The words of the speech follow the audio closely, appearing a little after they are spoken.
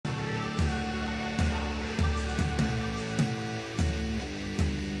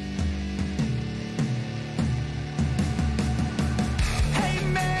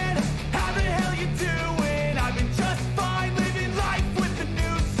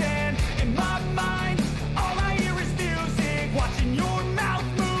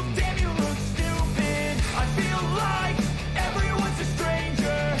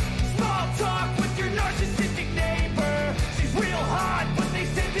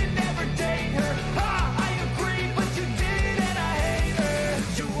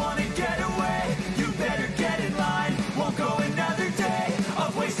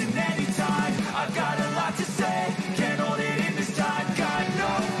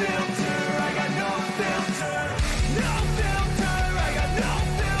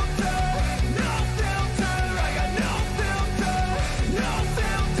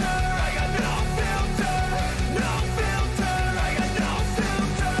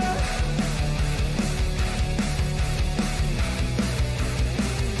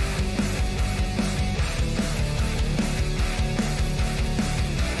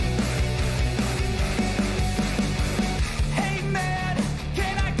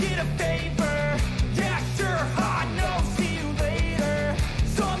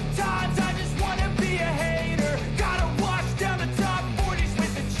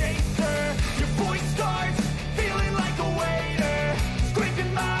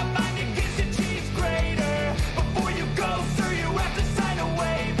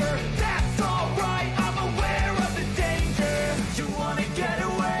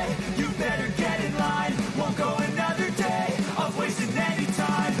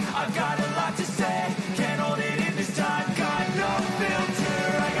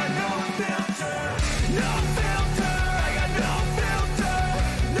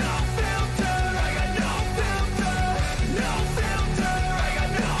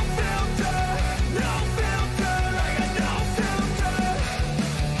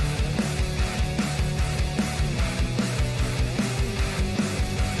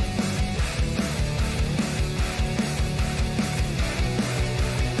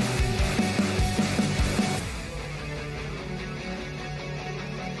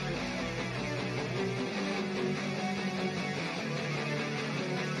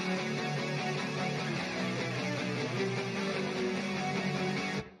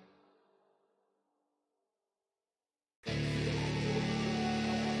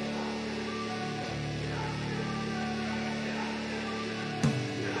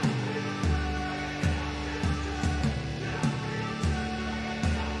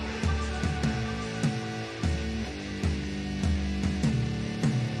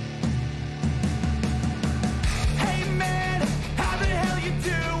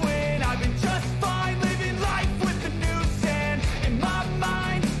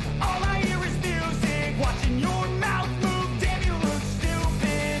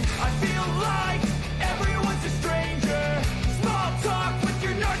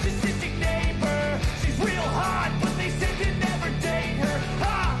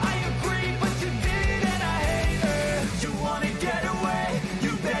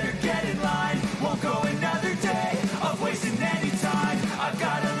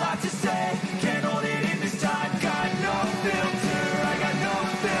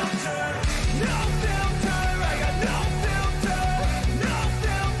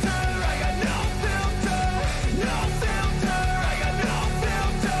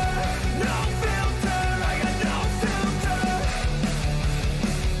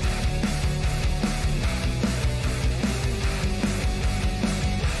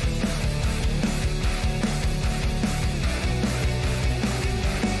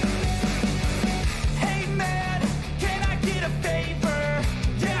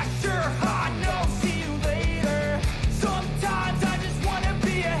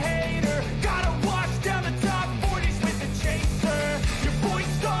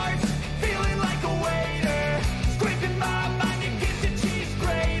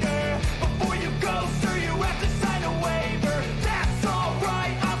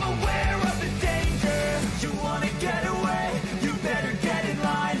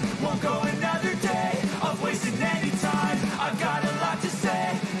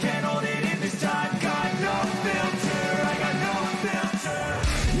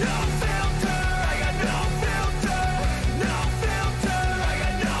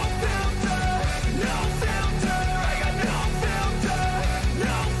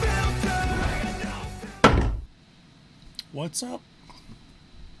What's up?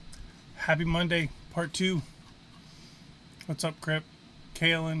 Happy Monday, part 2. What's up, Crip?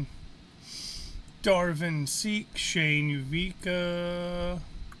 Kalen, Darvin, Seek, Shane, Uvika,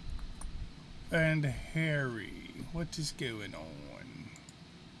 and Harry. What is going on?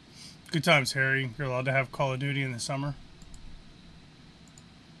 Good times, Harry. You're allowed to have Call of Duty in the summer.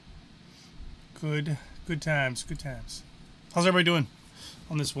 Good times, good times. How's everybody doing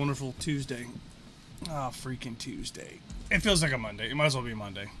on this wonderful Tuesday? Ah, freaking Tuesday. It feels like a Monday. It might as well be a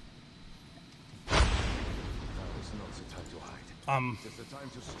Monday. I'm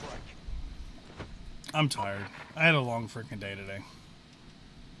tired. I had a long freaking day today.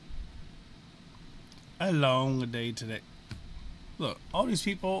 A long day today. Look, all these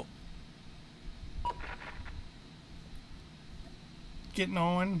people getting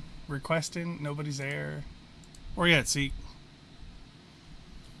on, requesting, nobody's there. Where you at, Seek?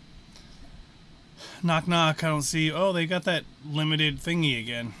 Knock knock, I don't see. Oh, they got that limited thingy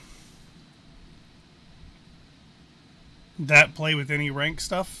again. That play with any rank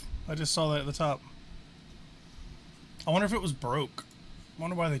stuff? I just saw that at the top. I wonder if it was broke. I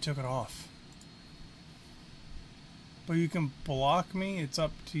wonder why they took it off. But you can block me. It's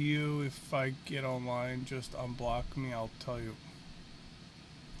up to you. If I get online, just unblock me. I'll tell you.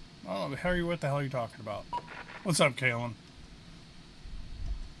 I don't know. Harry, what the hell are you talking about? What's up, Kalen?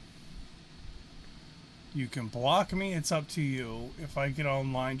 You can block me. It's up to you. If I get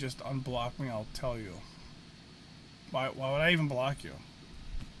online, just unblock me. I'll tell you. Why would I even block you?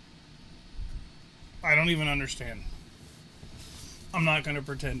 I don't even understand. I'm not going to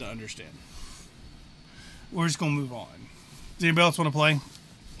pretend to understand. We're just going to move on. Does anybody else want to play?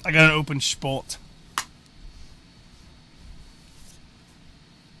 I got an open spot.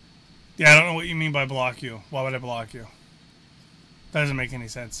 Yeah, I don't know what you mean by block you. Why would I block you? That doesn't make any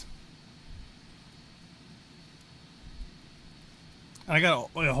sense. I got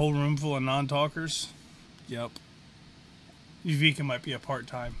a whole room full of non-talkers. Yep. Uvika might be a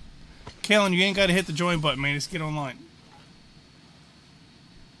part-time. Kalen, you ain't got to hit the join button, man. Just get online.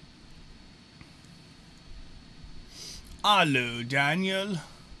 Hello, Daniel.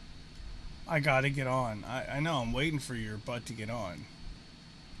 I gotta get on. I know, I'm waiting for your butt to get on.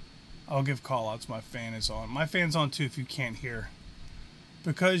 I'll give call-outs. My fan is on. My fan's on, too, if you can't hear.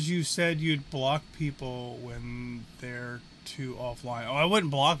 Because you said you'd block people when they're too offline. Oh, I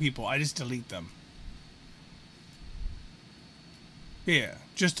wouldn't block people. I just delete them. Yeah,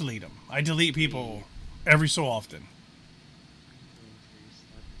 just delete them. I delete people every so often.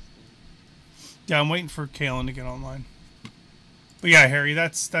 Yeah, I'm waiting for Kalen to get online. But yeah, Harry,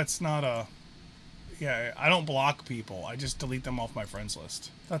 that's not a... Yeah, I don't block people. I just delete them off my friends list.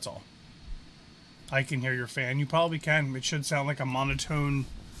 That's all. I can hear your fan. You probably can. It should sound like a monotone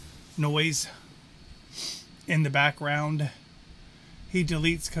noise in the background. He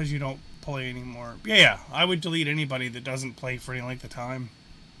deletes because you don't play anymore. Yeah, I would delete anybody that doesn't play for any length of time.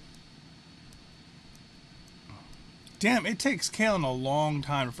 Damn, it takes Kalen a long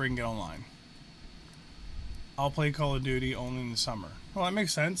time to freaking get online. I'll play Call of Duty only in the summer. Well, that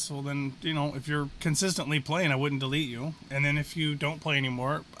makes sense. Well, then, you know, if you're consistently playing, I wouldn't delete you. And then if you don't play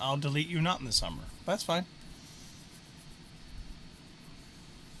anymore, I'll delete you not in the summer. That's fine.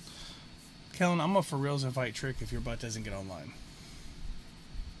 Kellen, I'm a for reals invite trick if your butt doesn't get online.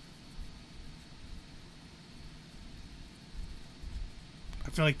 I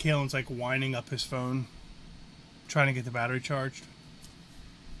feel like Kalen's like winding up his phone, trying to get the battery charged.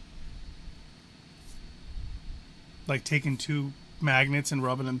 Like taking two magnets and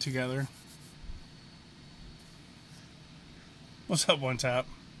rubbing them together. What's up, One Tap?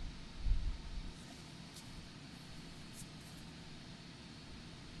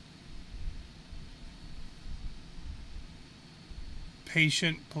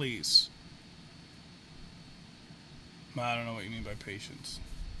 Patient, please. I don't know what you mean by patience.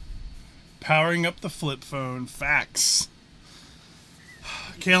 Powering up the flip phone. Facts.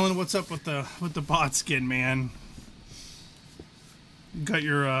 Kalen, what's up with the bot skin, man? You got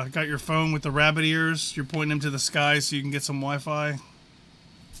your phone with the rabbit ears. You're pointing them to the sky so you can get some Wi-Fi.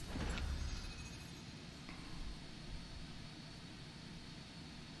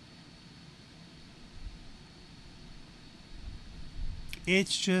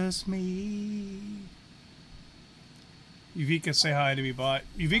 It's just me. Uvika, say hi to me, bot.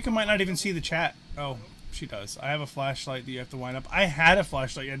 Uvika might not even see the chat. Oh, she does. I have a flashlight that you have to wind up. I had a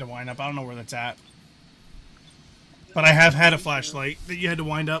flashlight you had to wind up. I don't know where that's at. But I have had a flashlight that you had to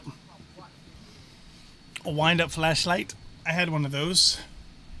wind up. A wind-up flashlight. I had one of those.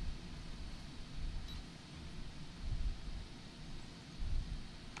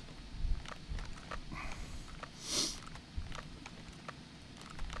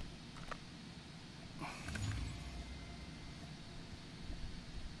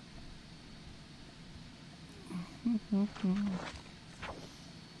 I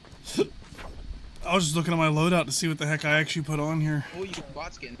was just looking at my loadout to see what the heck I actually put on here. Oh, you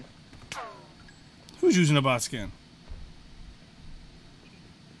bot skin. Who's using a bot skin?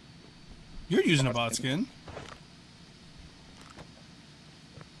 You're using a bot skin.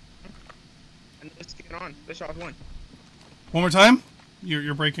 And let's get on. Special ops 1. One more time?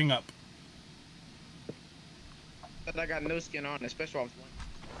 You're breaking up. But I got no skin on. The special ops 1.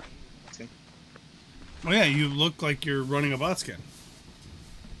 Skin. Oh yeah, you look like you're running a bot skin.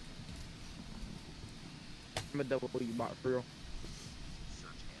 I'm a double you bot for real.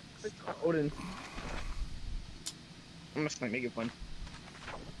 Odin. I'm just gonna make it fun.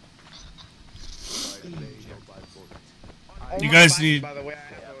 You guys need. By the way,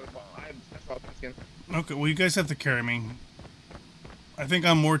 I have special ops skin. Okay, well you guys have to carry me. I think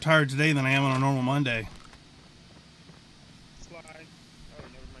I'm more tired today than I am on a normal Monday. Slide. Oh,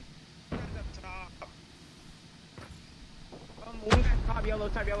 never mind. Guys up top. One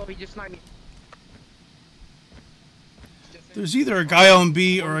guy's top yellow, he just sniped me. There's either a guy on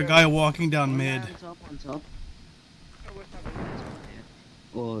B or a guy walking down mid. On top.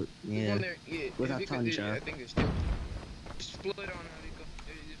 Well, yeah. Without Tanja. I think there's two. Split on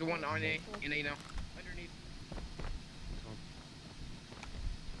there's one on A and A now. Underneath.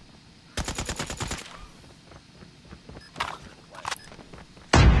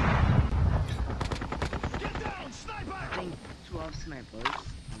 Get down, sniper! I think 2 have snipers.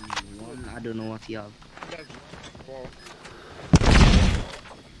 And 1, I don't know what he have.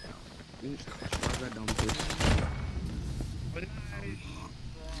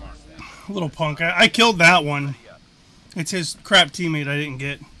 Little punk. I killed that one. It's his crap teammate I didn't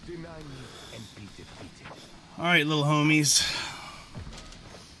get. Alright, little homies.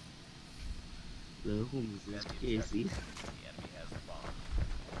 Little homies is crazy.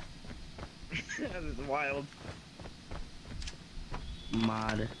 That is wild.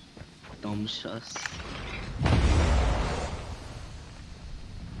 Mad. Dumb shots.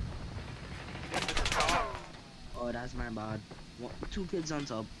 Oh, that's my bad. 2 kids on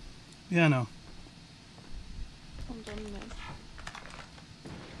top. Yeah, I know. I'm done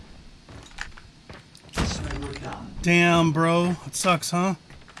now. Damn, bro. It sucks, huh?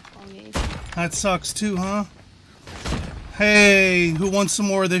 Oh, yeah. That sucks too, huh? Hey, who wants some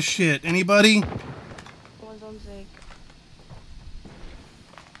more of this shit? Anybody? One's on Zig.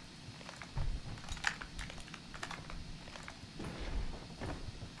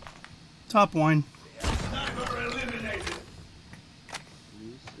 Top wine. This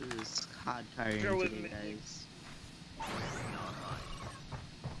is hard carrying today, guys.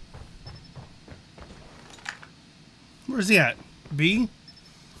 Where's he at? B?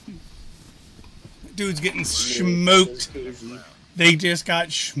 Dude's getting smoked. They just got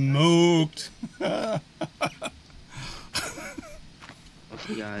smoked. Okay,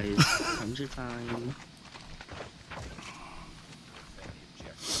 guys. Comes your time.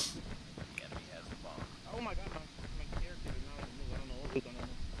 Oh my god, my character is not moving. I don't know what's going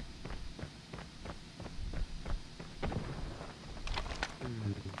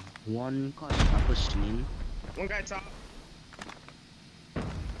on. One cut I pushed in. One guy top.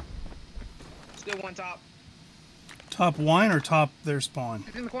 Still one top. Top wine or top their spawn?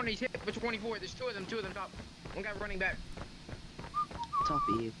 He's in the corner, he's hit for 24. There's two of them top. One guy running back. Top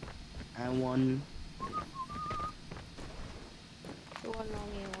 8. And one. The one on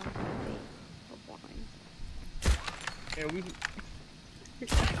me, one on me. Yeah, we.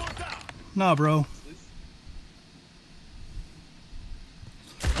 Nah, bro.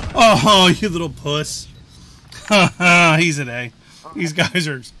 Oh, you little puss. He's an A. These guys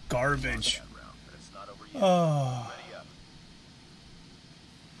are garbage. Oh.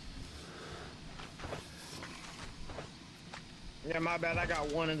 Yeah, my bad. I got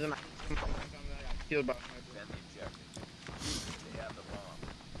one and then I got killed by my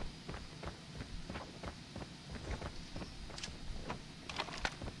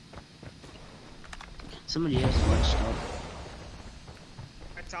Somebody else watched up.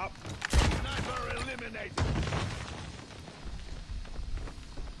 At top.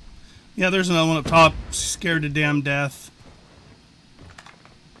 Yeah, there's another one up top, scared to damn death.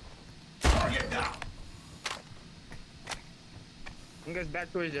 One guy's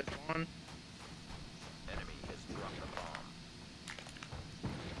back towards your spawn. Enemy has dropped the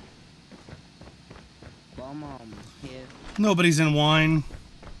bomb. Bomb here. Nobody's in wine.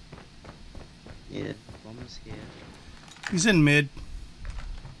 Yeah, bomb's here. He's in mid.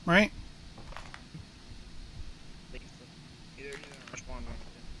 Right? Either on our spawn.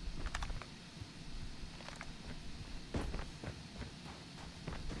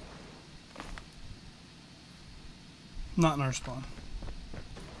 Not in our spawn.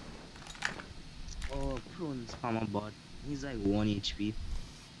 Oh, prone spammer bot. He's like 1 HP.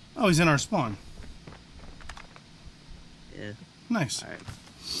 Oh, he's in our spawn. Yeah. Nice. Alright.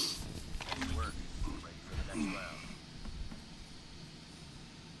 Good work. Ready for the next round.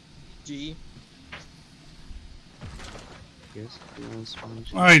 G. Yes, prone spawn.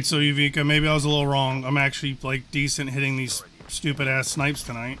 Alright, so Yuvika, maybe I was a little wrong. I'm actually, like, decent hitting these stupid-ass snipes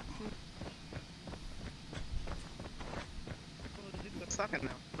tonight. It's sucking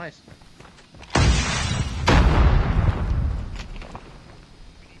now. Nice.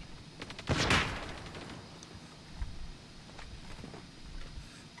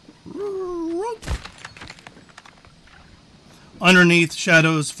 Underneath,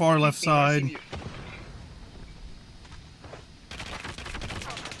 shadows, far left I see side. you.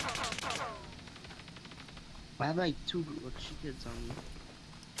 I have like 2 chickens on me.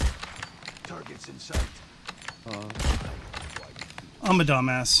 Targets in sight. Oh, I'm a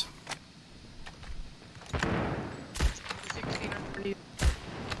dumbass. 16 underneath.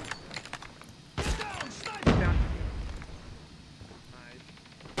 Down. Nice.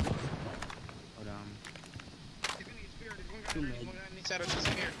 hold on. He's gonna get speared. There's one guy Two underneath, mid. one guy in the shadows. He's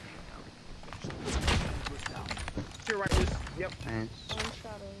here. To your right, Luce. Yep. Nice. One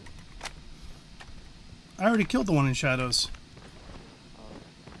shadow. I already killed the one in shadows. Oh,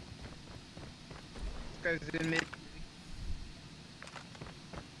 This guy's in mid.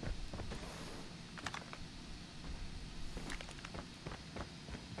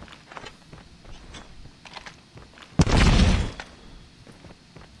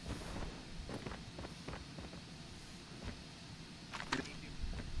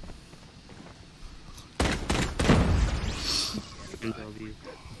 BW.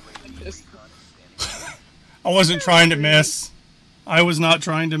 Yes. I wasn't trying to miss. I was not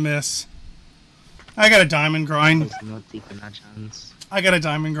trying to miss. I got a diamond grind. He's not taking a chance. I got a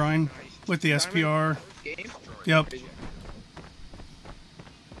diamond grind with the SPR. Game. Yep.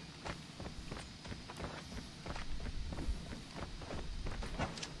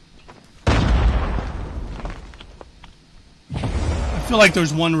 I feel like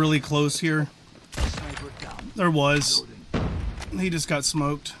there's one really close here. Sniper down. There was. Loading. He just got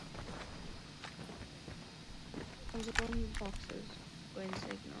smoked. there's a one boxes. Going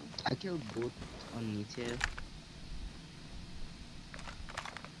signal. I killed both on me too.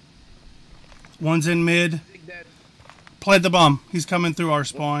 One's in mid. Big dead. Played the bomb. He's coming through our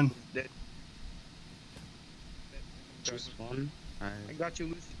spawn. Dead. Just one. I Alright. got you,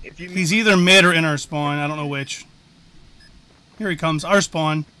 Lucy. If you He's either mid or in our spawn. I don't know which. Here he comes. Our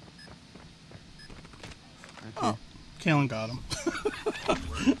spawn. Okay. Oh, Kalen got him.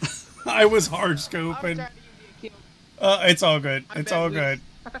 I was hard I'm scoping. trying to give you a kill. It's all good. I'm It's bad all with- good.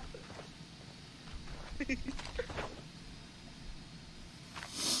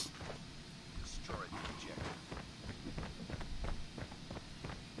 Destroy the objective.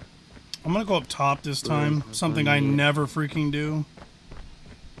 I'm gonna go up top this time. Something I never freaking do.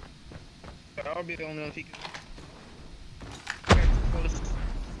 I'll be the only one if he can.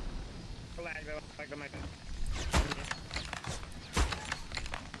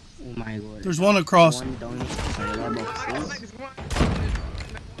 Oh my god. There's one across. One down the boxes. There's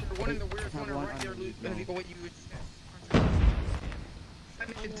one in the weird corner right there, Luke. Let me go what you I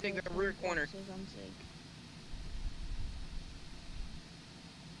need to take the rear corner. Boxes on sig.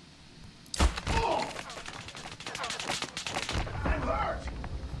 I'm hurt.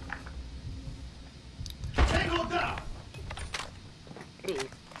 Tango down.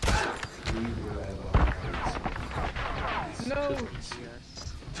 No!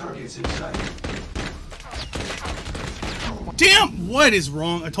 Yes. Targets in sight. Damn! What is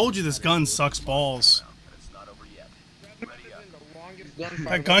wrong? I told you this gun sucks balls. And it's not over yet. Ready up.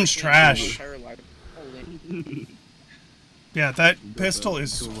 That gun's trash. Yeah, that pistol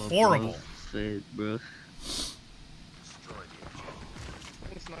is horrible. Fit, bro. Destroy the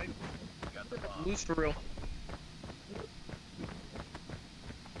objective. Got the bomb. Loose for real.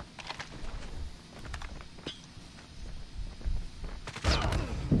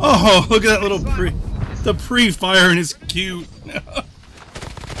 Oh, look at that little the pre-firing is cute. On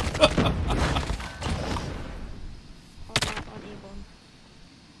A-bomb.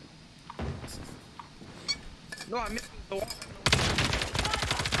 No, I missed the wall.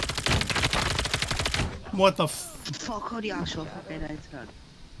 What the f- Fuck, how do you actually fucking right turn?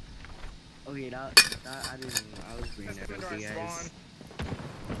 Okay, that I didn't know. I was bringing That's that the up, window I guys.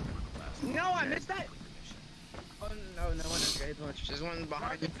 spawned. No, I missed that! Oh, no one is great much. There's one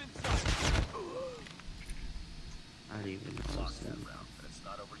behind you. I didn't even know. Lost that round, but it's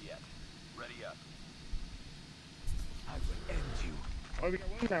not over yet. Ready up. Oh,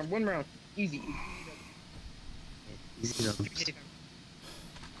 we got one round. Easy. Easy dubs. Defend the objective.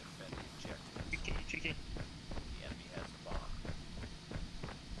 Chicken. The enemy has the bomb.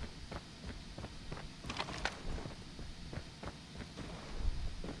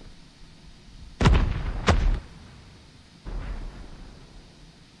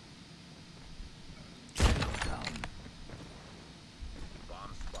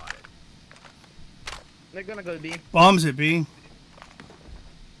 Bomb spotted. They're gonna go to B. Bombs at B.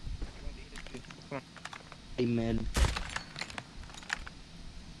 Come on. Hey, mid.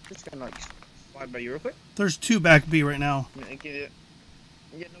 Just gonna like slide by you real quick. There's 2 back B right now. Get it.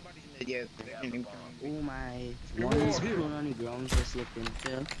 Yeah, nobody's mid yet. Oh my. One is put on the ground just looking.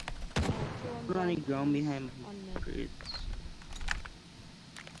 Yeah. Put on the ground behind On mid. crates.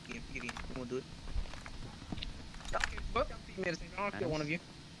 Get in. We'll do it. Okay, fuck. I'll kill one of you.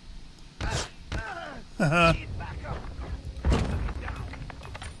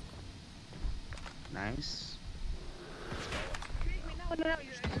 Nice. No,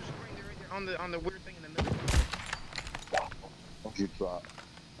 you're on the weird thing in the middle. You drop.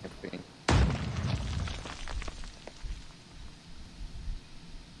 I think.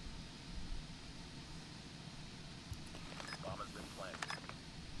 Bomb has been planted.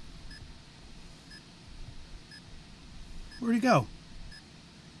 Where'd he go?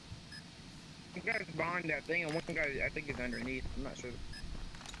 One guy's behind that thing, and one guy I think is underneath. I'm not sure.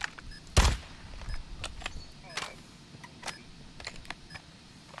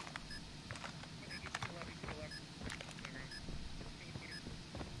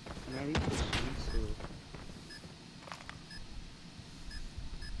 Maybe push me so.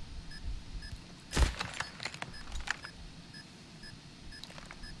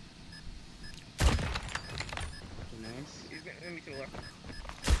 Nice. He's gonna be to the left.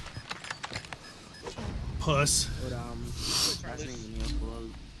 Puss. But that's not even your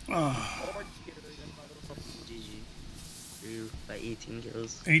fault. Oh, GG. Through by 18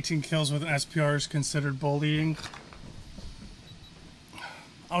 kills. 18 kills with an SPR is considered bullying.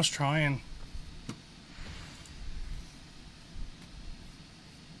 I was trying.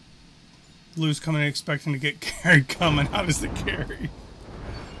 Lou's coming in expecting to get carried coming out as the carry.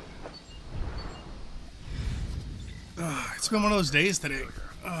 It's been one of those days today.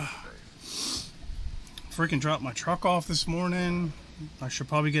 Freaking dropped my truck off this morning. I should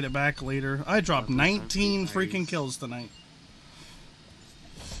probably get it back later. I dropped 19 freaking kills tonight.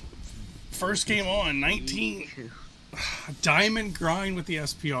 First game on, 19. Diamond grind with the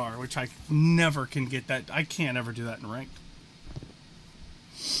SPR, which I never can get that. I can't ever do that in ranked.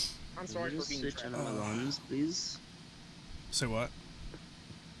 I'm Can sorry you for just being switch trapped. on my guns, please? Say what?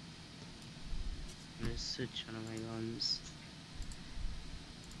 Can you just switch on my guns?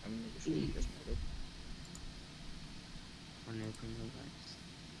 I'm gonna just leave this mode. On your criminal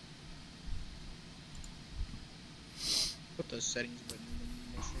guys. Put those settings button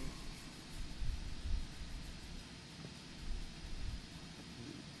in the screen.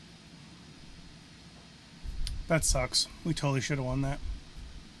 That sucks. We totally should have won that.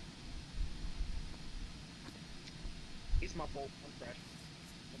 It's my fault. I'm trash.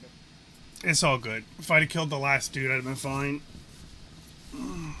 It's all good. If I'd have killed the last dude, I'd have been fine.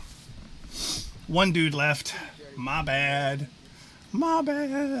 One dude left. My bad. My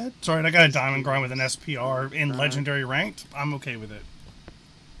bad. Sorry, I got a diamond grind with an SPR in legendary ranked. I'm okay with it.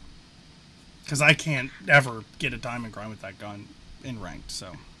 Because I can't ever get a diamond grind with that gun in ranked,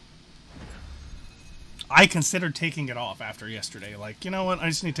 so. I considered taking it off after yesterday. Like, you know what? I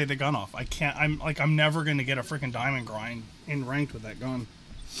just need to take the gun off. I can't. I'm never going to get a freaking diamond grind in ranked with that gun.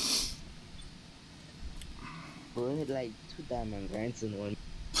 We had like 2 diamond grinds in one.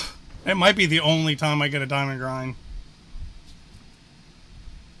 It might be the only time I get a diamond grind.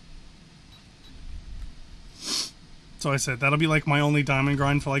 So I said, that'll be like my only diamond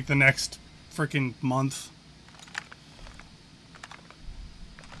grind for like the next freaking month.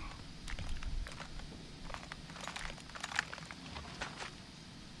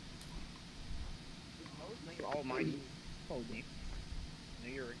 Almighty. Hold me.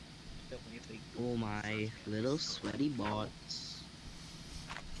 No, you're definitely a fake. Oh my, little sweaty bots.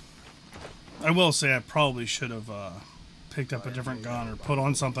 I will say I probably should have picked up a different gun or put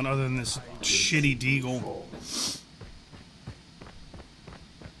on something other than this shitty deagle.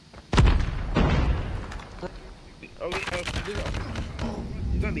 Oh,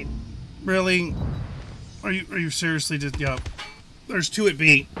 it's gonna be. Really? Are you seriously just, yeah. There's 2 at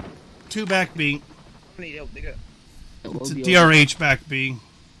B. 2 back B. I need help. Dig up. It's a DRH back B.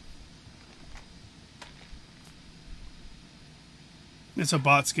 It's a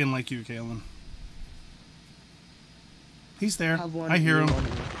bot skin like you, Kalen. He's there. Have one I hear him.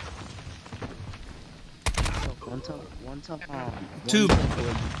 One top, Two.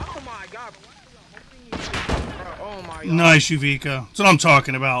 Oh my god, bro. Oh my god. Nice, Yuvika. That's what I'm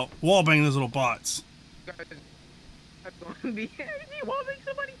talking about. Wallbang those little bots. That's gonna be. Is he wallbang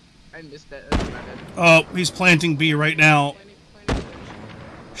somebody? I missed that. That's my bad. Oh, he's planting B right now.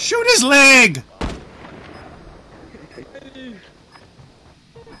 Shoot his leg!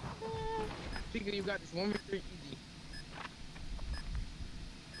 Chica, you got this 1v3 easy.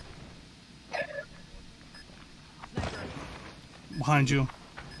 Behind you.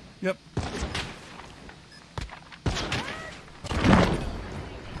 Yep.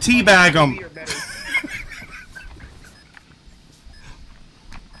 Teabag him.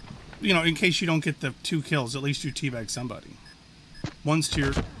 You know, in case you don't get the 2 kills, at least you teabag somebody. One's to your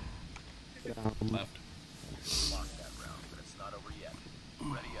left. Lost that round, but it's not over yet.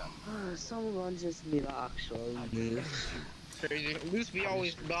 Ready up. Someone just need an actual move. Crazy. At least we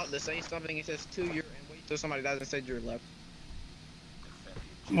always about to say something. It says to your and wait till somebody doesn't say your left.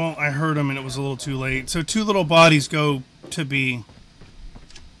 Well, I heard him and it was a little too late. So 2 little bodies go to B.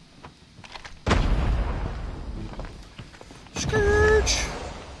 Scourge!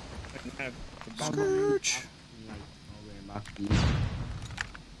 Scourge!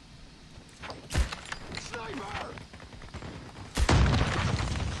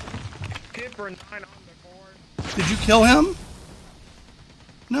 Hit for 9 on the board. Did you kill him?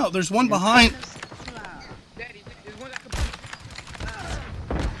 No, there's one behind. Daddy, there's one that could.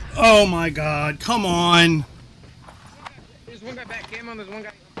 Oh my god, come on. There's one guy back camo, there's one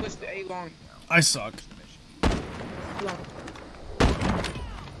guy pushed the A long. I suck.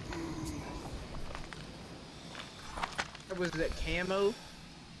 Was that camo?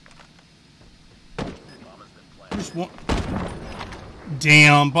 There's one.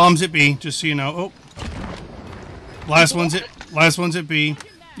 Damn, bombs at B, just so you know. Oh. Last one's at B.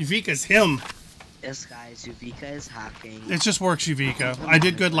 Yuvika's him. Yes, guys, Yuvika is hacking. It just works, Yuvika. I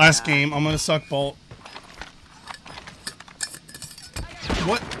did good last game. I'm gonna suck bolt.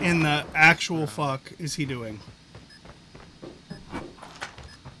 What in the actual fuck is he doing?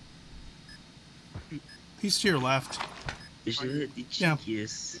 He's to your left. You should hit the Yeah.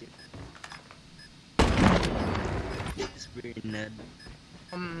 cheekiest. It's very nerd.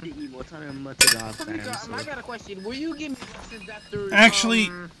 The emote on him much last time, so. I got a question. Will you give me lessons after? Actually,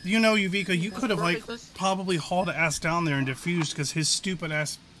 you know, Yuvika, you could have like probably hauled the ass down there and defused because his stupid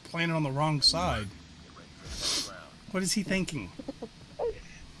ass planted on the wrong side. What is he thinking?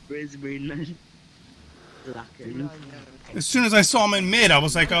 Where's very nerd? As soon as I saw him in mid, I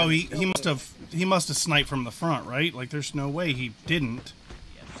was like, oh, he must have sniped from the front, right? Like, there's no way he didn't.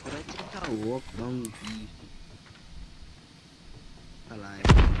 But I think I'll walk down with you. Alive.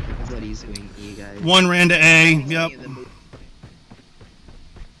 That's what he's doing here, guys. One ran to A. Yep.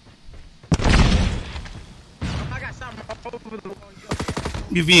 I got something over the wall.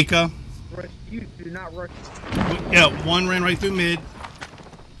 Yuvika. Rush. You do not rush. Yeah, one ran right through mid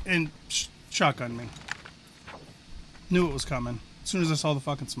and shotgunned me. Knew it was coming as soon as I saw the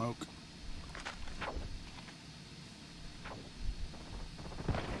fucking smoke.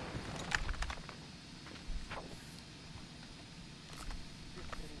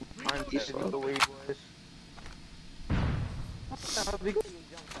 The way it was.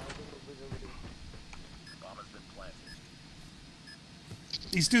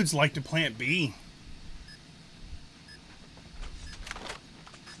 These dudes like to plant B.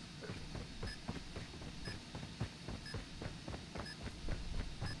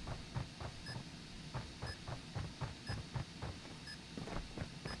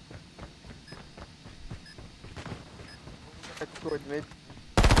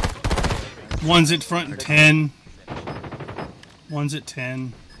 One's at front and 10. One's at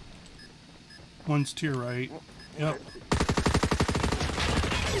 10. One's to your right. Yep.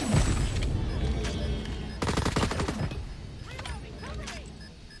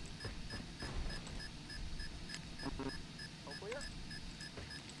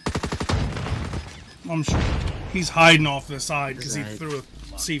 I'm sure he's hiding off the side because he threw a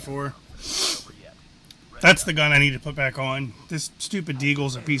C4. That's the gun I need to put back on. This stupid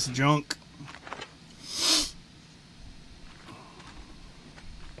Deagle's a piece of junk.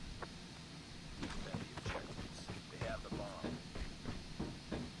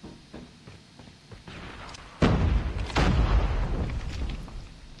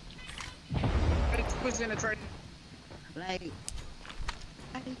 Like,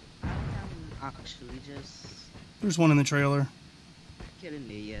 I am actually just There's one in the trailer. getting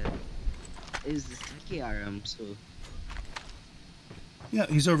there yet. Is this KRM, so Yeah,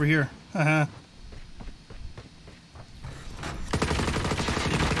 he's over here. Haha.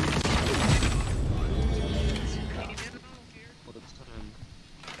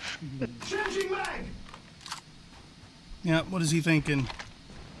 Yeah, what is he thinking?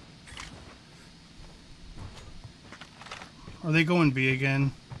 Are they going B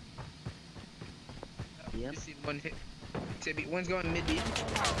again? Yep. You see one hit. One's going mid B.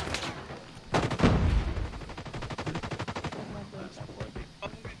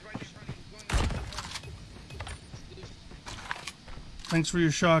 Thanks for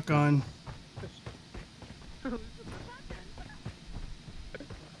your shotgun.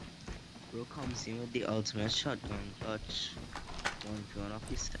 Bro comes in with the ultimate shotgun clutch. One thrown off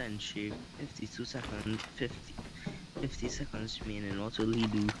his sentry. 52 seconds. 50 seconds remaining. What will he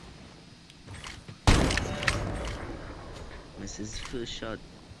do? Misses first shot.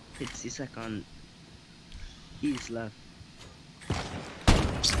 60 seconds. He's left.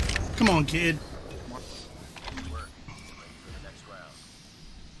 Come on, kid.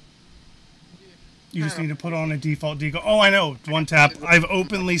 You just need to put on a default deagle. Oh, I know. One tap. I've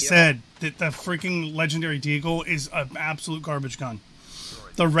openly said that the freaking legendary deagle is an absolute garbage gun.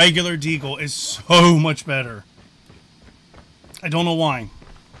 The regular deagle is so much better. I don't know why.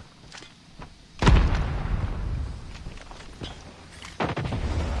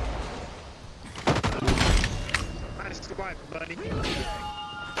 Nice swipe, buddy.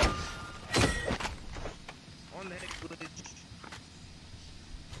 On the head glitch.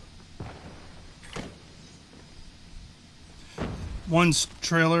 One's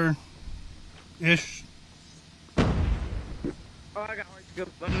trailer-ish. Oh, I got hard to go.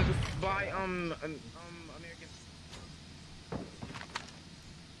 I'm gonna go buy American.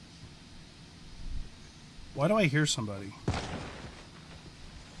 Why do I hear somebody?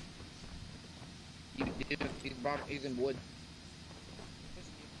 He's in wood.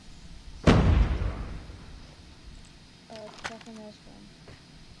 Second has gone.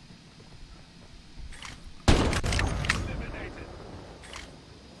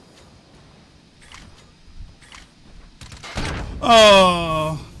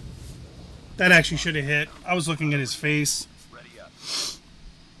 Oh, that actually should have hit. I was looking at his face. Ready up.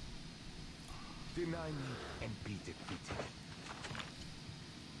 Deny me and be defeated.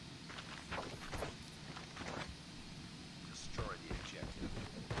 Destroy the objective.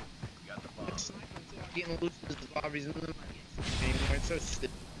 We got the bomb. Getting loose as the lobbies in the anymore. It's so stupid.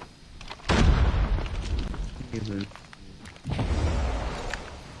 Even.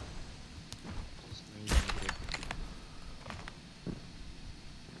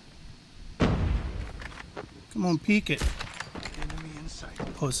 Come on, peek it. Enemy in sight.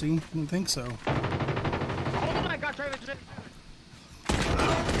 Pussy. Didn't think so. Oh my god, Travis!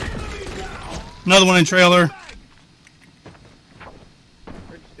 Another one in trailer.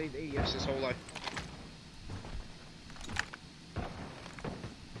 Stayed ADS his whole life.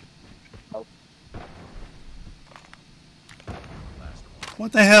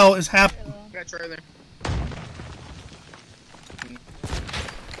 What the hell is happening? Got trailer.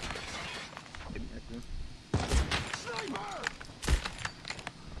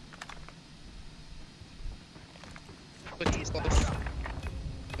 But he's close.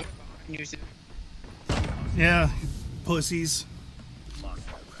 Yeah, pussies. Lost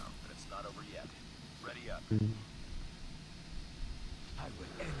that round, but it's not over yet. Ready up. I will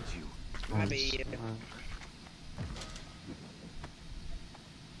end you.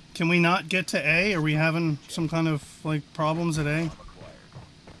 Can we not get to A? Are we having some kind of like problems at A? Acquired.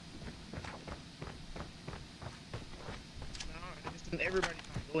 Everybody's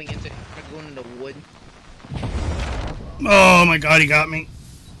going into wood. Oh my god, he got me.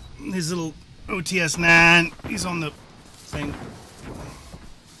 His little OTS 9. He's on the thing.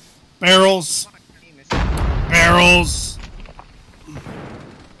 Barrels. Barrels.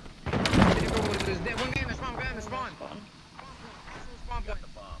 One guy in the spawn, Spawn point. The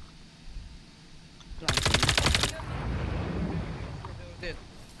bomb.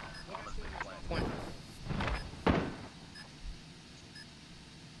 Point.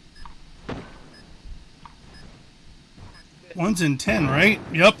 One's in 10, right?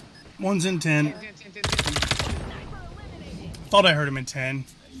 Yep. One's in 10. 10. Thought I heard him in 10.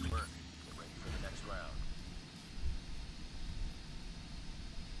 Nice work. Get ready for the next round.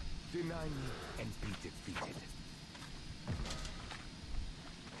 Deny me and be defeated.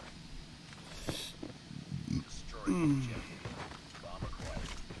 Destroy the objective. Bomb acquired.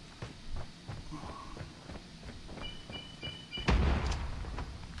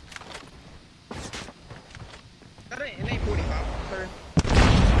 That ain't 45, sir.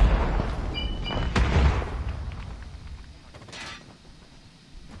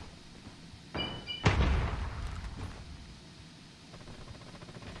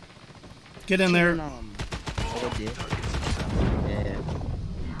 Get in there. Yeah.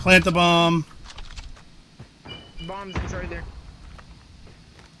 Plant the bomb. bombs inside there.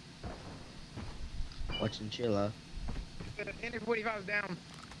 Watching trailer. NA-45 is down.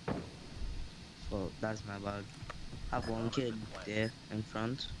 So that's my bag. Have one kid there in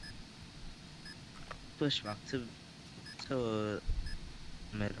front. Push back to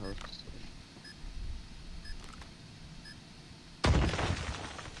mid house.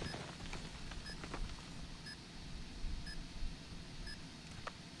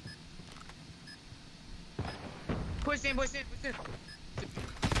 Push in.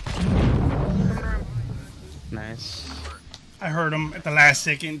 Nice. I heard him at the last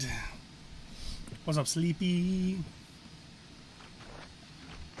second. What's up, Sleepy?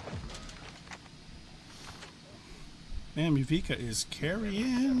 Man, Yuvika is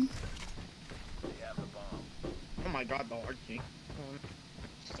carrying. They have the bomb. Oh my god, the hard key.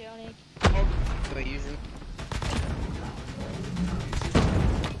 Stony. Oh, the usual.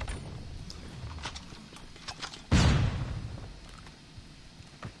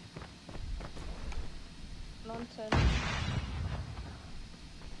 Mountain.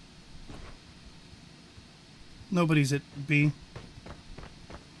 Nobody's at B.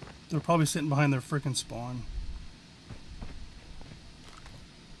 They're probably sitting behind their frickin' spawn.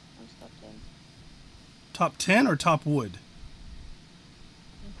 I'm stopped in. Top 10 or top wood?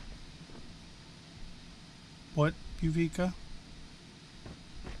 What, Yuvika?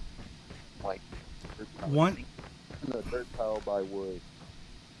 Like, One? in the dirt pile by wood.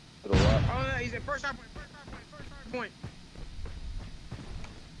 But a lot. Oh no, he's at first hard point.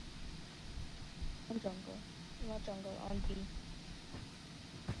 I'm jungle. Not jungle, on B.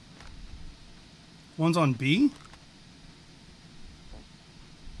 One's on B?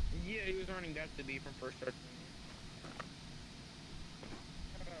 Yeah, he was running that to be from first start.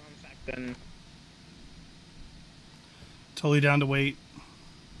 I'm sacked then. Totally down to wait.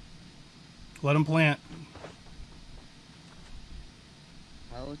 Let him plant.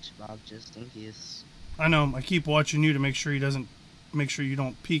 Ouch, Bob, just in case. I know. I keep watching you to make sure he doesn't. Make sure you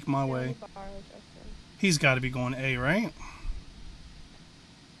don't peek my way. He's got to be going A, right?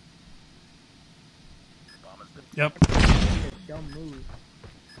 Bomb has been Yep. Dumb move.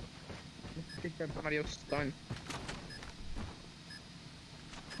 Pick up somebody else's stun.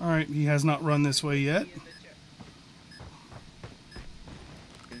 All right. He has not run this way yet.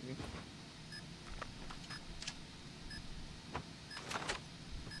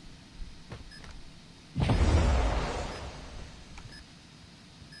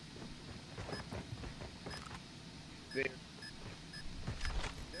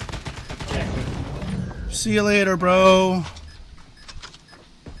 See you later, bro.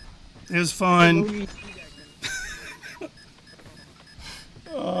 It was fun.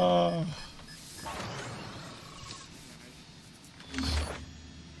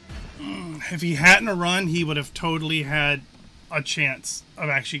 If he hadn't a run, he would have totally had a chance of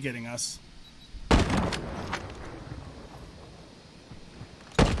actually getting us.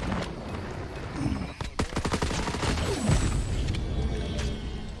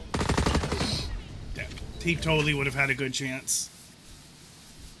 He totally would have had a good chance.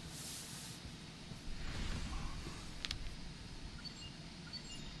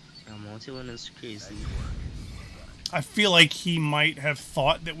 Multi-one is crazy. I feel like he might have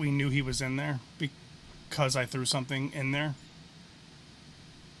thought that we knew he was in there because I threw something in there.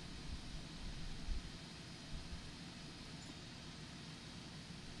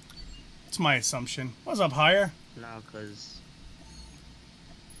 It's my assumption. What's up, Higher? No, because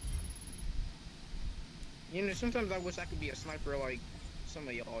You know, sometimes I wish I could be a sniper like some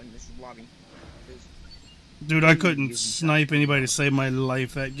of y'all in this lobby. 'Cause Dude, I couldn't snipe anybody to save my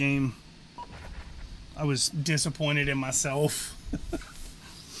life that game. I was disappointed in myself.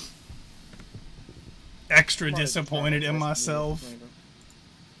 Extra disappointed in myself.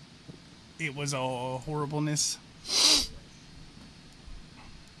 It was a horribleness.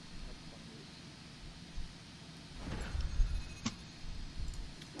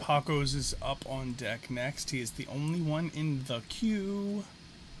 Paco's is up on deck next. He is the only one in the queue.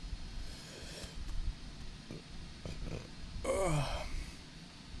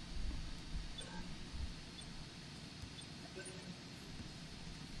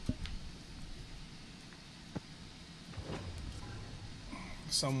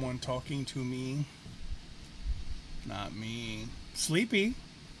 Someone talking to me. Not me. Sleepy.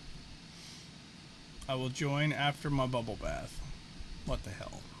 I will join after my bubble bath. What the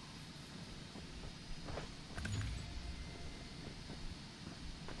hell?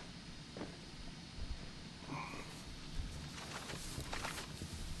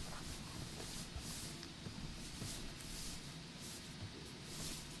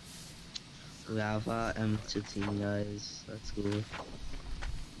 We have our M15 guys. Let's go.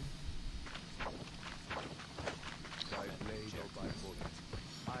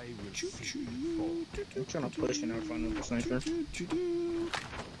 I'm trying to push in our front with the sniper.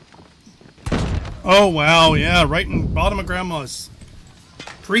 Oh wow, yeah, right in bottom of grandma's.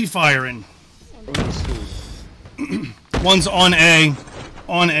 Pre-firing. One's on A.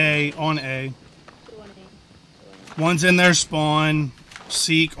 On A. On A. One's in their spawn.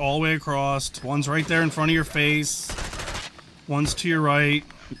 Seek all the way across. One's right there in front of your face. One's to your right.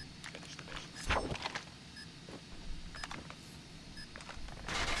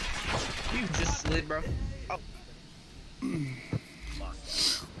 You just slid, bro. Oh.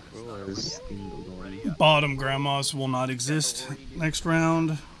 Bottom grandmas will not exist next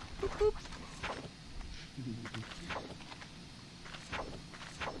round.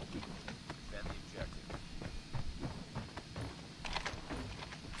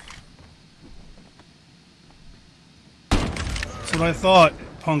 That's what I thought,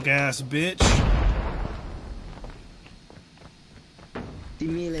 punk ass bitch.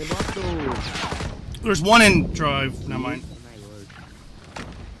 There's one in drive. Never mind.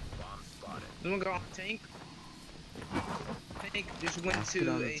 Someone got on tank. Tank just went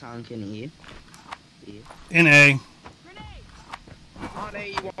to a tank in E. In A. on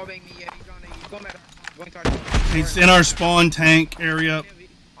a wall bang me. Yeah, he's on a. He's going at one card. He's in our spawn tank area.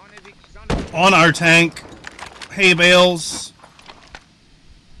 On our tank. Hay bales.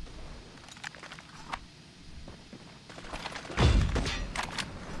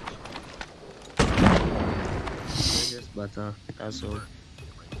 But that's all.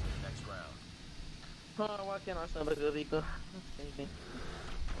 Oh, why can't I sound like a Rico?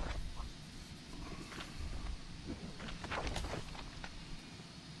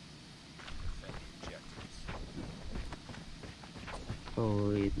 Oh,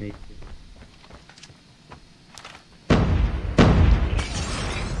 wait.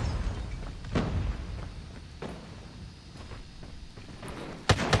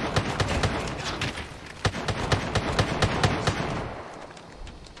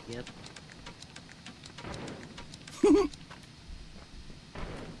 Yep.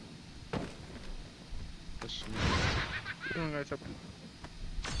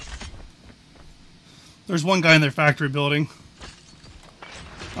 There's one guy in their factory building.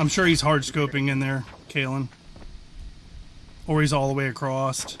 I'm sure he's hard scoping in there, Kalen. Or he's all the way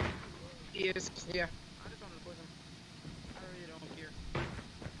across. He is, yeah. I just want to push him. I really don't care.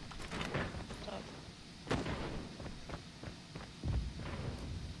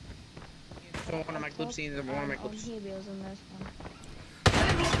 So one of my clip scenes of one of my clips. He builds in this one.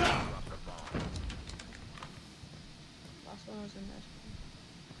 Last one was in this one.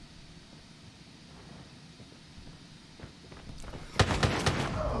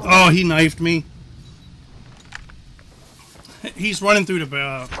 Oh, he knifed me. He's running through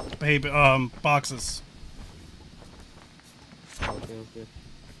the boxes. Okay.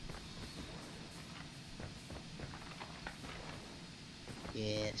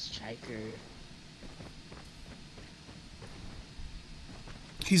 Yeah, striker.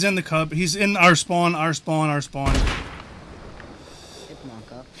 He's in the cub. He's in our spawn.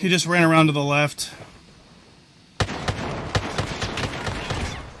 He just ran around to the left.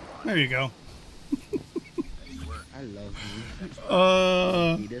 There you go. I love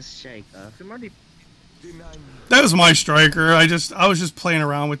you. He just striker. That was my striker. I was just playing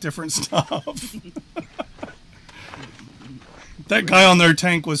around with different stuff. That guy on their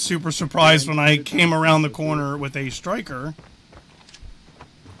tank was super surprised when I came around the corner with a striker.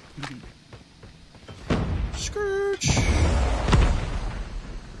 Scourge.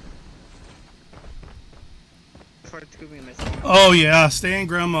 Oh yeah, stay in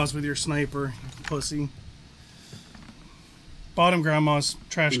grandma's with your sniper, pussy. Bottom grandma's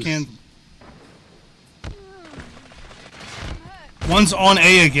trash can. One's on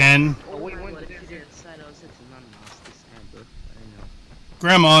A again.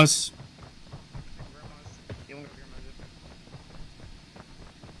 Grandma's.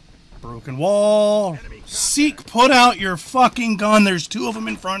 Broken wall. Seek, put out your fucking gun. There's two of them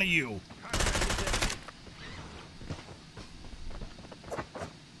in front of you.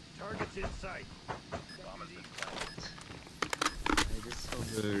 Targets in sight.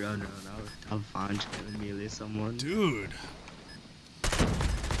 I'm fine trying to melee someone. Dude.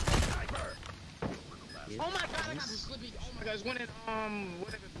 Oh my god, I got this Clippy. Oh my god, there's one in,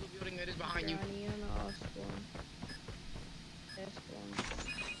 whatever blue building that is behind you.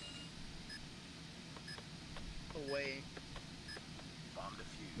 Away. Bomb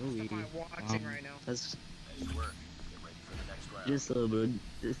defused. No way. Am I watching right now? That's Nice work. Get ready for the next round. just a little bit.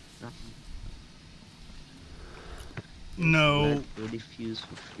 Just nothing. No. Let the defuse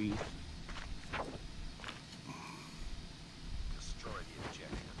for free. Destroy the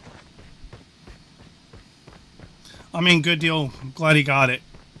objective. I mean, good deal. Glad he got it.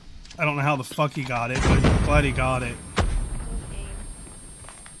 I don't know how the fuck he got it, but glad he got it.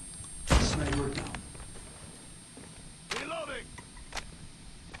 Sniper down. Reloading.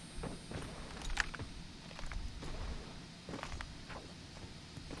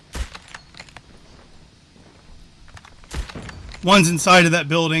 One's inside of that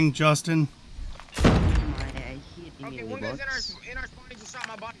building, Justin. I hate Okay, melee one guy's bots. in our spawn. He just shot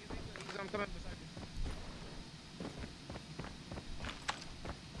my body. I'm coming beside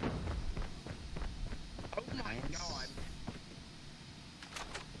you. Oh my Nice. god.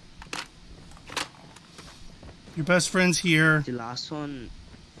 Your best friend's here. The last one,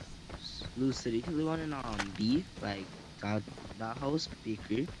 Lucid, you the one in B, like that house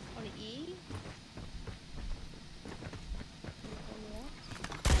bakery. On E?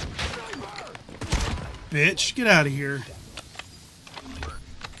 Bitch, get out of here.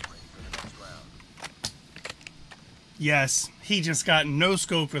 Yes, he just got no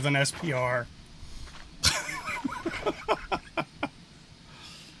scoped with an SPR.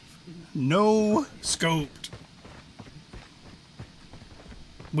 No scoped.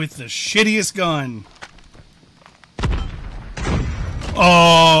 With the shittiest gun.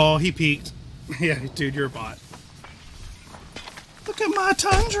 Oh, he peeked. Yeah, dude, you're a bot. Look at my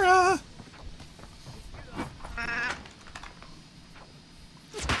Tundra.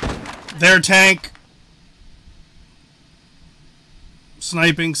 Their tank.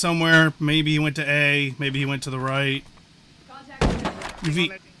 Sniping somewhere. Maybe he went to A. Maybe he went to the right.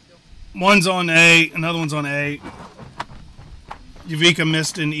 One's on A. Another one's on A. Yuvika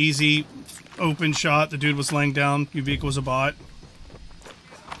missed an easy open shot. The dude was laying down. Yuvika was a bot.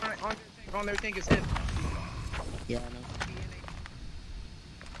 On their tank is hit. Yeah, I know.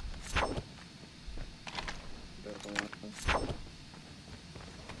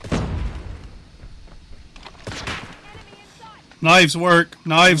 Knives work.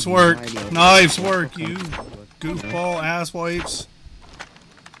 Knives work. Knives work, you goofball asswipes.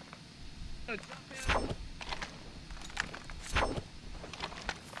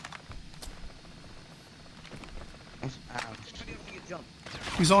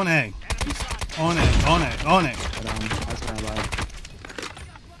 He's on A. On it. On it. On it. That's my bad.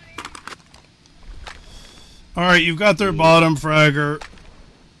 Alright, you've got their bottom fragger.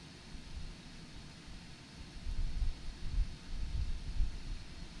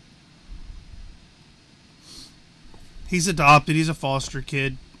 He's adopted. He's a foster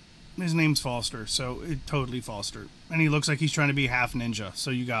kid. His name's Foster, so totally Foster. And he looks like he's trying to be half ninja, so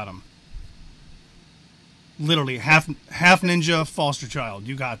you got him. Literally, half ninja, foster child.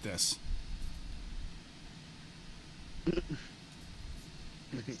 You got this.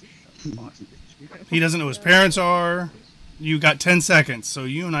 He doesn't know who his parents are. You got 10 seconds, so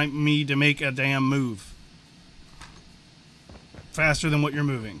you and I need to make a damn move. Faster than what you're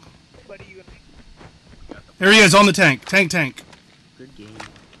moving. There he is, on the tank. Tank. Good game.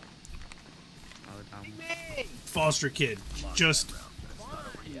 Oh, damn. Foster kid. Just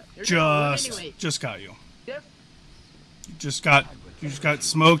got you. You just got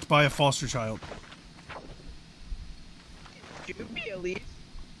smoked by a foster child. Should be at least.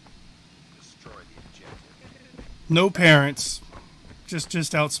 Destroy the objective. No parents.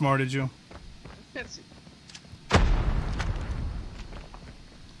 Just outsmarted you. That's it.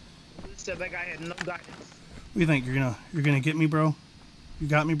 Said that guy had no guidance. What do you think? You're gonna get me, bro? You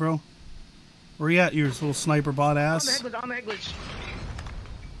got me, bro? Where you at, you little sniper bot ass? On the head glitch.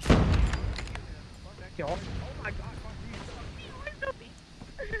 Oh my god.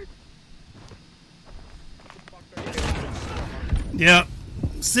 Yep.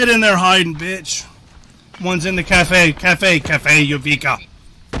 Sit in there hiding, bitch. One's in the cafe, Yuvika. You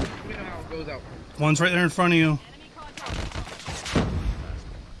know how it goes out. One's right there in front of you.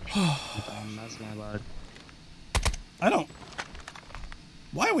 That's my bad. I don't...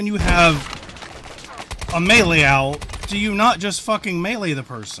 Why, when you have a melee out, do you not just fucking melee the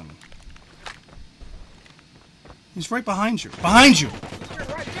person? He's right behind you. Behind you!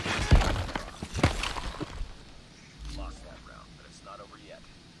 Lost that round, but it's not over yet.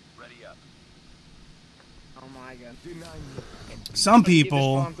 Ready up. Oh my god. Some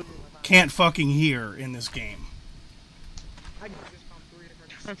people can't fucking hear in this game. I just found 3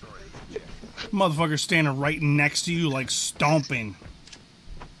 different Destroy the objective. Motherfucker's standing right next to you like stomping.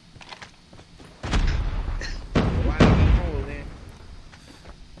 Why did he hold in?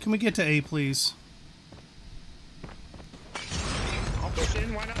 Can we get to A, please? I'll push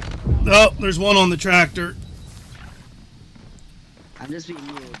in, why not? Oh, there's one on the tractor. I'm just being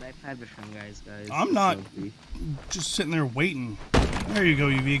new. Like 5 different guys. I'm not Lovely. just sitting there waiting. There you go,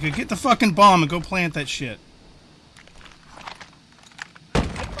 Uvika. Get the fucking bomb and go plant that shit.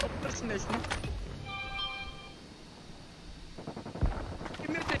 What's the mission? Give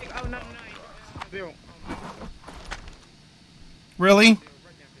me a thing. Oh, no. Bill. Really?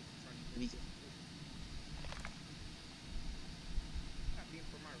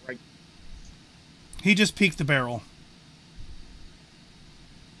 He just peeked the barrel.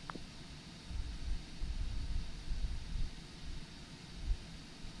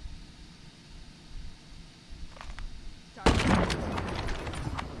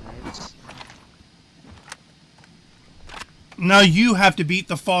 Now you have to beat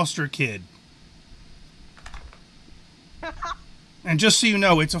the foster kid. And just so you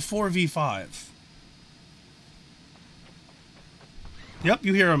know, it's a 4v5. Yep,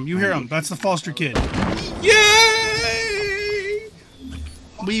 you hear him. You hear him. That's the foster kid. Yay!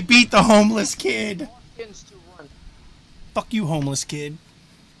 We beat the homeless kid. Fuck you, homeless kid.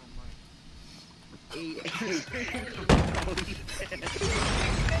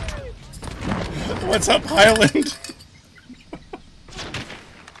 What's up, Highland?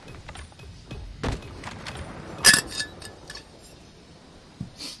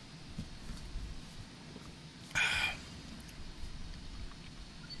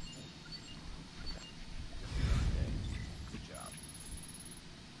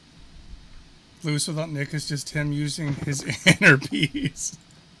 Loose without Nick is just him using his inner peace.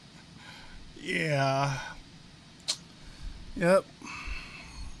 Yeah. Yep.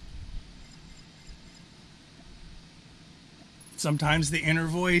 Sometimes the inner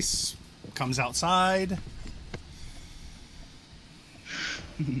voice comes outside.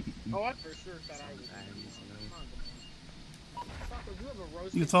 Oh, I for sure thought I was.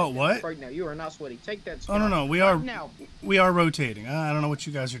 You thought what? Right now, you are not sweaty. Take that. Oh no, we are rotating. I don't know what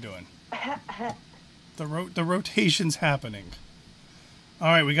you guys are doing. The rotation's happening. All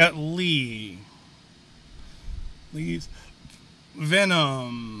right, we got Lee. Lee's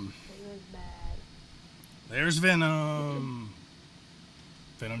Venom. There's Venom.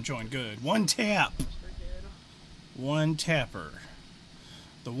 Venom joined good. One tap. One tapper.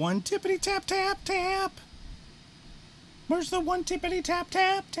 The one tippity tap tap tap. Where's the one tippity tap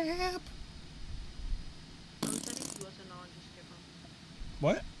tap tap?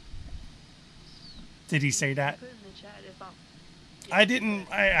 What? Did he say that? I didn't.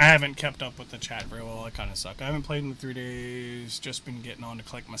 I haven't kept up with the chat very well. I kind of suck. I haven't played in 3 days. Just been getting on to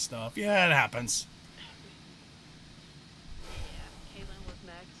collect my stuff. Yeah, it happens.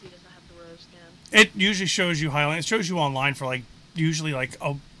 It usually shows you highlights. It shows you online for like usually like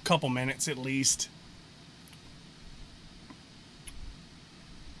a couple minutes at least.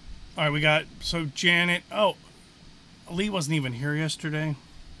 All right, we got so Janet. Oh, Lee wasn't even here yesterday.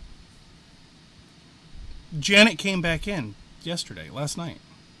 Janet came back in yesterday, last night.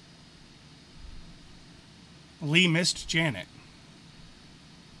 Lee missed Janet.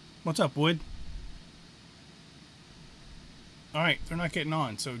 What's up, Wood? Alright, they're not getting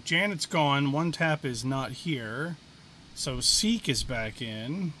on. So Janet's gone. One tap is not here. So Seek is back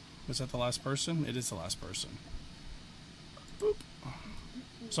in. Was that the last person? It is the last person. Boop.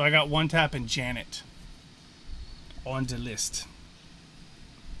 So I got one tap and Janet on the list.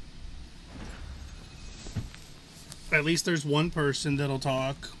 At least there's one person that'll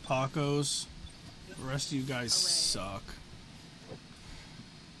talk. Pacos. The rest of you guys suck.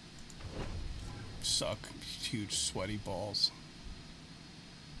 Suck. Huge sweaty balls.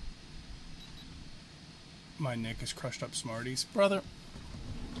 My Nick is crushed up Smarties. Brother.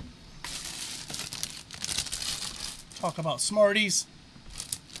 Talk about Smarties.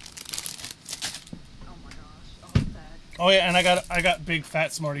 Oh my gosh. Oh, it's bad. Oh yeah, and I got big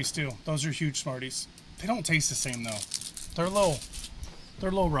fat Smarties too. Those are huge Smarties. They don't taste the same though. They're a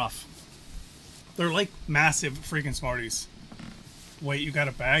little rough. They're like massive freaking Smarties. Wait, you got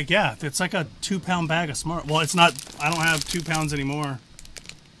a bag? Yeah, it's like a 2-pound bag of Smart. Well, it's not. I don't have 2 pounds anymore.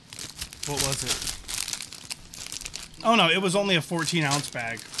 What was it? Oh no, it was only a 14-ounce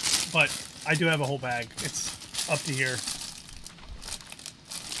bag, but I do have a whole bag. It's up to here.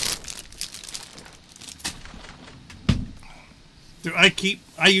 Dude,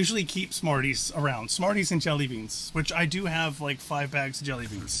 I usually keep Smarties around. Smarties and jelly beans, which I do have like 5 bags of jelly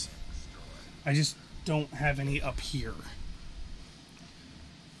beans. I just don't have any up here.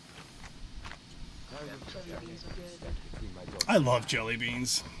 I love jelly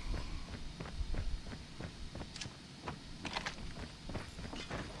beans.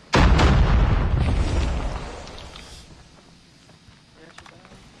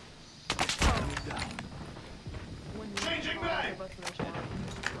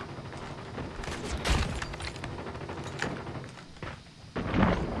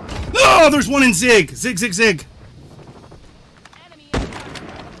 Oh, there's one in Zig. Zig, Zig, Zig. Enemy in front.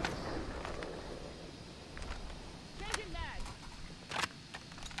 Changing mag.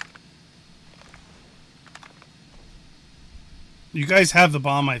 You guys have the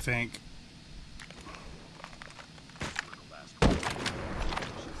bomb, I think.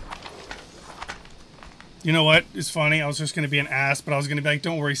 You know what? It's funny. I was just going to be an ass, but I was going to be like,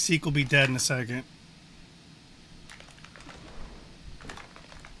 don't worry, Seek will be dead in a second.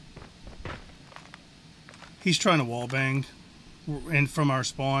 He's trying to wallbang in from our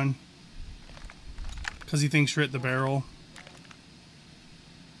spawn. Because he thinks you're at the barrel.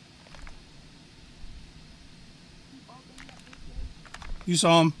 You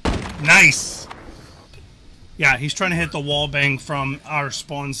saw him. Nice! Yeah, he's trying to hit the wallbang from our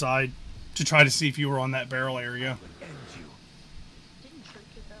spawn side to try to see if you were on that barrel area. Didn't Trick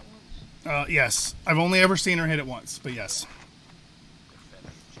hit that once? Yes. I've only ever seen her hit it once, but yes.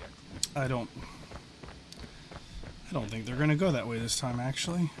 I don't think they're gonna go that way this time,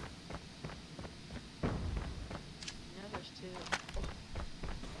 actually. Yeah, there's two.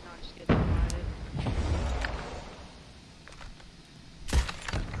 No, just get divided.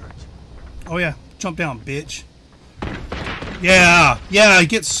 Oh yeah, jump down, bitch. Yeah, yeah,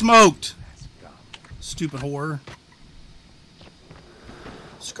 get smoked. Stupid whore.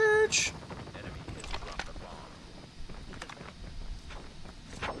 Scourge.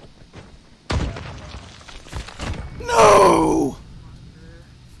 No!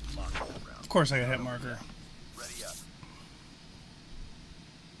 Of course I got hit marker. Ready up.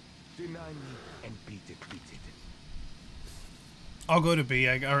 Deny me and be defeated. I'll go to B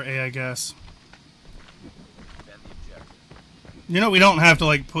or A, I guess. Defend the objective. You know, we don't have to,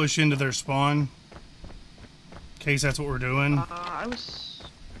 like, push into their spawn. In case that's what we're doing. I was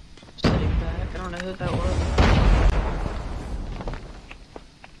sitting back. I don't know who that was.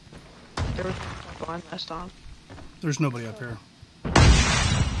 There was one last time. There's nobody up here.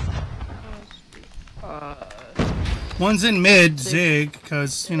 One's in mid, Zig,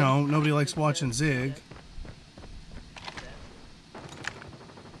 because, you know, nobody likes watching Zig.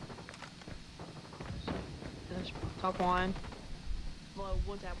 Top one. Well,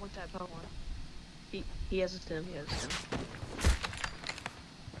 one tap, top one. He has a stim, he has a stim.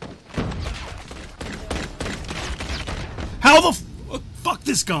 How the fuck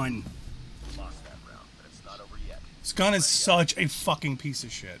this gun? Lost that round, but it's not over yet. This gun is such a fucking piece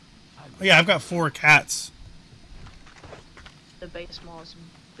of shit. Oh, yeah, I've got 4 cats. The base small is...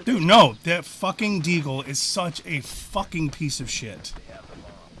 Dude, no, that fucking Deagle is such a fucking piece of shit.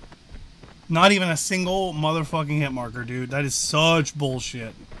 Not even a single motherfucking hit marker, dude. That is such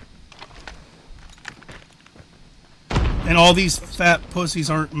bullshit. And all these fat pussies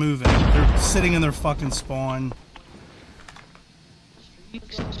aren't moving. They're sitting in their fucking spawn.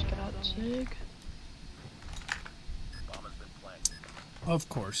 Of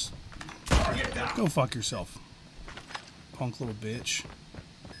course. Go fuck yourself. Punk little bitch.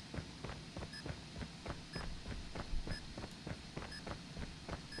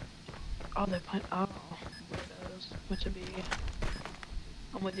 Oh, they plant. Oh, weirdos. Which would be.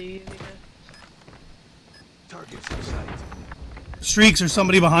 I'm with you. Targets in sight. Streaks, there's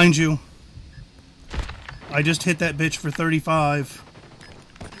somebody behind you. I just hit that bitch for 35.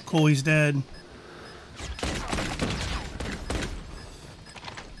 Cool, he's dead.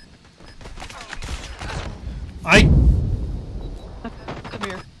 Come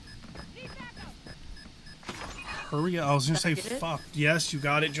here. Hurry up. I was gonna say, fuck. Yes, you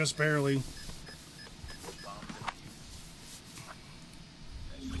got it just barely.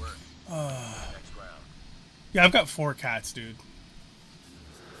 Yeah, I've got 4 cats, dude.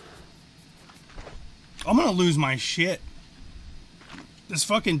 I'm gonna lose my shit. This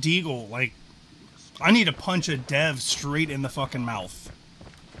fucking Deagle, like, I need to punch a dev straight in the fucking mouth.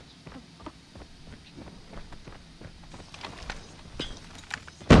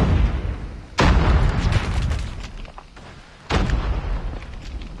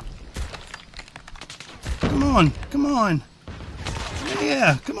 Come on, come on.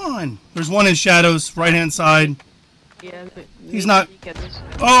 Yeah, come on. There's one in shadows, right-hand side. Yeah, He's not...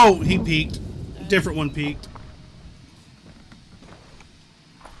 Oh, he peeked. Different one peeked.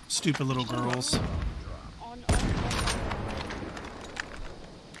 Stupid little girls.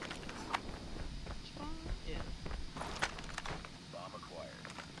 Bomb acquired.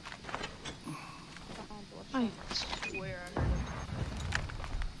 I swear I heard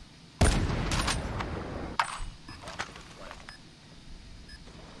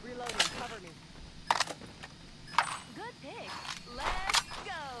Reloading, cover me. Good pick. Let's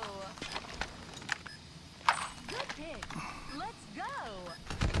go. Good pick. Let's go.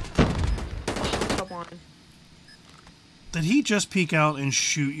 wine. Did he just peek out and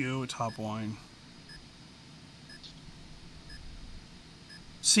shoot you at top wine?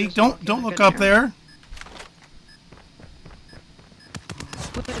 See, Just don't walking look in up there. there.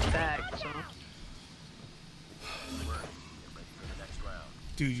 Put it back, so. Get ready for the next round.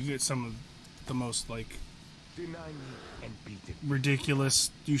 Dude, you get some of the most, like, Deny me and beat it.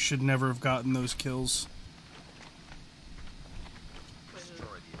 ridiculous. You should never have gotten those kills. Destroy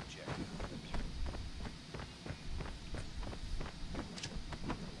the objective.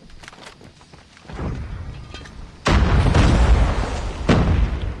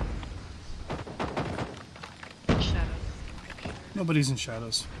 Shadows. Nobody's in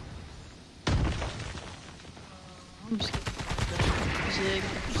shadows. I'm just Zig.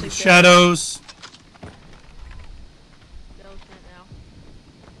 Zig Shadows. They'll stand now.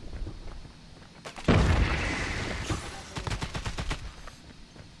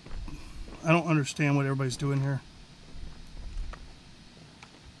 I don't understand what everybody's doing here.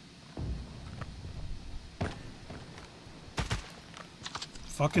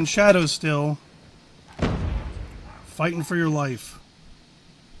 Fucking shadows still. Fighting for your life.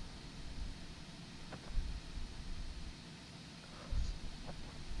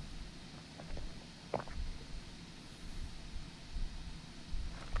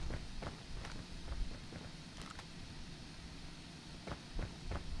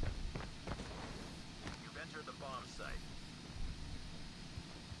 You've entered the bomb site.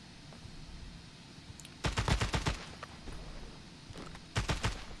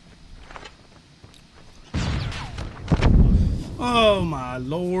 Oh my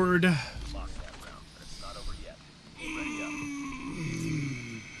lord. Lost that round, but it's not over yet. Ready up.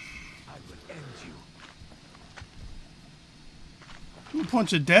 I will end you. A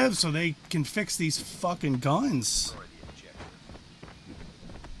bunch of devs so they can fix these fucking guns. Destroy the objective.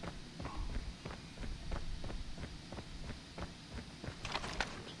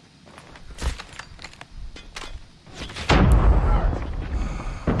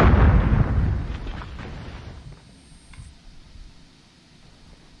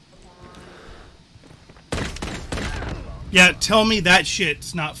 Yeah, tell me that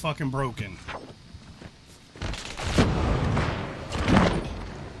shit's not fucking broken.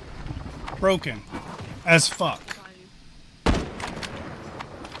 Broken. As fuck. Behind you.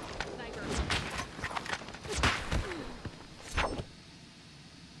 Sniper.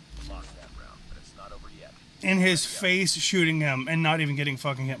 Lost that round, but it's not over yet. In his face shooting him and not even getting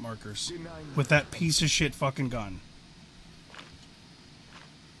fucking hit markers. Deny me. With that piece of shit fucking gun.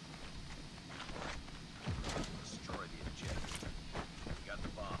 Destroy the objective. You got the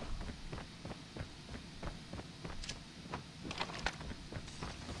bomb.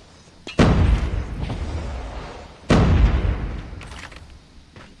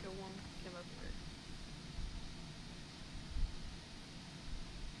 Go one. Came up here.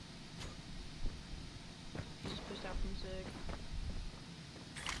 He just pushed out from Zig.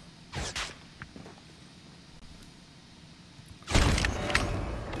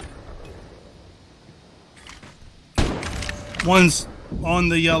 One's on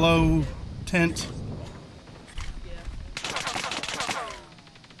the yellow tent. Yeah.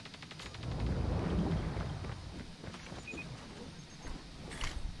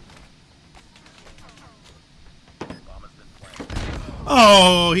 Bomb has been planted.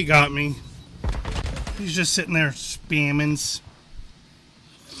 Oh, he got me. He's just sitting there spamming.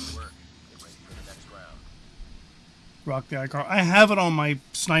 Good work. Get ready for the next round. Rock the iCar. I have it on my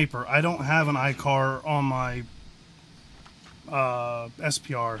sniper. I don't have an iCar on my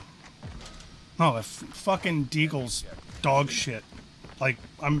SPR. Oh, fucking Deagle's dog shit. Like,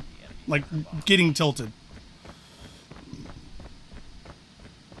 I'm like getting tilted.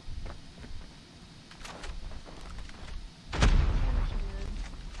 I'll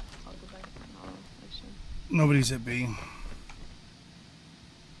go back. Oh, actually. Nobody's at B.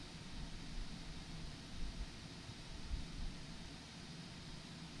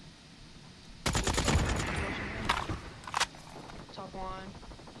 Top one.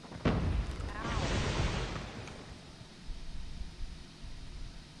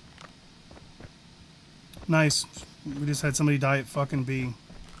 Nice. We just had somebody die at fucking B.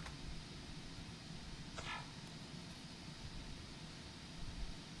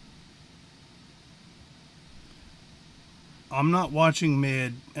 I'm not watching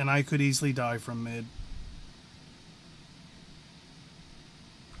mid, and I could easily die from mid.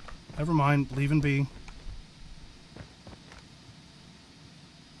 Never mind, leaving B.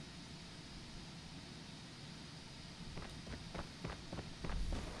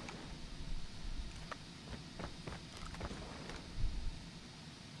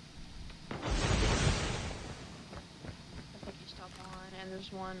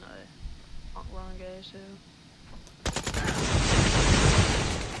 There's one wrong guys too.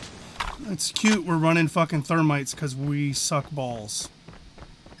 It's cute. We're running fucking thermites because we suck balls.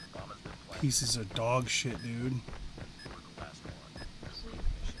 Pieces of dog shit, dude.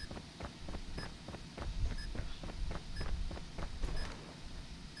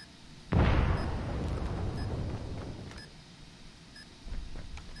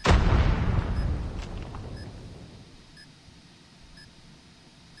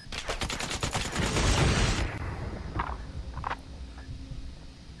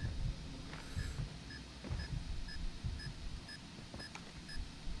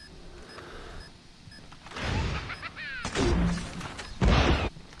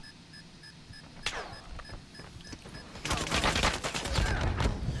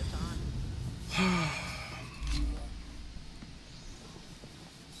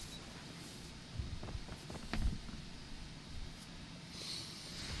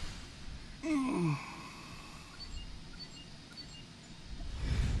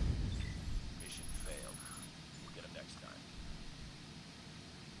 Mission failed. We'll get him next time.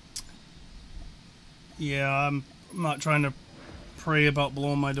 Yeah, I'm not trying to pray about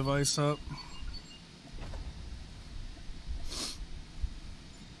blowing my device up.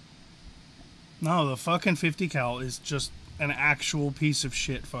 No, the fucking 50 cal is just an actual piece of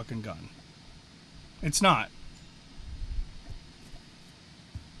shit fucking gun. It's not.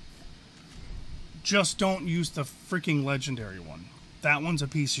 Just don't use the freaking legendary one. That one's a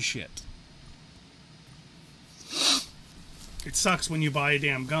piece of shit. It sucks when you buy a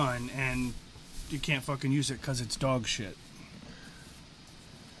damn gun and you can't fucking use it because it's dog shit.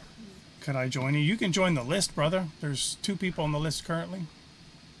 Could I join you? You can join the list, brother. There's 2 people on the list currently.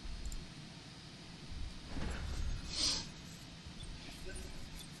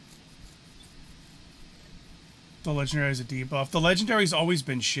 The legendary has a debuff. The legendary's always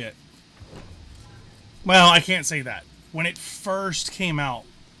been shit. Well, I can't say that. When it first came out,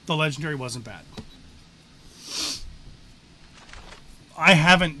 the legendary wasn't bad. I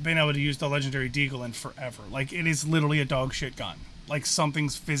haven't been able to use the legendary deagle in forever. Like, it is literally a dog shit gun. Like,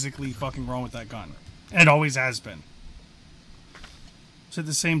 something's physically fucking wrong with that gun. And it always has been. Is it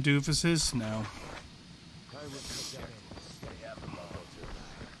the same doofuses? No.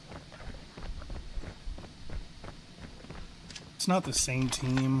 It's not the same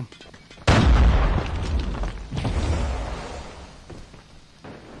team.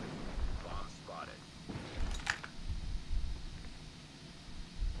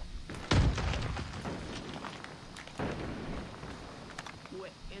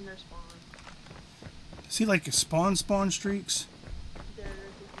 In their spawn. See, like, spawn streaks?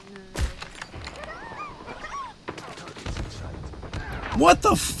 What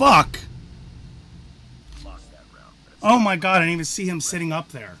the fuck? Oh my god, I didn't even see him sitting up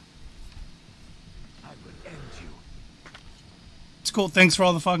there. It's cool, thanks for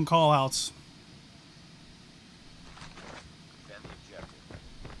all the fucking call-outs.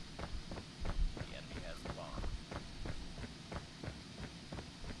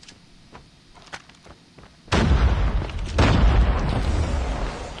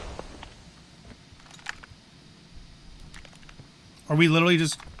 Are we literally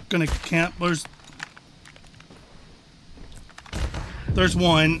just gonna camp? There's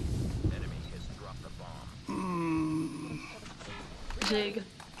one. Zig.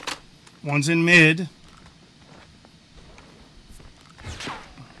 One's in mid.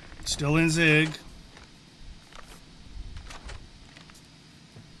 Still in Zig.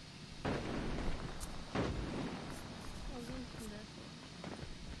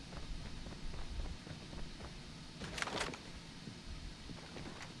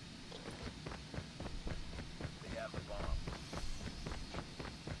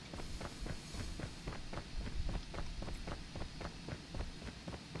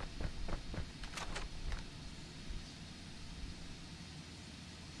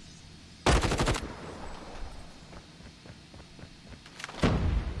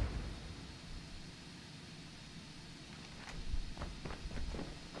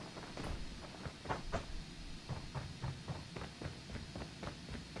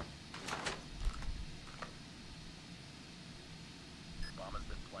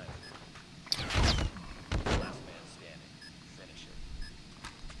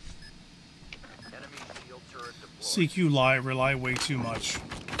 CQ rely way too much.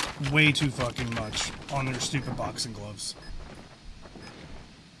 Way too fucking much on their stupid boxing gloves.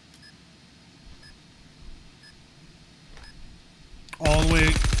 All the way.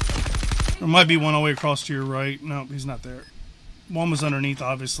 There might be one all the way across to your right. No, he's not there. One was underneath,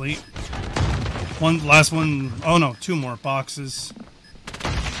 obviously. Last one. Oh no, 2 more boxes.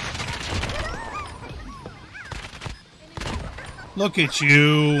 Look at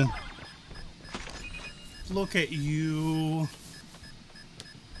you. Look at you.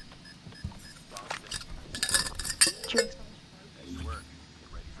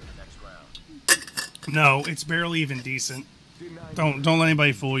 No, it's barely even decent. Don't let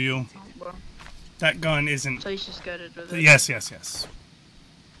anybody fool you. That gun isn't. So you just got it with it. Yes.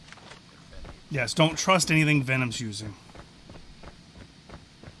 Yes, don't trust anything Venom's using.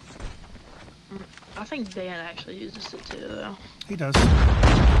 I think Dan actually uses it too, though. He does.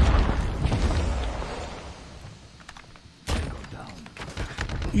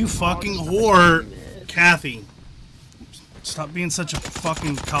 You fucking whore, Kathy. Stop being such a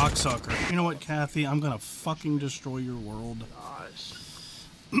fucking cocksucker. You know what, Kathy? I'm gonna fucking destroy your world. Gosh.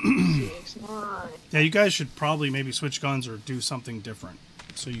 Yeah, you guys should probably maybe switch guns or do something different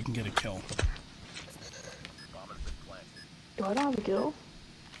so you can get a kill. Do I have a kill?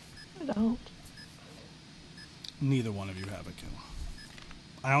 I don't. Neither one of you have a kill.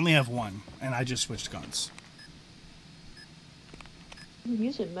 I only have one, and I just switched guns. I'm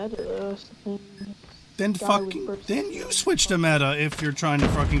using meta though, that's the thing. Then you switch to meta if you're trying to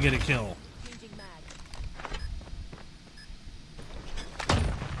fucking get a kill.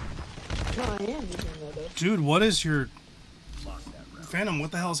 No, I am using meta. Dude, what is your... Phantom, what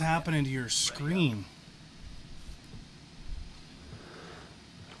the hell's happening to your screen?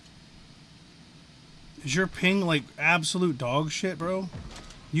 Is your ping like absolute dog shit, bro?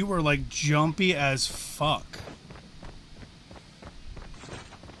 You were like jumpy as fuck.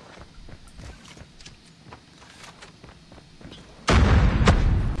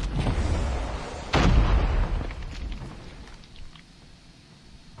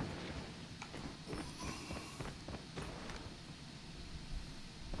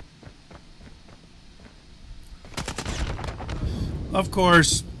 Of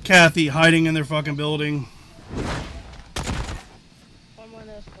course, Kathy hiding in their fucking building. One more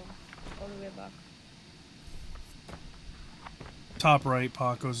nest all the way back. Top right,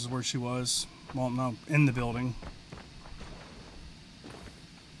 Paco's is where she was. Well, no, in the building.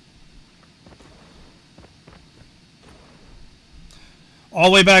 All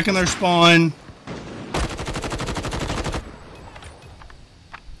the way back in their spawn.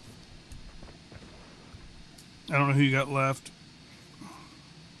 I don't know who you got left.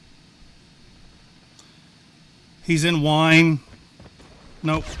 He's in wine.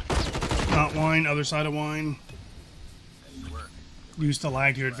 Nope. Not wine. Other side of wine. Use the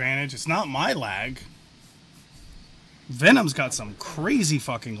lag to your advantage. It's not my lag. Venom's got some crazy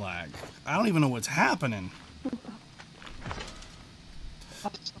fucking lag. I don't even know what's happening.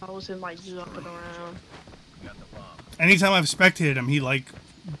 I was in like jumping around. Anytime I've spectated him, he like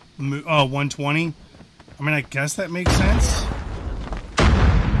 120. I mean, I guess that makes sense.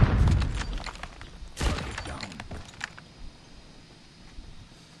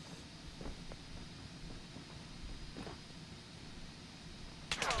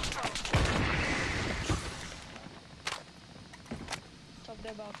 Top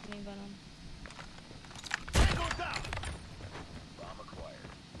their balcony, Venom. Bomb acquired.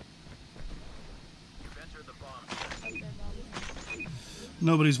 You've entered the bomb. Top their balcony.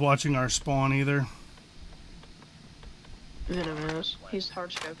 Nobody's watching our spawn either. Venom is. He's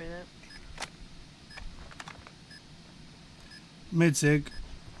hard scoping it. Mid-sig.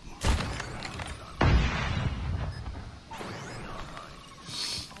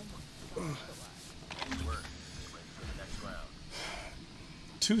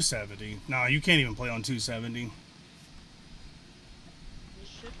 $270. No, you can't even play on 270. You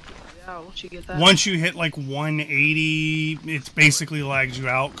should yeah, once you get that. Once you hit like 180, it's basically lags you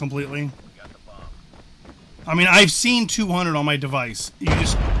out completely. I mean, I've seen 200 on my device. You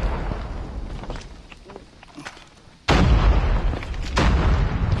just...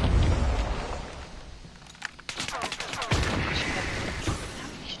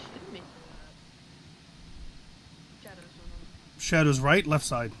 Shadows right, left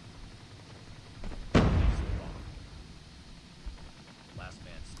side. Last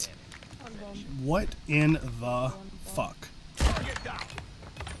man standing. What in the fuck?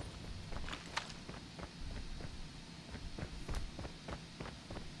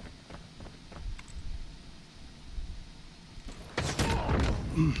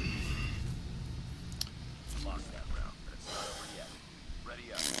 Lost that round, but it's not over yet. Ready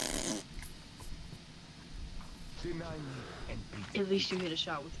up. Deny me and beat At least you hit a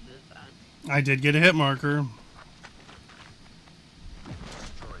shot with the I did get a hit marker.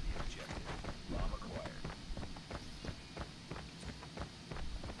 Destroy the objective. Bomb acquired.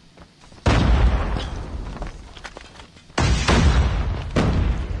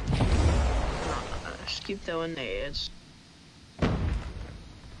 Just keep throwing nades.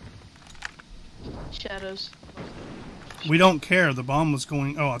 Shadows. We don't care. The bomb was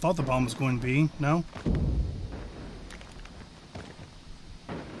going... Oh, I thought the bomb was going B. No?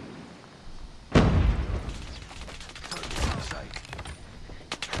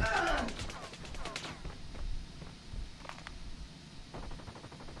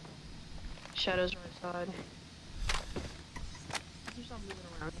 Shadows right side. He's not moving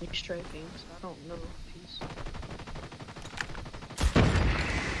around. He's strafing, so I don't know if he's...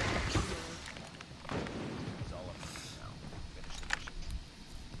 It's all up to you now. Finish the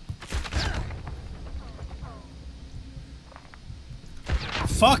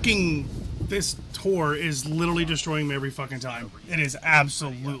mission. Fucking... This tour is literally destroying me every fucking time. It is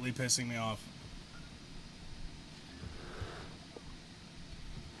absolutely pissing me off.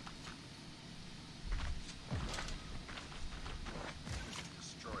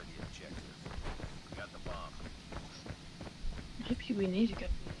 Destroy the objective. We got the bomb. Maybe we need to go.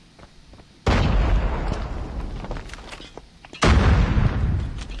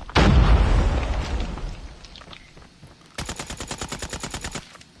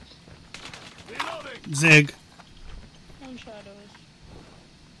 Zig. On shadows.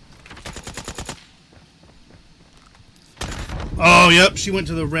 Oh, yep. She went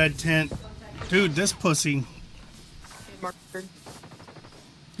to the red tent. Dude, this pussy. Marker.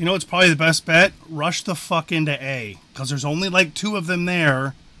 You know what's probably the best bet? Rush the fuck into A. Because there's only like 2 of them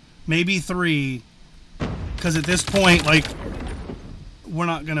there. Maybe 3. Because at this point, like... We're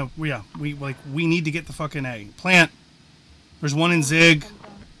not gonna... Yeah, we need to get the fucking A. Plant. There's one in Zig.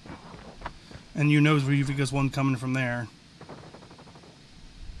 And you know there's one coming from there.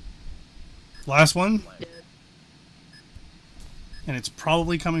 Last one. And it's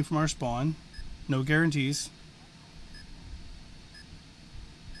probably coming from our spawn. No guarantees.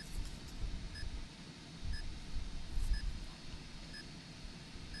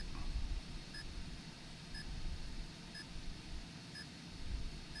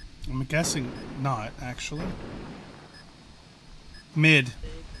 I'm guessing not, actually. Mid.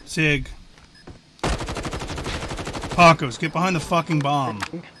 Zig. Pacos, get behind the fucking bomb.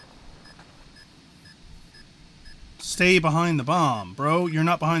 Stay behind the bomb, bro. You're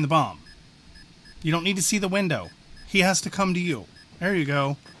not behind the bomb. You don't need to see the window. He has to come to you. There you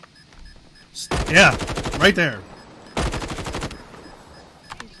go. Yeah, right there.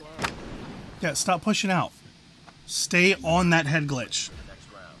 Yeah, stop pushing out. Stay on that head glitch.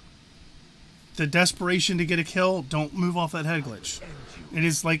 The desperation to get a kill, don't move off that head glitch. It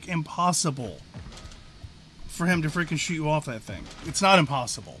is, like, impossible for him to freaking shoot you off that thing. It's not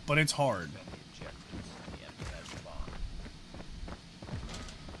impossible, but it's hard.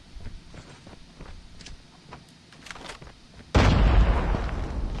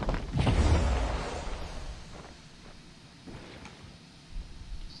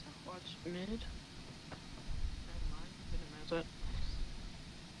 Watch mid. Never mind. Didn't match it.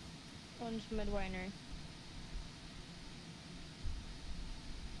 One's mid winery.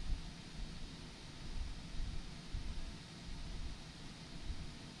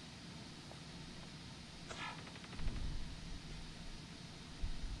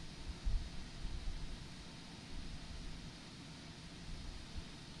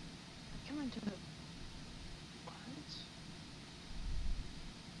 Come into the... What?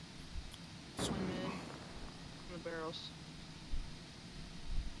 One mid. On the barrels.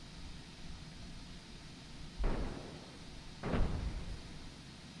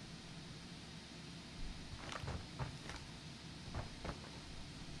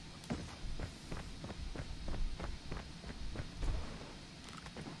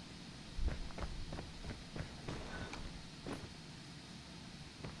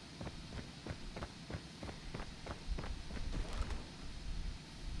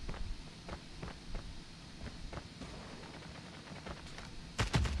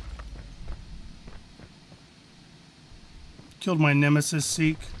 Killed my nemesis,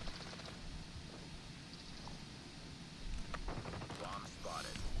 Seek. Bomb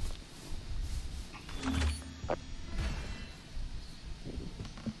spotted.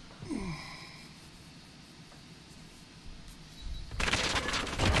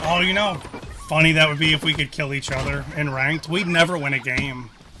 Oh, you know, funny that would be if we could kill each other in ranked. We'd never win a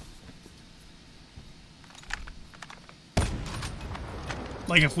game.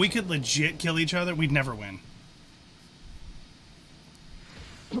 Like, if we could legit kill each other, we'd never win.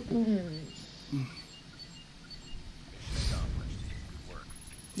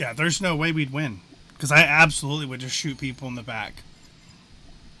 Yeah, there's no way we'd win. Because I absolutely would just shoot people in the back.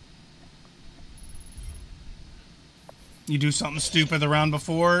 You do something stupid the round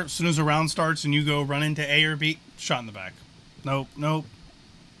before, as soon as the round starts and you go run into A or B, shot in the back. Nope, nope.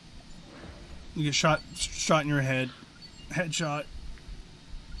 You get shot in your head. Headshot.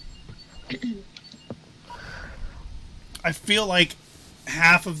 I feel like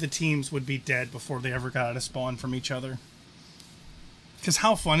half of the teams would be dead before they ever got out of spawn from each other. Because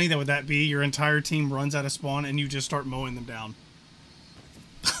how funny would that be? Your entire team runs out of spawn and you just start mowing them down.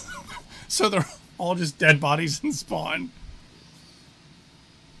 So they're all just dead bodies in spawn.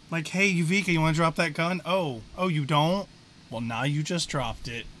 Like, hey, Yuvika, you want to drop that gun? Oh, you don't? Well, now you just dropped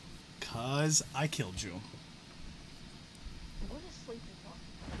it. Because I killed you. What is sleeping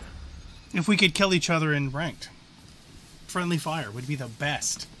talking? If we could kill each other in ranked. Friendly fire would be the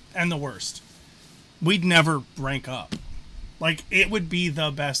best and the worst. We'd never rank up. Like, it would be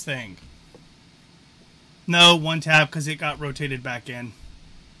the best thing. No, one tab because it got rotated back in.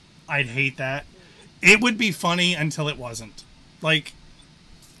 I'd hate that. It would be funny until it wasn't. Like,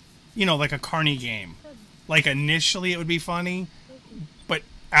 you know, like a carny game. Like, initially it would be funny, but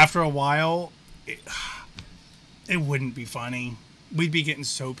after a while, it wouldn't be funny. We'd be getting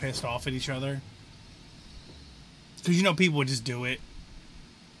so pissed off at each other. Because, you know, people would just do it.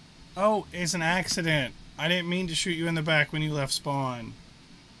 Oh, it's an accident. I didn't mean to shoot you in the back when you left spawn.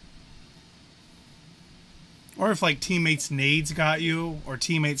 Or if, like, teammates' nades got you, or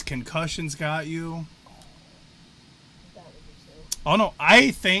teammates' concussions got you. Oh, no,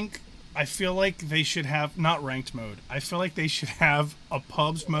 I feel like they should have, not ranked mode, I feel like they should have a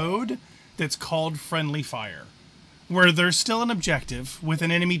pubs mode that's called friendly fire. Where there's still an objective with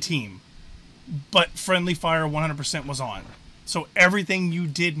an enemy team, but friendly fire 100% was on. So everything you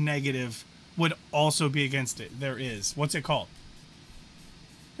did negative would also be against it. There is. What's it called?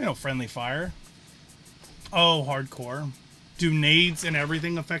 You know, friendly fire. Oh, hardcore. Do nades and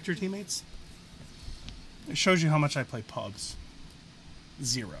everything affect your teammates? It shows you how much I play pubs.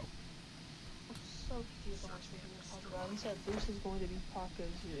 0. I'm so confused on what you're talking about. He said Bruce is going to be Paco's,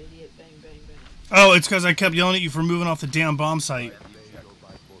 you idiot. Bang, bang, bang. Oh, it's because I kept yelling at you for moving off the damn bomb site.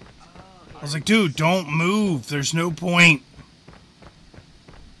 I was like, dude, don't move. There's no point.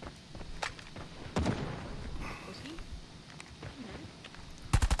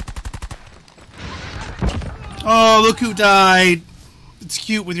 Oh, look who died. It's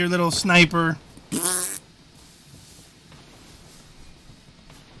cute with your little sniper.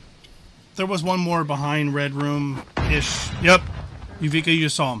 There was one more behind red room-ish. Yep. Yuvika, you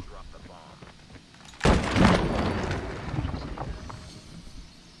just saw him.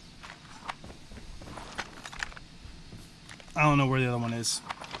 I don't know where the other one is.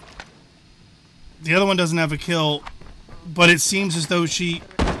 The other one doesn't have a kill, but it seems as though she...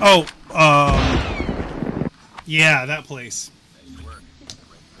 Oh, yeah, that place.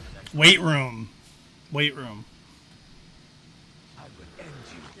 Weight room. Weight room. That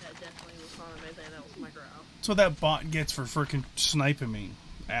definitely was not amazing. That was my growl. That's what that bot gets for freaking sniping me.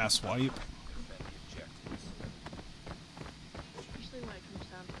 Asswipe. Usually when it comes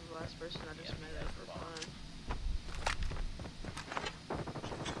down to the last person, I just made that for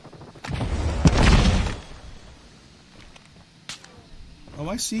fun. Oh,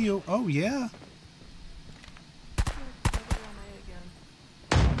 I see you. Oh, yeah.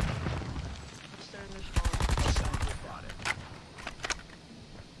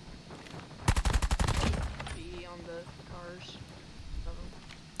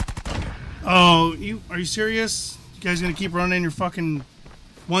 Oh, are you serious? You guys gonna keep running your fucking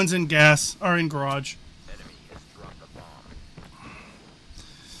ones in gas or in garage?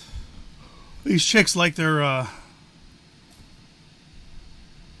 These chicks like their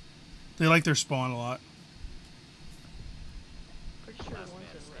they like their spawn a lot. Pretty sure one's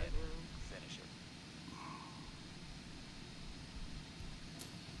in red room. Finish it.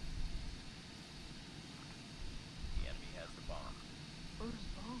 The enemy has the bomb. Where's the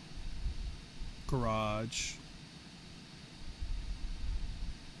bomb? Garage.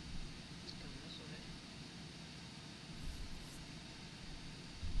 It's coming this way.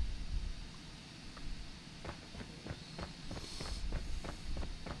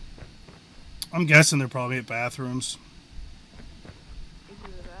 I'm guessing they're probably at bathrooms.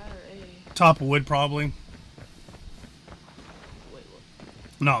 Either that or A. Top of wood, probably. Wait, what?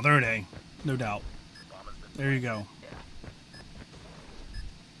 No, they're at A. No doubt. There you go.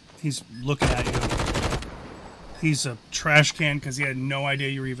 He's looking at you. He's a trash can because he had no idea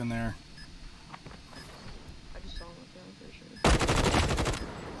you were even there. I just saw him up there, I'm pretty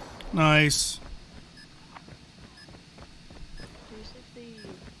sure. Nice. 360.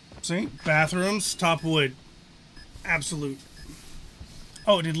 See? Bathrooms, top wood. Absolute.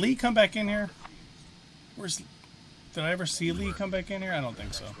 Oh, did Lee come back in here? Did I ever see Lee come back in here? I don't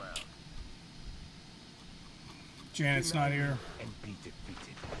think so. Janet's not here.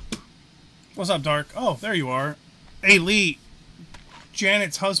 What's up, Dark? Oh, there you are. Hey, Lee.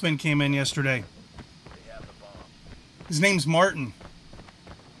 Janet's husband came in yesterday. They have the bomb. His name's Martin.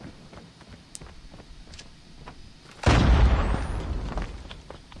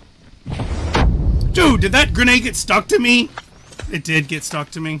 Dude, did that grenade get stuck to me? It did get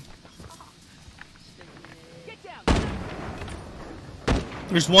stuck to me. Get down.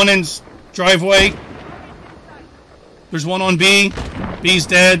 There's one in driveway. There's one on B. B's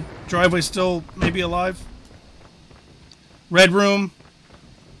dead. Driveway's still maybe alive. Red room.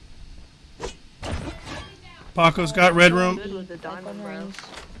 Paco's got red room. Good with the diamond, bro.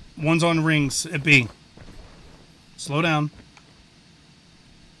 One's on rings at B. Slow down.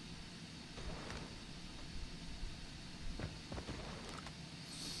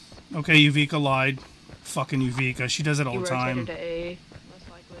 Okay, Yuvika lied. Fucking Yuvika. She does it all You the time. rotated to A, most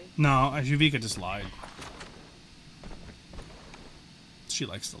likely. No, Yuvika just lied. She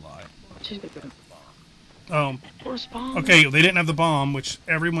likes to lie. She's good. Oh, Where's bomb? okay, they didn't have the bomb, which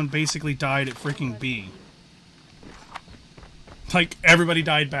everyone basically died at freaking B. Like, everybody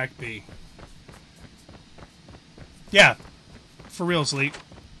died back B. Yeah. For real, Sleep.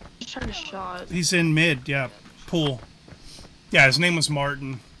 Just trying to shot. He's in mid, yeah. Pool. Yeah, his name was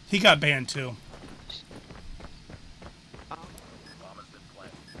Martin. He got banned, too. Bomb has been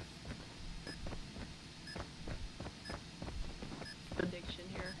planted. Prediction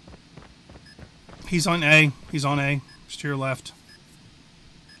here. He's on A. He's on A. Just to your left.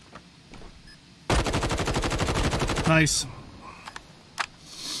 Nice.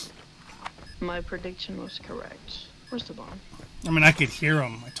 My prediction was correct. Where's the bomb? I mean, I could hear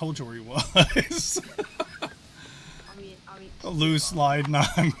him. I told you where he was. I mean, A loose slide,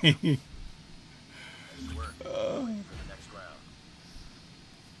 not me. Nice work. Wait for the next round.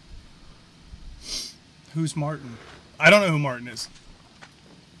 Who's Martin? I don't know who Martin is.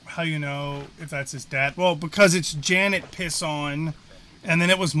 How you know if that's his dad? Well, because it's Janet piss on, and then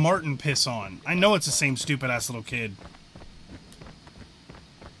it was Martin piss on. I know it's the same stupid ass little kid.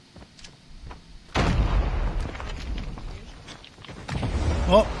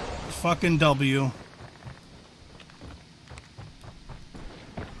 Oh, fucking W.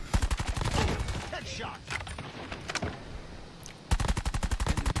 Headshot.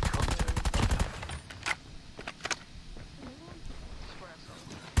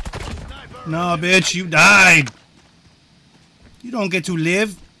 No, bitch, you died. You don't get to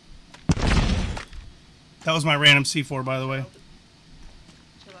live. That was my random C4, by the way.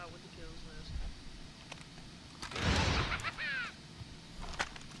 chill out with the kills, Liz.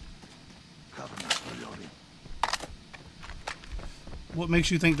 Covenant reloading. What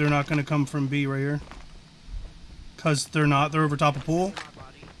makes you think they're not going to come from B right here? Because they're not. They're over top of pool. My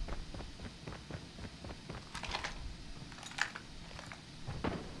body.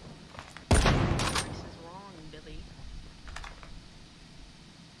 This is wrong, Billy.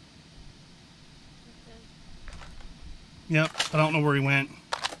 Yep. I don't know where he went.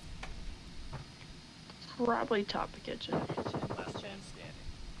 Probably top of kitchen. Last chance standing.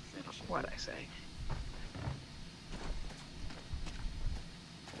 Finish it. What'd I say?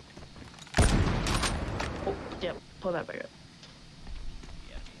 Oh, yep. Pull that back up.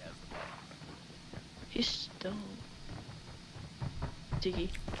 The enemy has the bomb. He's still. Diggy.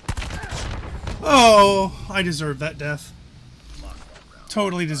 Oh, I deserve that death. Lost that round.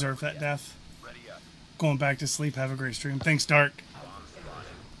 Totally deserve that death. Ready up. Going back to sleep. Have a great stream. Thanks, Dark. Bomb spotted.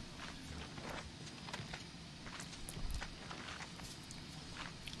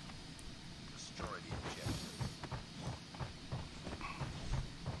 Destroy the objective.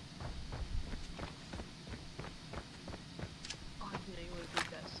 Oh, I knew you would do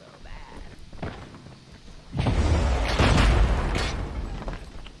that so bad.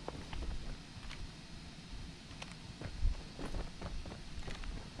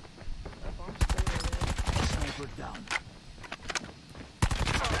 That bomb's still there. Sniper down.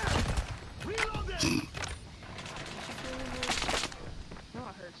 Reloading. No,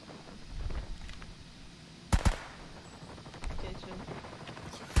 I heard something. Kitchen.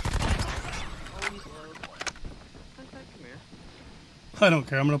 Oh, he's low. Come here. I don't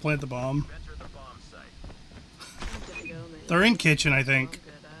care. I'm going to plant the bomb. Enter the bomb site. I'm gonna go, man. They're in kitchen, I I'm think.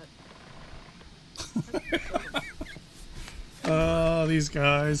 good at. Oh, these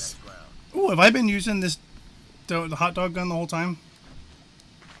guys. Next round. Oh, have I been using this the hot dog gun the whole time?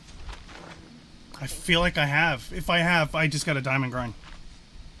 I feel like I have. If I have, I just got a diamond grind.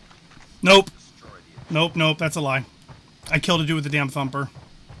 Nope. Destroy the objective. Nope, nope, that's a lie. I killed a dude with a damn thumper.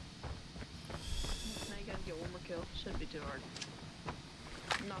 Now you gotta get one more kill. Shouldn't be too hard.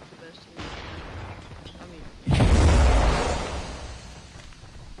 Not the best team. I mean,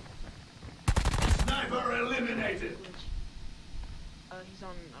 He's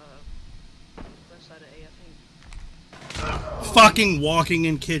on west side of A, I think. Fucking walking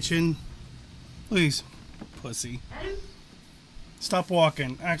in kitchen. Please. Pussy. Stop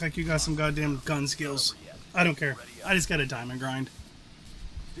walking. Act like you got some goddamn gun skills. I don't care. I just got a diamond grind.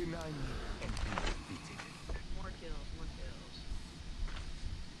 Deny me and be defeated. More kills, more kills.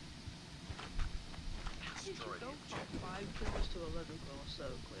 How did you Destroy go the from objective. 5 kills to 11 kills so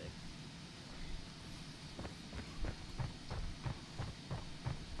quick?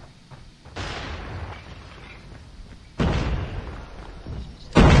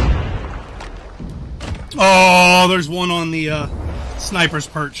 Oh, there's one on the sniper's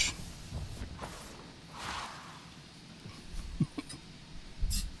perch.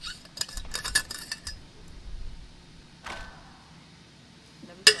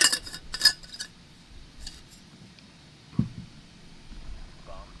 Never saw it.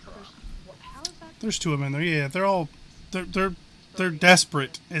 How is that? There's two of them in there. Yeah, they're all they're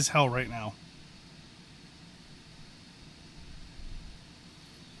desperate as hell right now.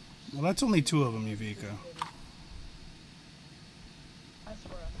 Well, that's only two of them, Yuvika. I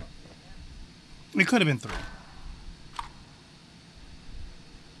swear I thought It could have been three.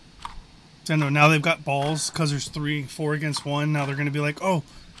 So no, now they've got balls because there's 4 against 1. Now they're going to be like, oh,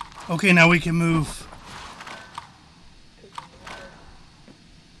 okay, now we can move.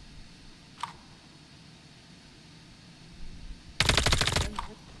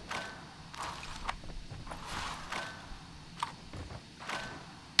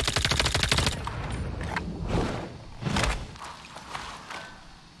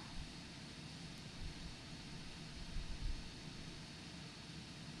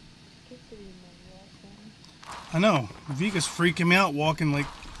 I know. Vika's freaking me out walking like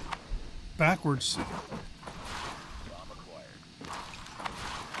backwards. Bomb acquired.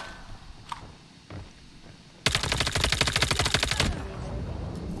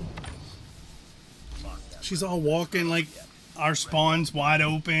 She's all walking like our spawn's wide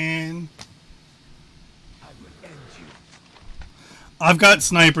open. I will end you. I've got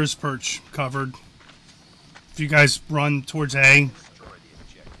sniper's perch covered. If you guys run towards A, Destroy the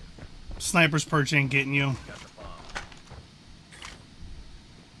objective. sniper's perch ain't getting you. Got the bomb.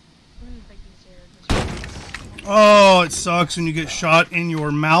 I don't think he's there. Oh, it sucks when you get shot in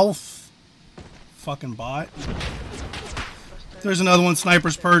your mouth. Fucking bot. There's another one,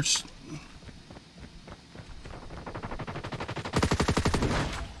 sniper's perch.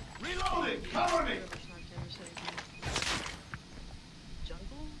 Reloading! Cover me! Jungle?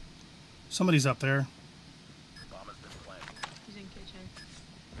 Somebody's up there. Bomb has been planted. He's in kitchen.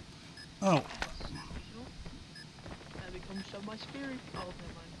 Oh, That becomes so much scary. Oh,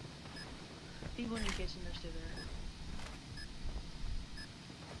 never mind. People in the kitchen are still there.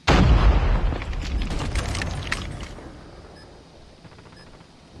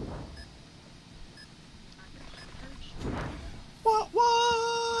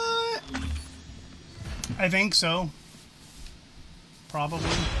 what? I think so. Probably.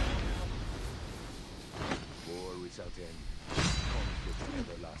 War without end. Conflict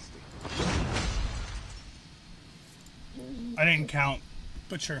everlasting. I didn't count,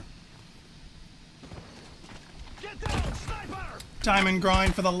 but sure. Get down, sniper! Diamond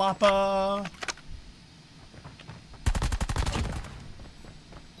grind for the Lapa.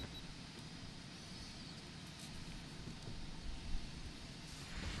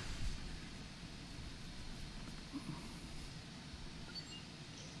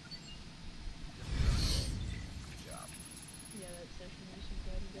 Yeah, that session was some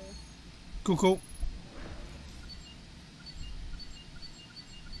good to go. Cool, cool.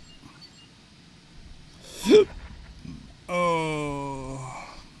 Oh.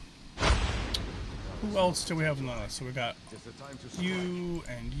 Who else do we have on the list? So we got It is the time to strike. you,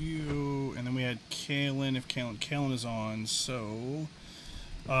 and then we had Kalen. If Kalen is on, so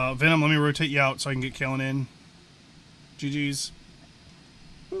Venom, let me rotate you out so I can get Kalen in. GG's.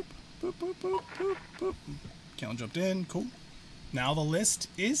 Boop, boop, boop, boop, boop, boop. Kalen jumped in. Cool. Now the list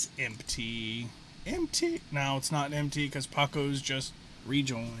is empty. Empty. Now it's not empty because Paco's just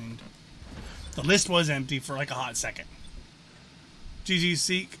rejoined. The list was empty for like a hot second. GG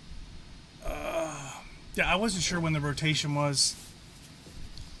Seek. Yeah, I wasn't sure when the rotation was.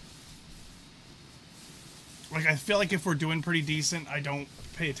 Like, I feel like if we're doing pretty decent, I don't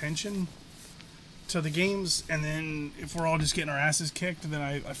pay attention to the games. And then if we're all just getting our asses kicked, then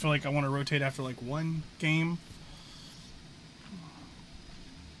I feel like I want to rotate after like one game.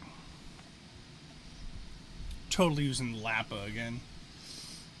 Totally using Lapa again.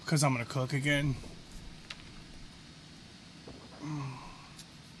 Because I'm going to cook again.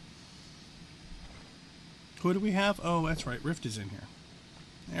 Who do we have? Oh, that's right. Rift is in here.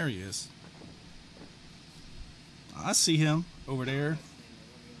 There he is. I see him over there.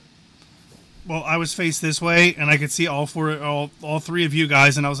 Well, I was faced this way, and I could see all three of you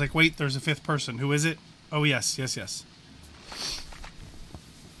guys, and I was like, wait, there's a fifth person. Who is it? Oh, yes.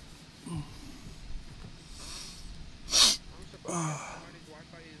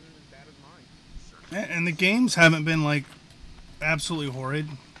 And the games haven't been, like, absolutely horrid.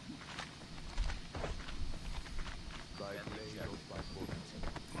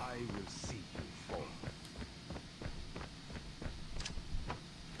 I will see you fall.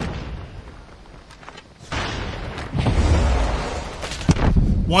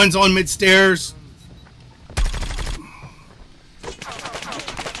 One's on mid stairs.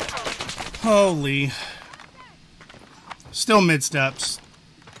 Holy. Still mid steps.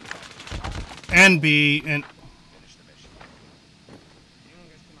 And B and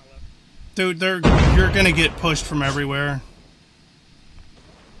dude, you're gonna get pushed from everywhere.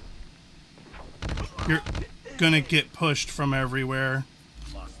 You're gonna get pushed from everywhere.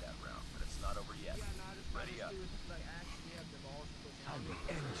 Lost that round, but it's not over yet. Ready up. I will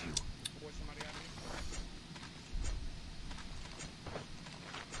end you.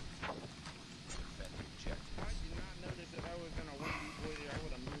 Defend the objective. I did not notice that I was gonna 1v4 there. I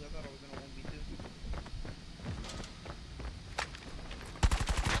would have moved. I thought I was gonna 1v2.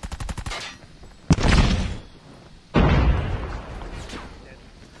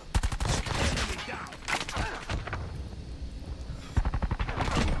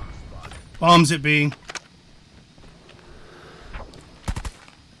 Bombs at B.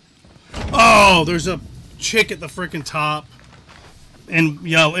 Oh, there's a chick at the freaking top. In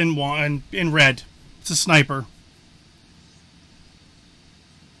yellow, in red. It's a sniper.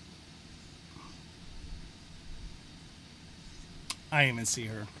 I didn't even see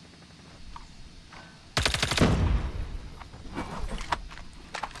her.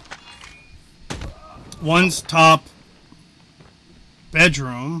 One's top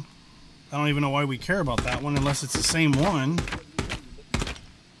bedroom. I don't even know why we care about that one unless it's the same one.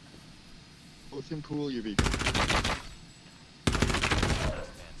 Ocean pool, you be.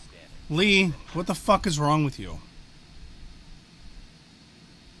 Lee, what the fuck is wrong with you?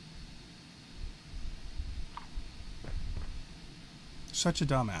 Such a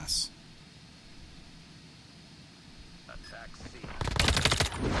dumbass. Attack C.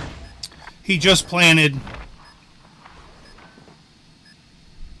 He just planted.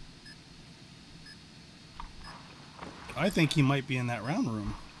 I think he might be in that round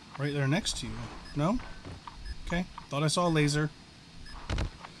room. Right there next to you. No? Okay. Thought I saw a laser. I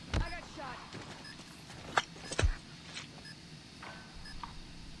got shot.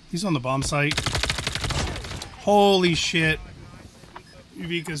 He's on the bomb site. Holy shit.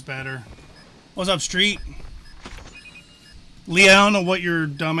 Vika's better. What's up, Street? Lee, I don't know what your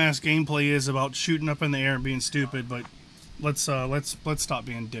dumbass gameplay is about shooting up in the air and being stupid, but let's stop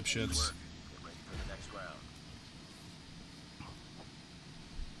being dipshits. Get ready for the next round.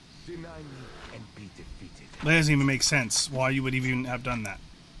 Deny me and be defeated. That doesn't even make sense why you would even have done that.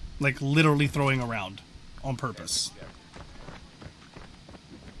 Like, literally throwing around on purpose.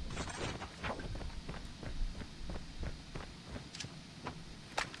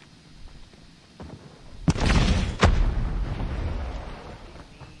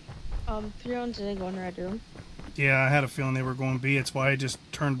 Three rounds in, going red room. Yeah, I had a feeling they were going B. It's why I just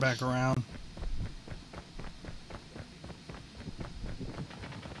turned back around.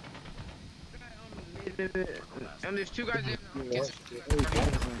 And there's two guys in.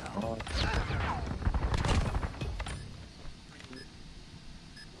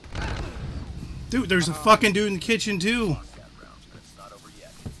 Dude, there's a fucking dude in the kitchen, too. Lost that round, but it's not over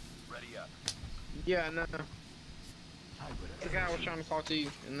yet. Ready up. Yeah, no. The guy I was trying to call to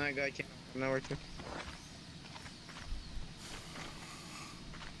you, and that guy came out of nowhere too.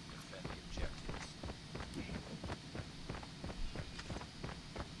 Defend the objectives.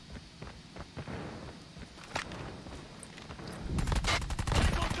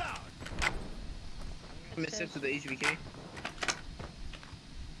 Missed it to the HVK.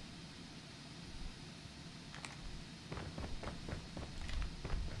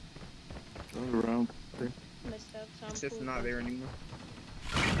 Around. Missed out some. It's just not there anymore.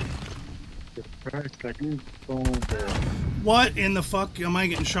 What in the fuck am I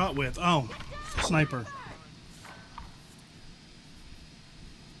getting shot with? Oh, sniper.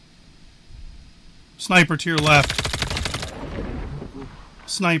 Sniper to your left.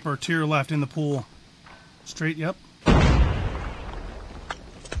 Sniper to your left in the pool. Straight, yep.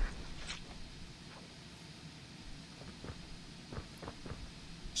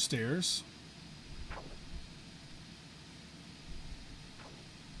 Stairs.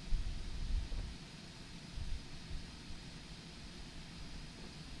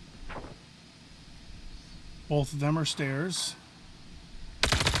 Both of them are stairs.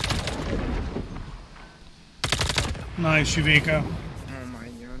 Nice, Shuvika. Oh my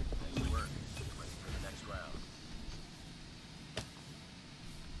god. Nice work. Ready for the next round.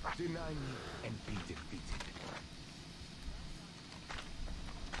 Deny me and be defeated.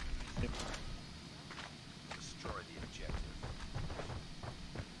 Destroy the objective.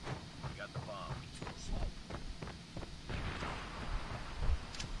 We got the bomb.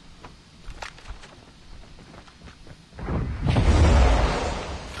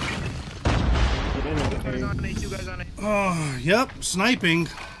 Two guys on A, two guys on A. Oh, yep, sniping.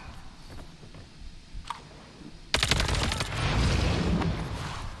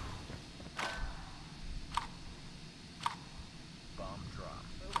 Bomb drop.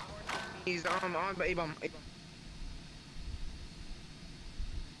 He's on A bomb. It's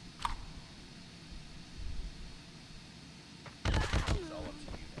all up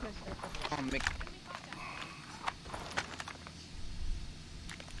to you now. Mick.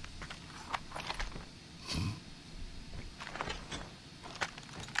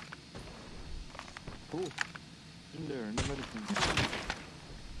 Oh, in there, in the medicine.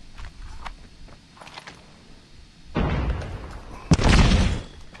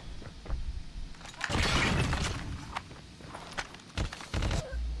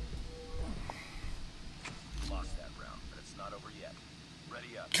 Lost that round, but it's not over yet.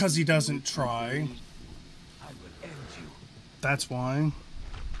 Ready up. Because he doesn't try. I will end you. That's why.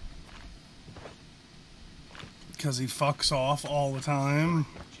 Because he fucks off all the time.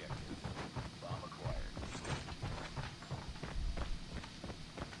 Objective. Bomb acquired.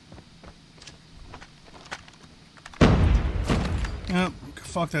 Yep,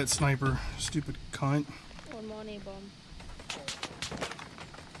 fuck that sniper. Stupid cunt. I'm on A bomb.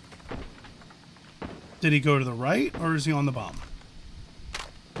 Did he go to the right, or is he on the bomb?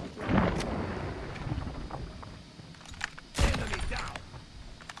 Enemy down.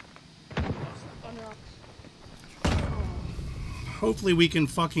 On rocks. Hopefully we can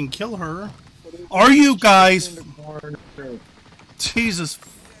fucking kill her. Are you guys? Jesus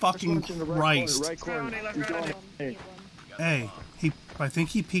fucking Christ. Right corner. Right corner. He's A on bomb. A. A bomb. Hey, I think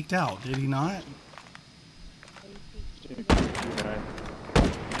he peeked out, did he not?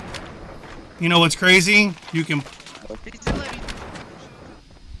 You know what's crazy? You can... He's still alive.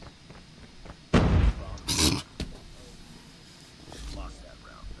 Lost that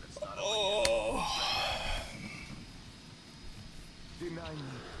round, but it's not over yet. Deny me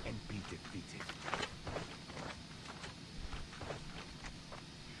and be defeated.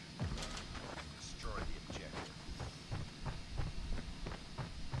 Destroy the objective.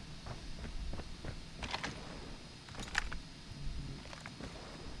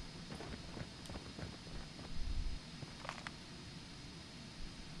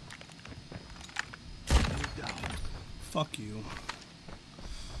 Fuck you.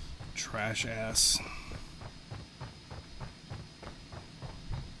 Trash ass.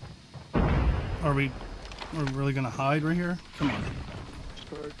 We're really gonna hide right here? Come on.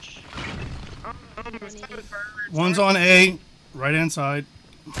 Search. One's on A, right hand side.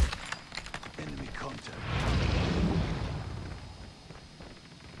 Enemy contact.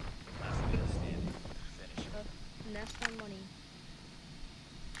 Last man standing. Finish him. Nest on money.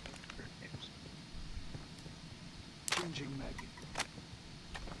 Changing mag.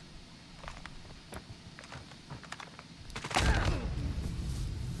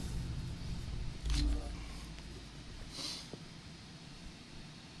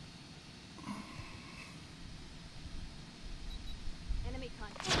 Enemy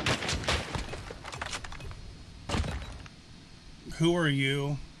contact. Who are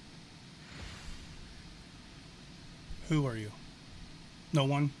you? Who are you? No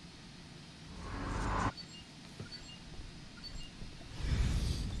one?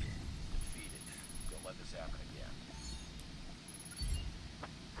 Defeated. Don't let this happen again.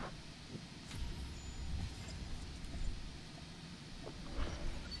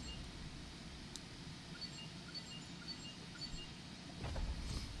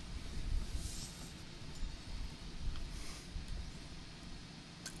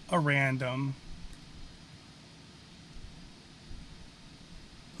 A random.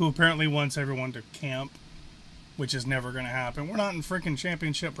 Who apparently wants everyone to camp, which is never going to happen. We're not in freaking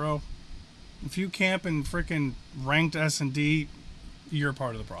championship, bro. If you camp in freaking ranked S&D, you're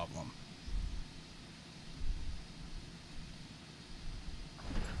part of the problem.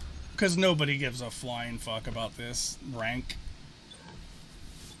 Because nobody gives a flying fuck about this rank.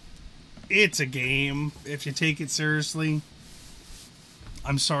 It's a game. If you take it seriously,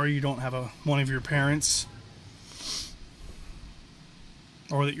 I'm sorry you don't have one of your parents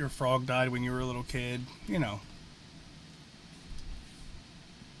Or that your frog died when you were a little kid. You know.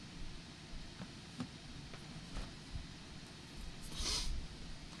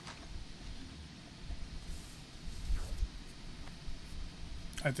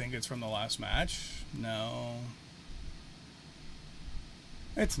 I think it's from the last match. No.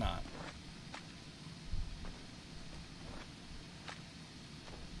 It's not.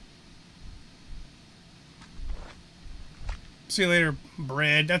 See you later,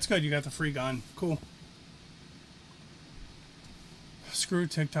 Brad. That's good. You got the free gun. Cool. Screw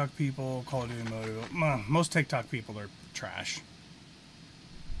TikTok people. Call of Duty motive. Most TikTok people are trash.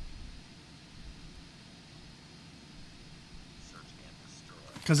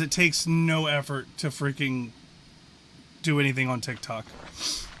 Because it takes no effort to freaking do anything on TikTok.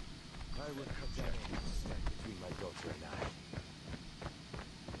 I will cut that between my daughter and I.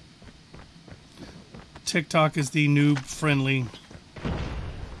 TikTok is the noob friendly.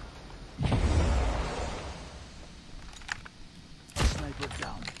 Sniper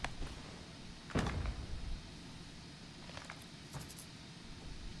down.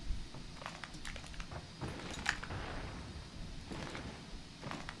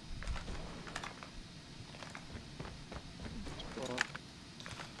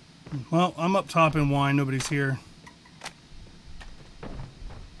 Well, I'm up top in wine. Nobody's here.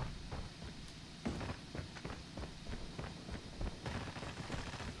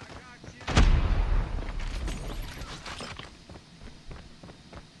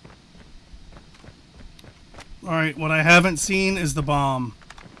 Alright, what I haven't seen is the bomb.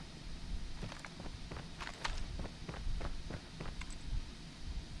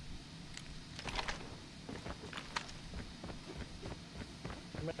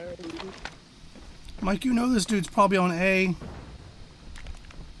 Mike, you know this dude's probably on A.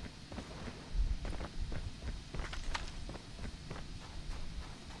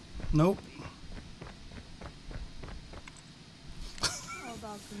 Nope.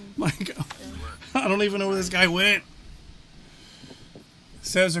 Mike, I don't even know where this guy went.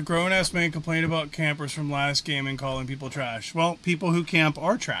 Says a grown-ass man complained about campers from last game and calling people trash. Well, people who camp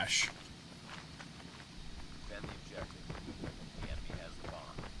are trash.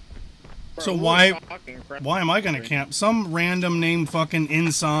 So why am I gonna camp? Some random named fucking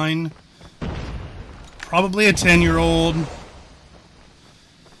Ensign. Probably a 10-year-old.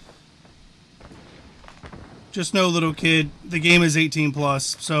 Just know, little kid, the game is 18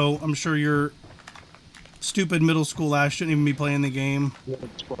 plus, so I'm sure your stupid middle school ass shouldn't even be playing the game.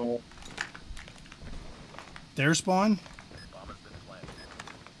 Their spawn?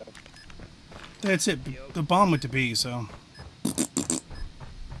 That's it. The bomb went to B, so.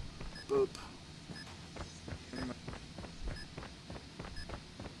 Boop.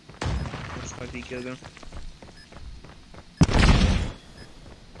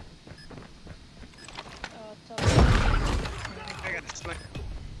 I got a sniper.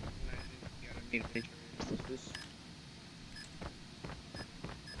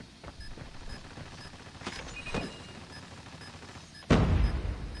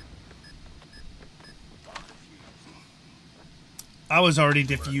 I was already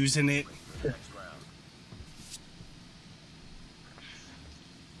diffusing it.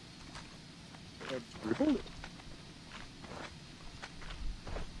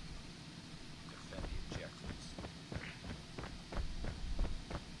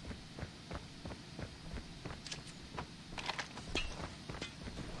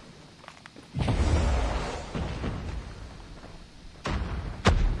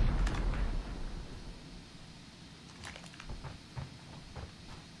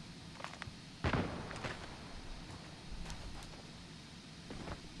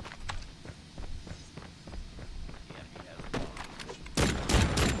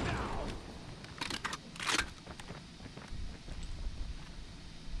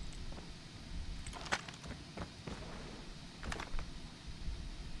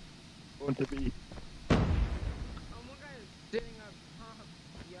 Going to be. Oh, one guy is sitting up top,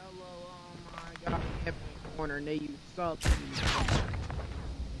 yellow. Oh my god, hip corner, and they use sub.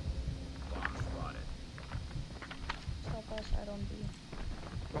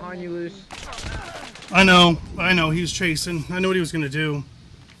 Behind you, Luce. I know, he was chasing. I knew what he was gonna do.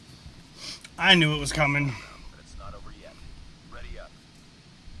 I knew it was coming. But it's not over yet. Ready up.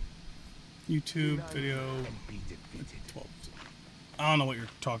 YouTube video. I don't know what you're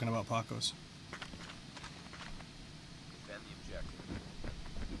talking about, Pacos. Defend the objective.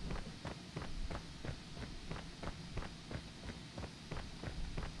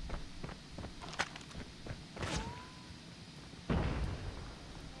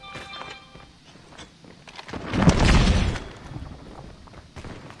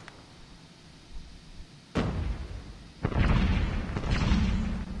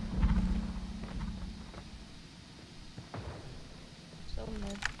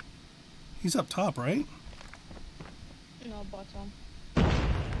 He's up top, right? No, bottom.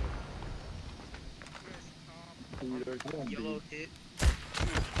 Yellow hit.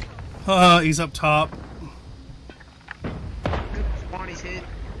 He's up top. Bonnie's hit.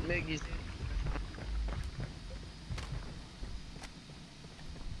 Miggy's hit.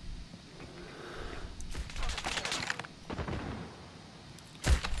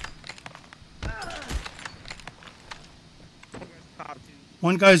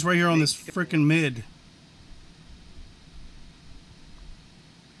 One guy's right here on this freaking mid.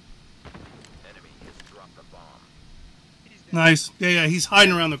 Enemy has dropped the bomb. Nice. Yeah, he's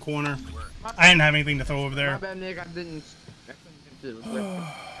hiding around the corner. I didn't have anything to throw over My there. bad, Nick. I couldn't do it.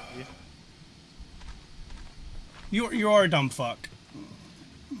 You are a dumb fuck.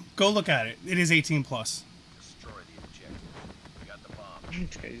 Go look at it. It is 18 plus. Destroy the objective. We got the bomb.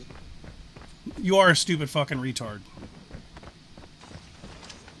 Okay. You are a stupid fucking retard.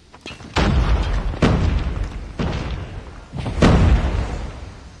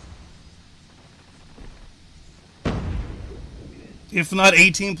 If not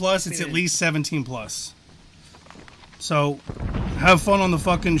 18 plus, it's at least 17 plus. So, have fun on the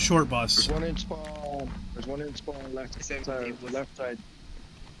fucking short bus. There's one in spawn. There's one in spawn left side. Left side.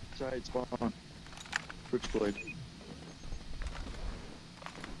 Side spawn. Switchblade.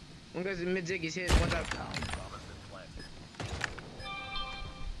 One guy's in mid zig. He's hit. One's out. Bomb has been planted.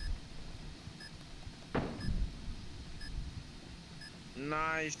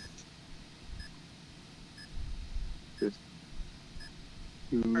 Nice. Just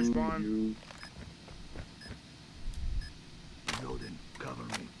First spawn. you. Loading. Cover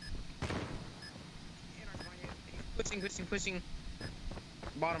me. Pushing.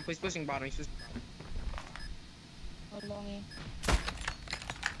 Bottom, please. Pushing bottom. He's just... How long he?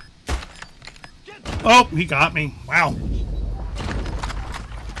 Oh, he got me. Wow.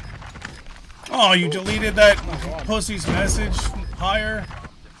 Oh, you deleted that pussy's message higher?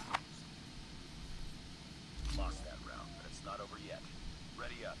 Lost that round, but it's not over yet.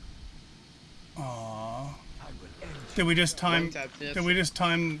 Ready up. Aww. Did we just time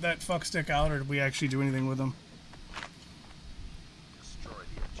that fuck stick out, or did we actually do anything with him? Destroy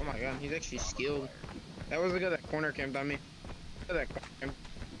the Oh my god, he's actually skilled. That was the guy that corner camped on me. Look at that corner camp.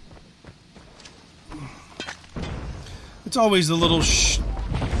 It's always the little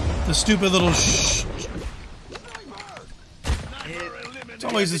the stupid little It's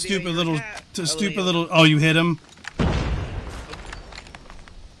always the stupid little, oh, you hit him?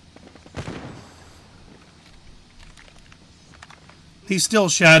 He's still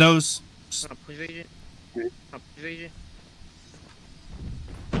shadows.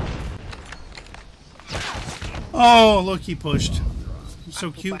 Oh, look, he pushed.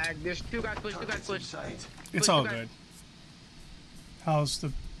 So cute. There's two guys push. It's all good. How's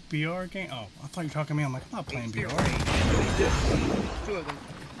the BR game? Oh, I thought you were talking to me. I'm like, I'm not playing BR. Two of them.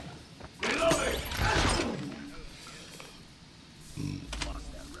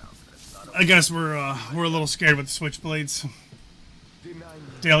 I guess we're a little scared with the switchblades.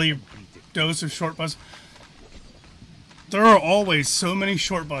 Daily dose of short bus. There are always so many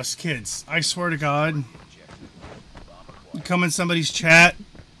short bus kids. I swear to God. You come in somebody's chat,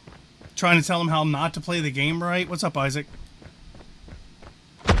 trying to tell them how not to play the game right. What's up, Isaac?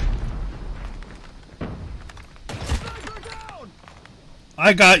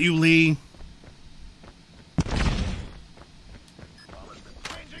 I got you, Lee.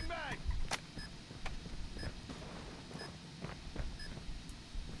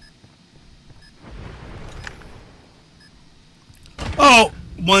 Oh,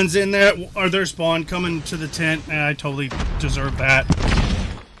 one's in there. Or their spawn coming to the tent. I totally deserve that.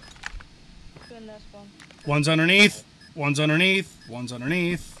 One's underneath. One's underneath. One's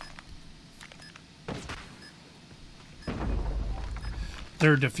underneath.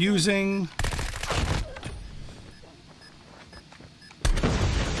 They're defusing.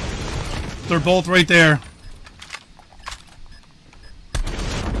 They're both right there.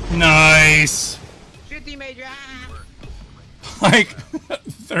 Nice. 50 major. Like,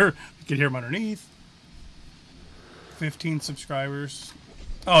 you can hear them underneath. 15 subscribers.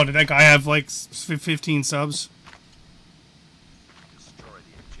 Oh, did that guy have like 15 subs? Destroy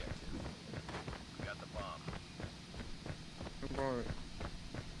the objective. We got the bomb.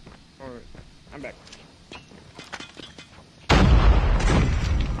 Alright. I'm back.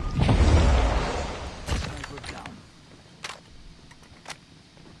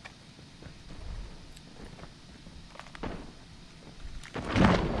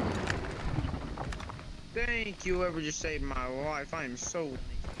 Thank you, whoever just saved my life. I am so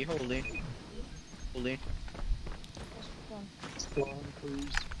holy. Spawn,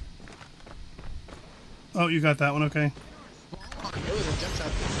 please. Oh, you got that one, okay. It was a jump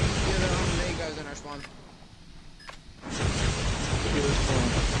shot. Yeah, they guys in our spawn.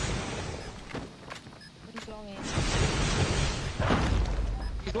 He's on me.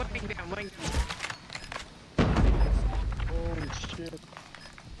 He's laying down, laying down. Holy shit.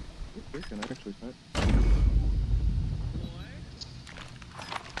 We can actually fight.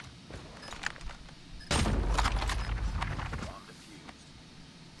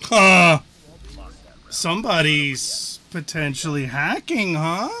 Huh. Somebody's potentially hacking,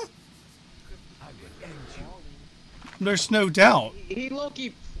 huh? There's no doubt. He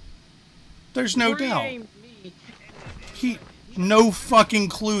low-key There's no doubt. pre-aimed me. He no fucking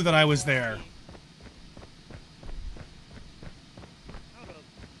clue that I was there.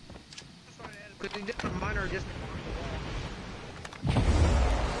 Because he did a minor just.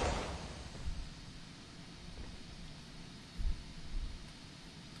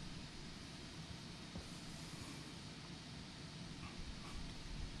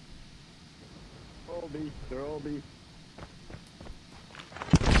 All B. They're all B.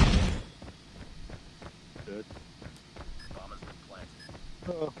 Dead. Bomb has been planted.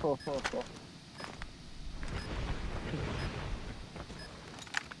 Oh.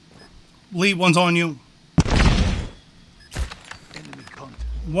 Lee, one's on you. Enemy contact.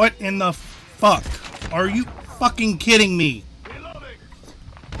 What in the fuck? Are you fucking kidding me? Reloading!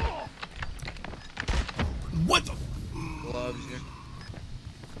 What the? Gloves.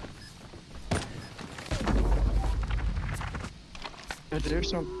 There's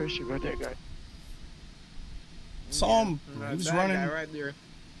some fishing right there, guy. Saw him. He was That running. guy right there.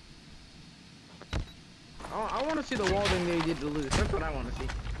 I want to see the wall thing they did to lose. That's what I want to see.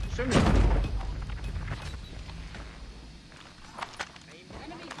 Show me.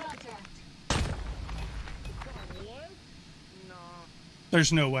 Enemy contact. No.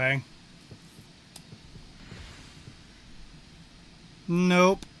 There's no way.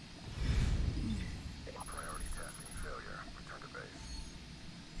 Nope. Priority testing failure. Return to base.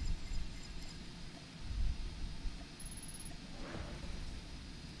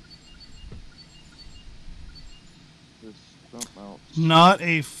 Just jump out. Not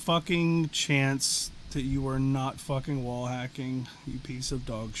a fucking chance that you are not fucking wall hacking, you piece of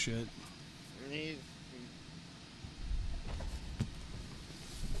dog shit.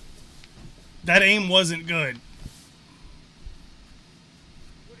 That aim wasn't good.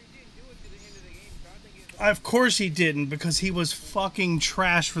 Of course he didn't, because he was fucking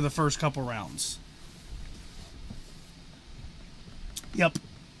trash for the first couple rounds. Yep.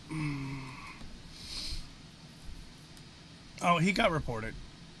 Oh, he got reported.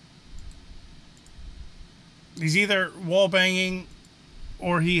 He's either wall banging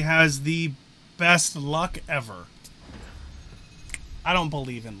or he has the best luck ever. I don't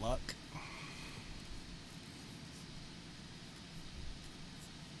believe in luck.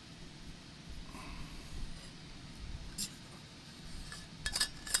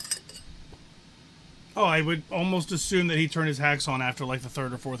 Oh, I would almost assume that he turned his hacks on after like the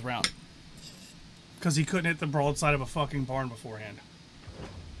third or fourth round. Because he couldn't hit the broadside of a fucking barn beforehand.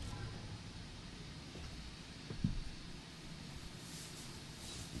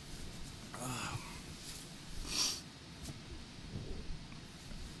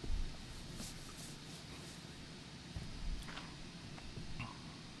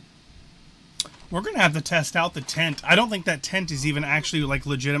 We're going to have to test out the tent. I don't think that tent is even actually like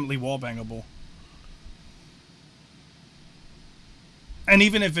legitimately wall bangable. And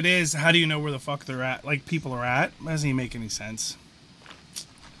even if it is, how do you know where the fuck they're at? Like, people are at? That doesn't even make any sense.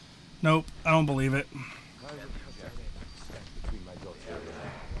 Nope, I don't believe it.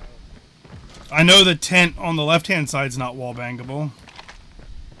 I know the tent on the left-hand side's not wall bangable.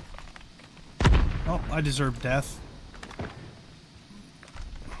 Oh, I deserve death.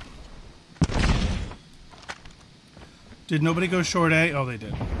 Did nobody go short A? Oh, they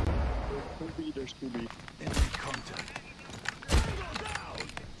did. There's 2B. Enemy contact.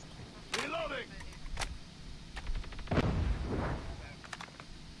 Reloading!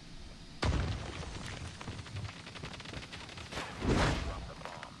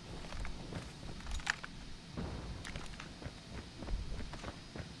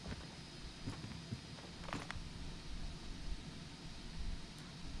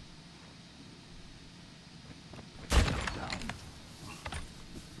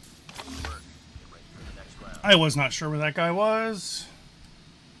 I was not sure where that guy was.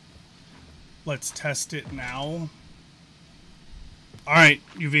 Let's test it now. Alright,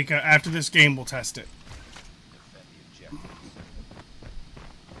 Yuvika, after this game, we'll test it. Defend the objectives.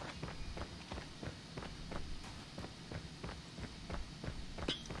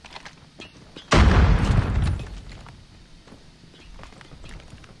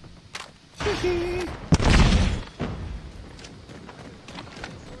 Bomb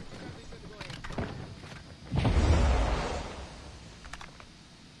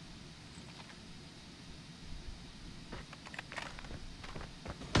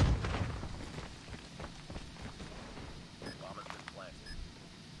has been planted.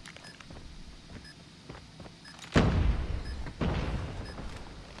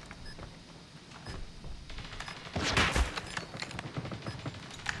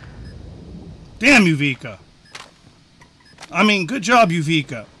 Damn you, Vika. I mean, good job,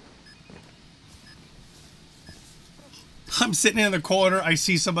 Uvika. I'm sitting in the corner. I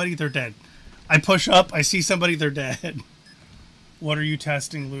see somebody. They're dead. I push up. I see somebody. They're dead. What are you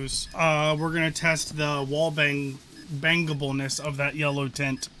testing, Luce? We're going to test the wall bangableness of that yellow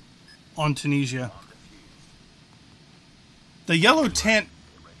tent on Tunisia. The yellow tent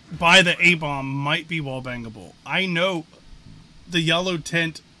by the A-bomb might be wall bangable. I know the yellow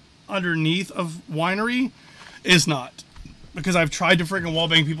tent underneath of Winery is not. Because I've tried to freaking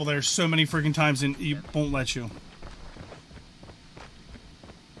wallbang people there so many freaking times and it won't let you.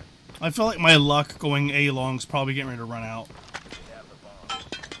 I feel like my luck going A-long's probably getting ready to run out.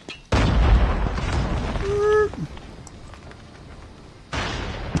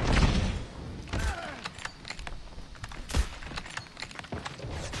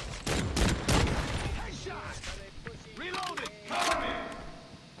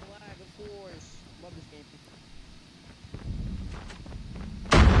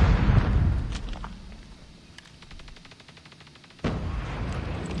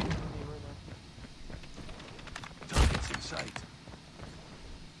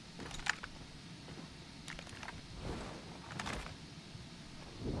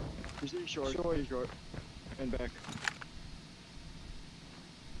 Short. And back.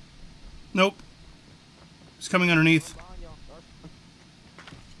 Nope. It's coming underneath.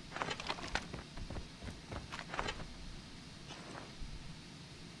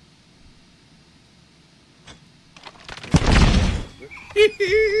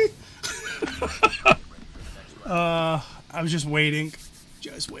 I was just waiting.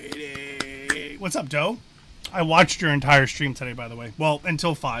 Just waiting. What's up, Doe? I watched your entire stream today, by the way. Well,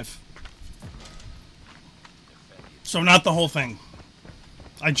 until 5. So not the whole thing.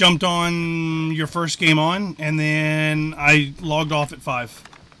 I jumped on your first game on, and then I logged off at 5.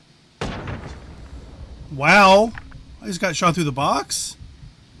 Wow. I just got shot through the box?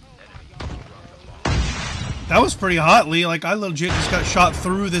 That was pretty hot, Lee. Like, I legit just got shot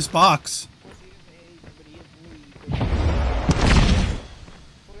through this box.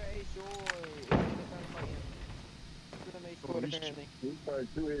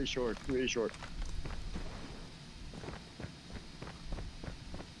 Two A short.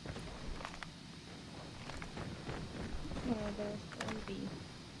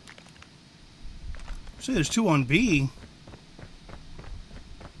 See, there's 2 on B.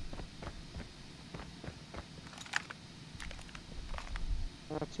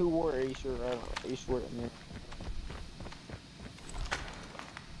 Two were A short, A short in there.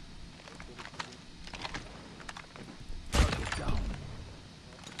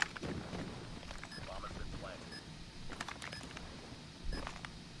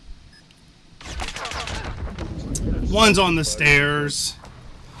 One's on the stairs.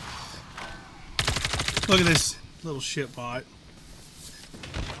 Look at this little shit bot.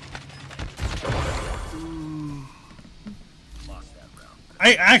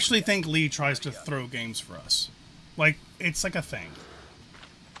 I actually think Lee tries to throw games for us. Like, it's like a thing.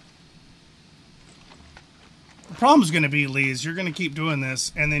 The problem's going to be, Lee, is you're going to keep doing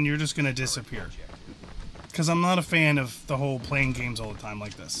this, and then you're just going to disappear. Because I'm not a fan of the whole playing games all the time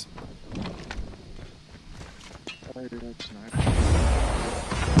like this.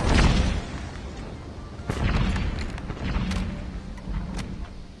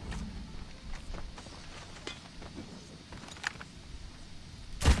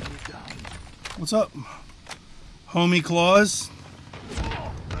 What's up, homie Claus?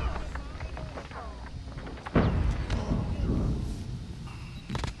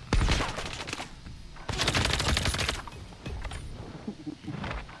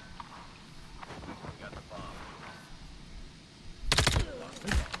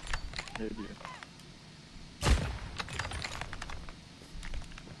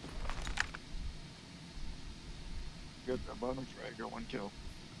 Good, the bottom fragger, 1 kill.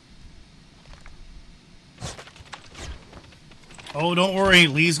 Oh, don't worry.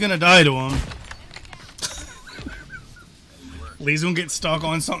 Lee's gonna die to him. Lee's gonna get stuck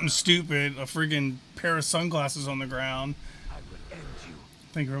on something stupid. A friggin' pair of sunglasses on the ground.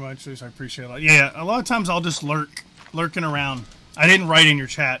 Thank you very much, Luce. I appreciate it. Yeah, a lot of times I'll just lurking around. I didn't write in your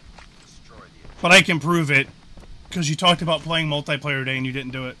chat. But I can prove it, because you talked about playing multiplayer today and you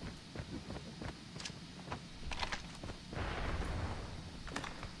didn't do it.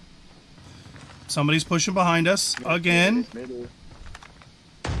 Somebody's pushing behind us again. Maybe.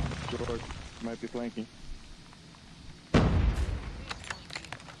 George might be flanking.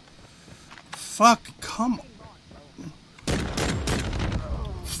 Fuck, come on.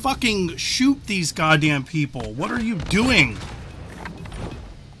 Fucking shoot these goddamn people. What are you doing?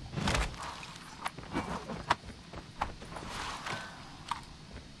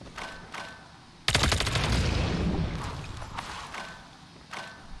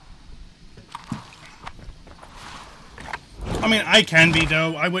 I mean, I can be,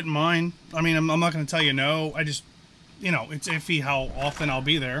 though. I wouldn't mind. I mean, I'm not going to tell you no. I just, you know, it's iffy how often I'll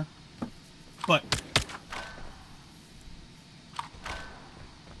be there. But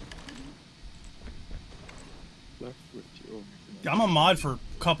yeah, I'm a mod for a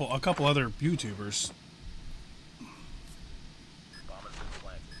couple other YouTubers.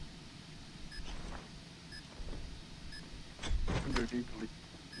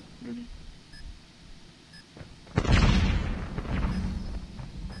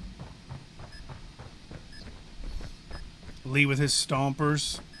 Lee with his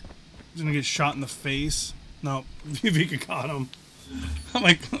stompers. He's gonna get shot in the face. No, Vika got him. I'm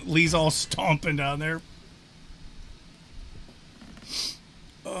like, Lee's all stomping down there.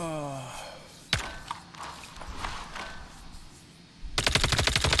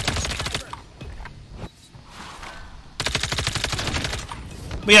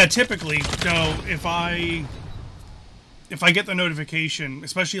 But yeah, typically, though, if I get the notification,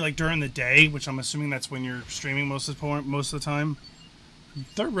 especially like during the day, which I'm assuming that's when you're streaming most of the time,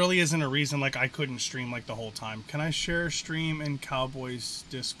 there really isn't a reason like I couldn't stream like the whole time. Can I share stream in Cowboys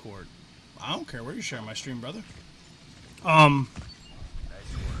Discord? I don't care where you share my stream, brother.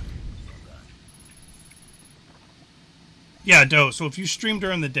 Yeah, Doe. So if you stream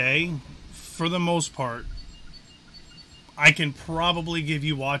during the day, for the most part, I can probably give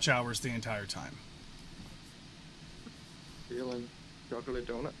you watch hours the entire time. Feeling chocolate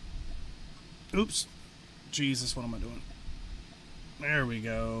donut. Oops. Jesus, what am I doing? There we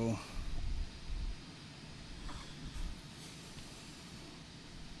go.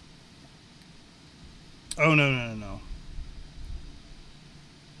 Oh, no.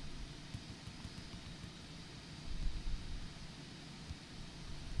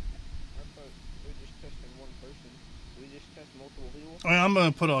 I'm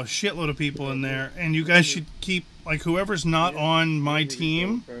going to put a shitload of people in there, and you guys should keep, like, whoever's not on my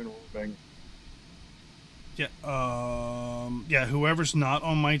team. Yeah, whoever's not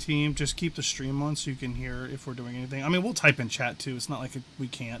on my team, just keep the stream on so you can hear if we're doing anything. I mean, we'll type in chat, too. It's not like we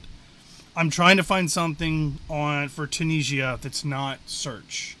can't. I'm trying to find something for Tunisia that's not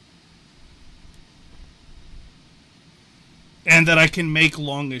search. And that I can make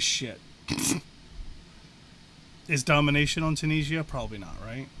long as shit. Is domination on Tunisia? Probably not,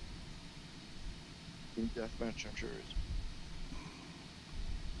 right? Deathmatch, I'm sure it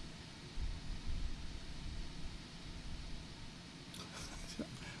is.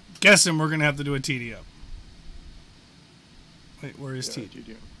 Guessing we're gonna have to do a TDM. Wait, where is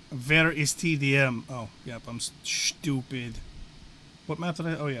TDM? Where is TDM? Oh, yep, I'm stupid. What map did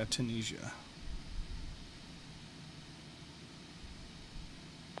I? Oh yeah, Tunisia.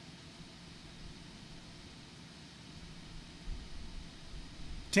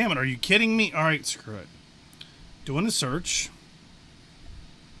 Damn it, are you kidding me? Alright, screw it. Doing a search.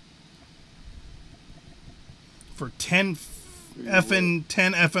 For 10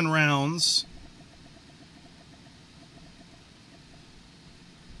 effing rounds.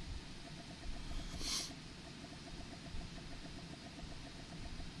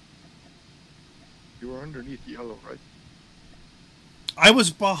 You were underneath yellow, right? I was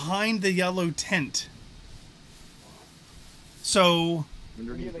behind the yellow tent. So...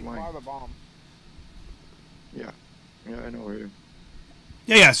 underneath mine. Yeah, I know where.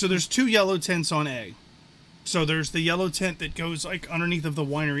 Yeah. So there's two yellow tents on A. So there's the yellow tent that goes like underneath of the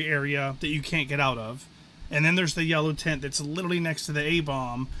winery area that you can't get out of, and then there's the yellow tent that's literally next to the A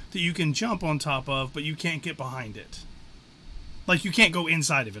bomb that you can jump on top of, but you can't get behind it. Like you can't go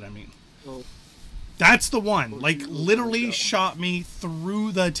inside of it. I mean, that's the one. Like literally shot me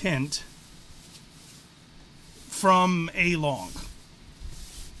through the tent from A long.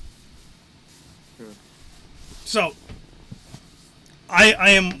 So,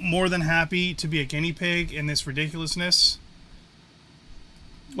 I am more than happy to be a guinea pig in this ridiculousness.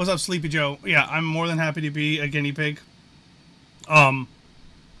 What's up, Sleepy Joe? Yeah, I'm more than happy to be a guinea pig.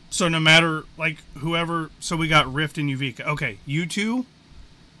 So no matter, like, whoever... So we got Rift and Uvika. Okay, you two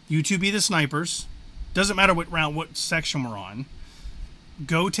You two be the snipers. Doesn't matter what round, what section we're on.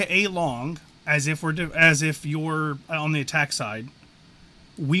 Go to A long as if you're on the attack side.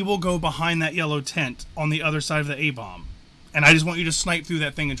 We will go behind that yellow tent on the other side of the A bomb, and I just want you to snipe through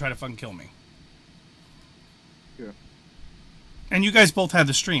that thing and try to fucking kill me. Yeah. And you guys both have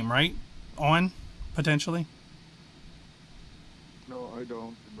the stream, right? On potentially. No, I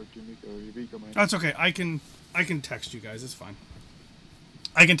don't. But Vika might. That's okay. I can text you guys. It's fine.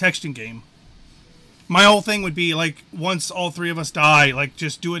 I can text in game. My whole thing would be like once all three of us die, like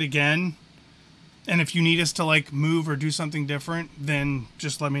just do it again. And if you need us to like move or do something different, then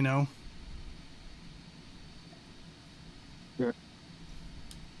just let me know. Yeah.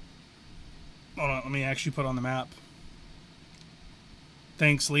 Hold on, let me actually put on the map.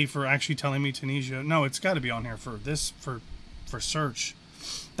 Thanks, Lee, for actually telling me Tunisia. No, it's got to be on here for this for search.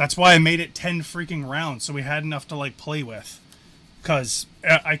 That's why I made it 10 freaking rounds, so we had enough to like play with. Because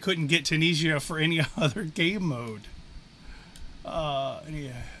I couldn't get Tunisia for any other game mode. Yeah, I've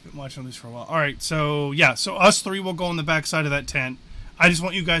been watching this for a while. Alright, so yeah, so us three will go on the back side of that tent. I just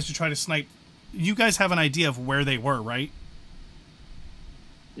want you guys to try to snipe. You guys have an idea of where they were, right?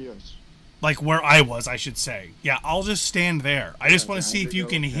 Yes. Like where I was, I should say. Yeah, I'll just stand there. I just want to see if you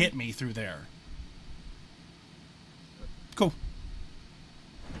can hit me through there. Cool.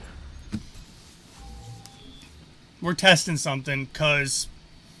 We're testing something, because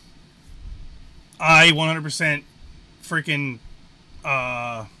I 100% freaking,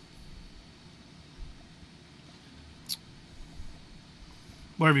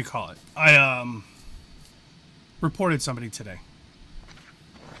 whatever you call it. I, reported somebody today.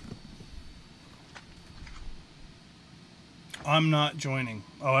 I'm not joining.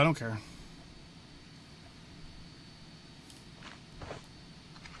 Oh, I don't care.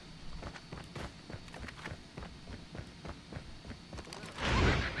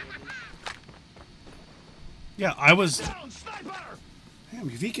 Yeah, I was... Damn,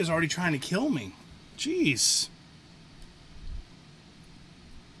 Yuvika's already trying to kill me. Jeez.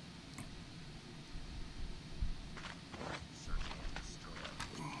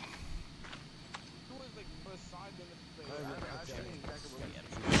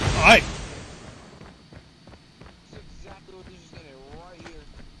 Alright. That's exactly what this is getting right here.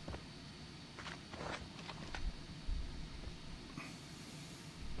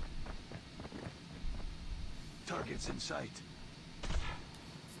 Targets in sight.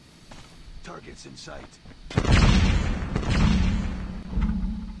 Targets in sight.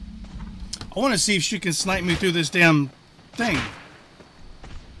 I want to see if she can snipe me through this damn thing.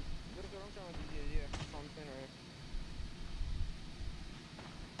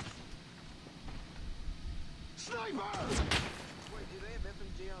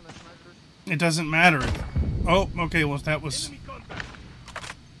 It doesn't matter. Oh, okay, well, that was...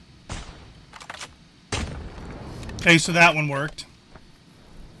 Okay, so that one worked.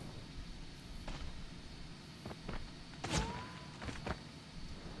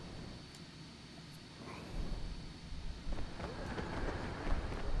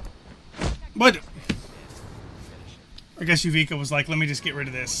 What? I guess Yuvika was like, let me just get rid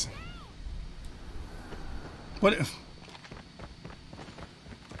of this. What?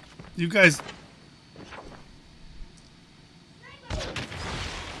 You guys...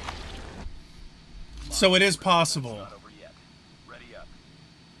 So it is possible.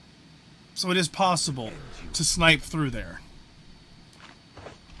 So it is possible to snipe through there.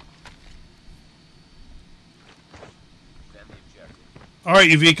 Alright,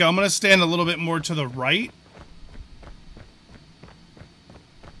 Yuvika, I'm going to stand a little bit more to the right.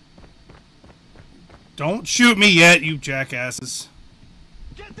 Don't shoot me yet, you jackasses.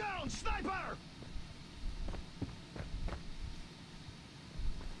 Get down, sniper!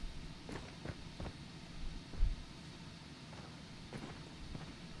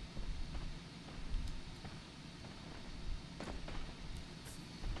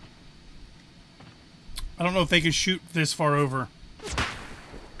 I don't know if they can shoot this far over.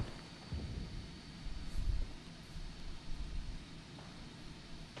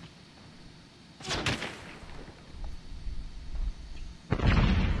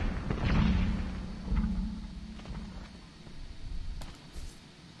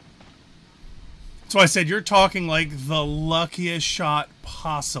 So I said, you're talking like the luckiest shot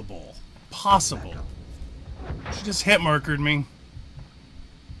possible. Possible. She just hit markered me.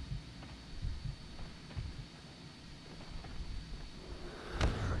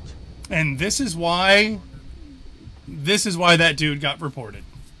 And this is why that dude got reported.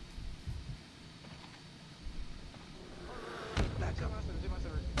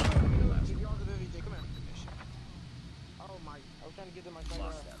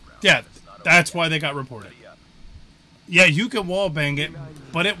 Yeah, that's why they got reported. Yeah, you can wallbang it,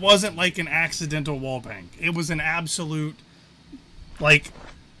 but it wasn't like an accidental wallbang. It was an absolute, like,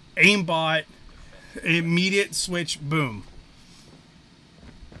 aimbot, immediate switch, boom.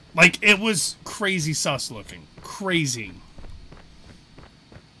 Like, it was crazy sus looking. Crazy.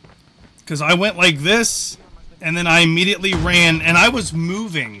 Because I went like this, and then I immediately ran, and I was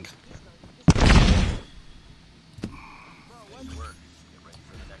moving.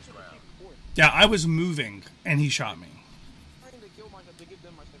 Yeah, I was moving, and he shot me.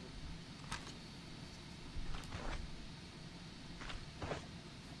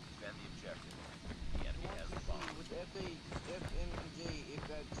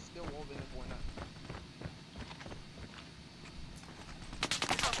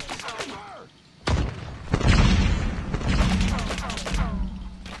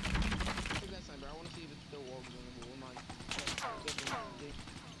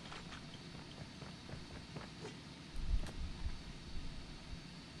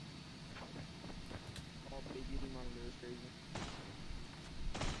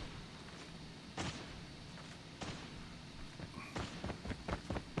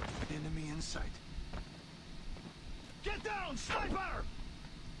 Enemy in sight. Get down, sniper!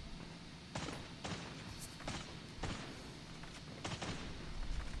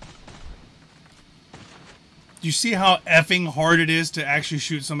 Do you see how effing hard it is to actually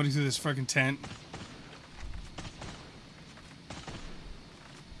shoot somebody through this fucking tent?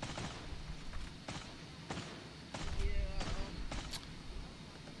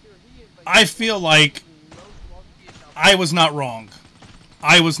 I feel like I was not wrong.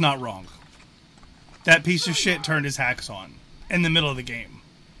 I was not wrong. That piece of shit turned his hacks on in the middle of the game.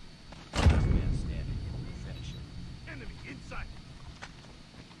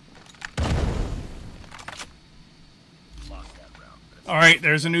 Alright,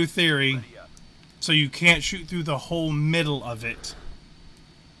 there's a new theory. So you can't shoot through the whole middle of it.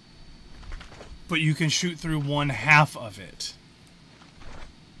 But you can shoot through one half of it.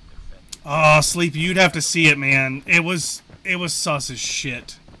 Oh, Sleepy, you'd have to see it, man. It was sus as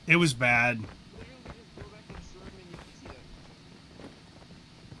shit. It was bad.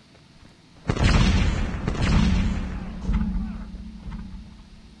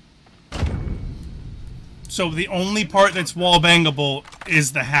 So the only part that's wall-bangable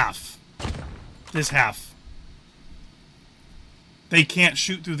is the half. This half. They can't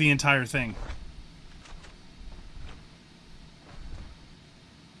shoot through the entire thing.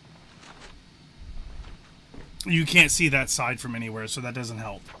 You can't see that side from anywhere, so that doesn't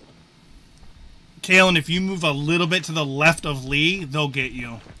help. Kalen, if you move a little bit to the left of Lee, they'll get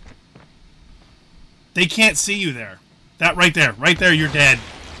you. They can't see you there. That right there, you're dead.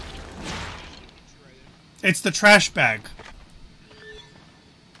 It's the trash bag.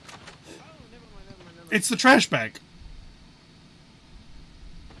 It's the trash bag.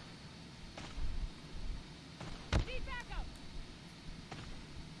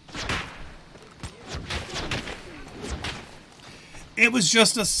 It was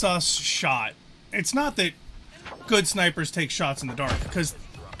just a sus shot. It's not that good snipers take shots in the dark, because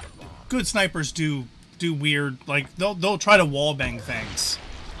good snipers do weird, like they'll try to wallbang things.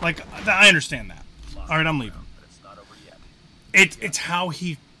 Like, I understand that. All right, I'm leaving. It's how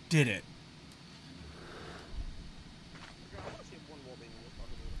he did it.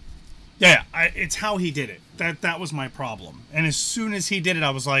 Yeah, it's how he did it. That was my problem. And as soon as he did it,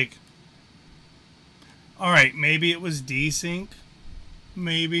 I was like, all right, maybe it was desync.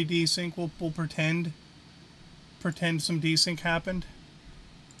 Maybe desync. We'll pretend some desync happened.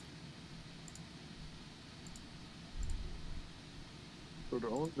 So the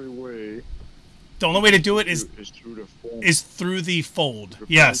only way. The only way to do it is through the fold. Through the fold.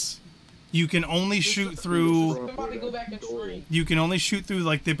 Yes. You can only shoot through. You can only shoot through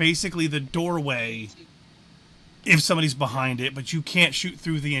like basically the doorway if somebody's behind it, but you can't shoot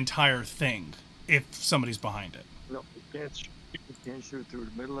through the entire thing if somebody's behind it. No, you can't shoot through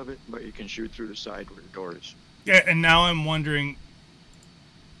the middle of it, but you can shoot through the side where the door is. Yeah, and now I'm wondering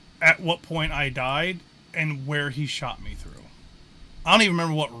at what point I died and where he shot me through. I don't even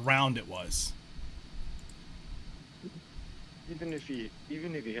remember what round it was. Even if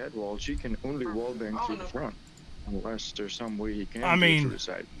he had walls, he can only wallbang through the front, unless there's some way he can. I mean, through the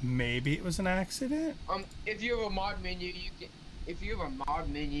side. Maybe it was an accident. If you have a mod menu, you can. If you have a mod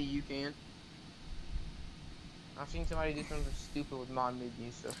menu, you can. I've seen somebody do something stupid with mod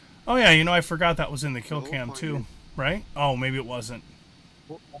menus. So. Oh yeah, you know I forgot that was in the kill cam too, right? Oh, maybe it wasn't.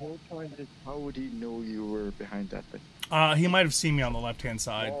 How would he know you were behind that thing? He might have seen me on the left-hand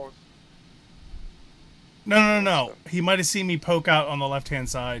side. No. He might have seen me poke out on the left-hand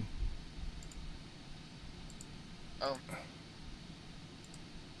side. Oh.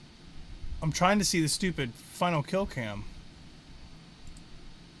 I'm trying to see the stupid final kill cam.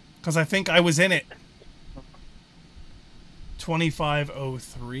 Because I think I was in it.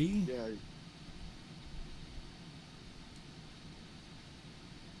 2503? Yeah.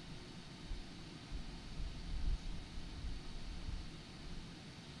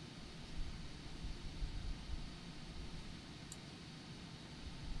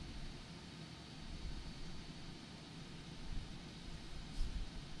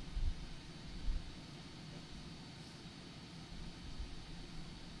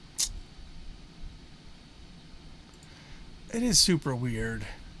 It is super weird.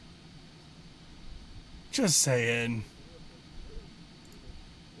 Just saying.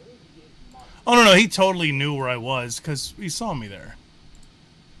 Oh, no, he totally knew where I was because he saw me there.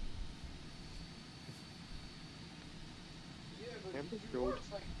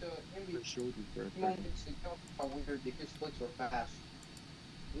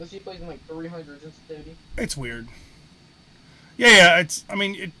 Unless he plays in like 300s and steady. It's weird. Yeah, it's, I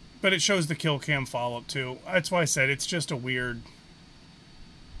mean, but it shows the kill cam follow-up too. That's why I said it's just a weird...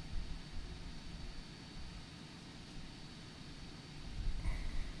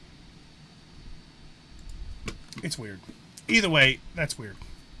 It's weird. Either way, that's weird.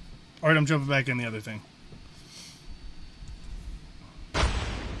 Alright, I'm jumping back in the other thing.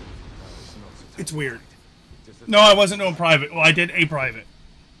 It's weird. No, I wasn't doing private. Well, I did a private.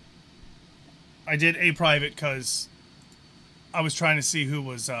 I did a private because I was trying to see who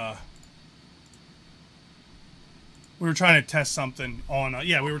was, we were trying to test something on,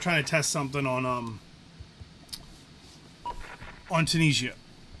 yeah, we were trying to test something on Tunisia.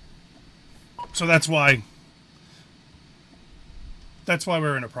 So that's why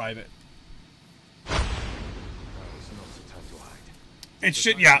we're in a private. It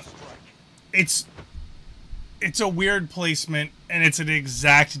should, yeah. It's a weird placement, and it's an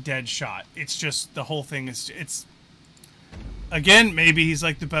exact dead shot. It's just, the whole thing is, it's, again, maybe he's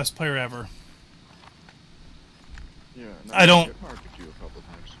like the best player ever. Yeah, I don't, get marked you a couple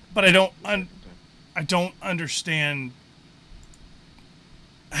times. but I don't understand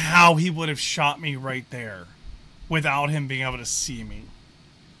how he would have shot me right there without him being able to see me.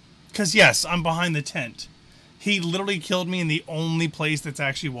 Because yes, I'm behind the tent. He literally killed me in the only place that's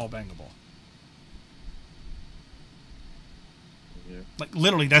actually wall-bangable. Yeah. Like,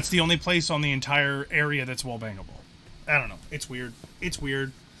 literally, that's the only place on the entire area that's wall-bangable. I don't know. It's weird. It's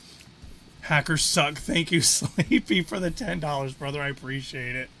weird. Hackers suck. Thank you, Sleepy, for the $10, brother. I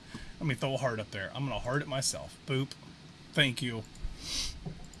appreciate it. Let me throw a heart up there. I'm going to heart it myself. Boop. Thank you.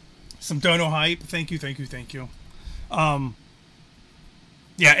 Some dono hype. Thank you, thank you, thank you.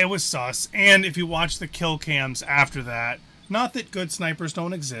 Yeah, it was sus. And if you watch the kill cams after that, not that good snipers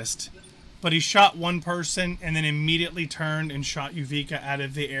don't exist, but he shot one person and then immediately turned and shot Uvika out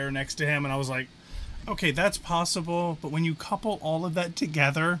of the air next to him. And I was like, okay, that's possible. But when you couple all of that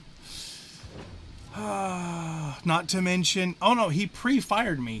together, not to mention, oh no, he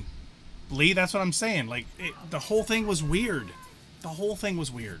pre-fired me. Lee, that's what I'm saying. Like, the whole thing was weird. The whole thing was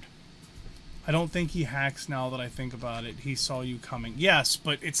weird. I don't think he hacks now that I think about it. He saw you coming. Yes,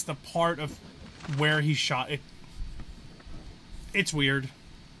 but it's the part of where he shot it. It's weird.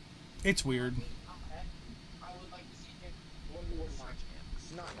 It's weird. I would like to see him one more match.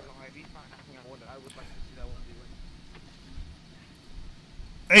 Not live. He's not hacking. I would like to see that one be.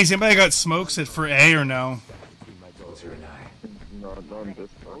 Hey, has anybody got smokes for A or no? No, not this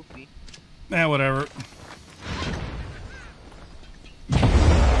part. Eh, whatever.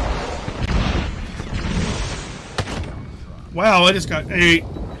 Wow, I just got... Hey,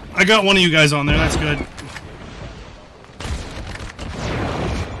 I got one of you guys on there. That's good.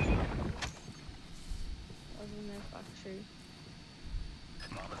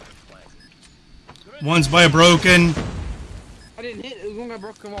 One's by a broken. I didn't hit. It was one guy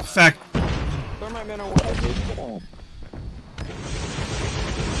broke him off. Fact. Thermite man on one.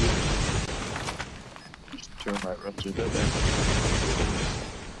 Termite run through that there.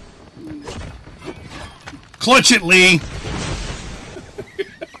 Clutch it, Lee.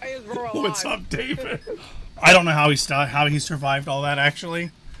 What's What's up, David? I don't know how he survived all that,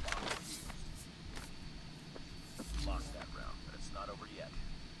 actually. Lost that round, but it's not over yet.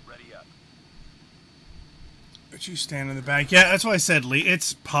 Ready up. But you stand in the back. Yeah, that's why I said, Lee.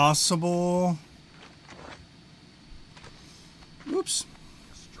 It's possible. Oops.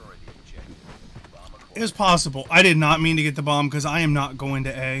 Destroy the objective. Bomb acquired. It is possible. I did not mean to get the bomb because I am not going to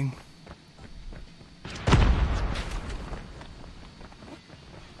A.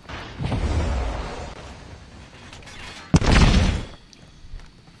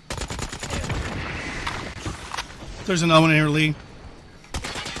 There's another one here, Lee.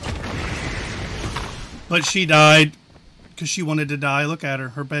 But she died because she wanted to die. Look at her.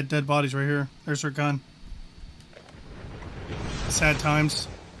 Her dead body's right here. There's her gun. Sad times.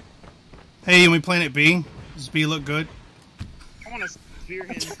 Hey, and we playing at B? Does B look good? I want to spear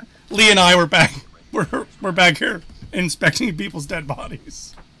him. Lee and I were back. We're back here inspecting people's dead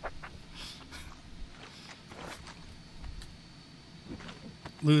bodies.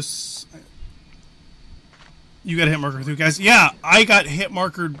 Loose. You got a hit marker through gas? Yeah, I got hit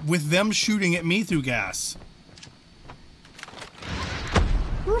markered with them shooting at me through gas.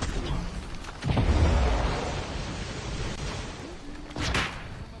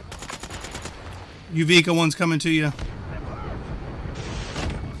 Uvika, one's coming to you.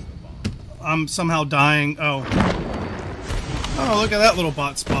 I'm somehow dying. Oh. Oh, look at that little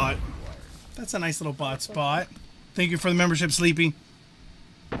bot spot. That's a nice little bot spot. Thank you for the membership, Sleepy.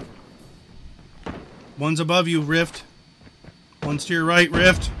 One's above you, Rift. One's to your right,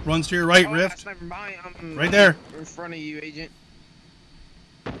 Rift. One's to your right, Rift. Right there. In front of you, Agent.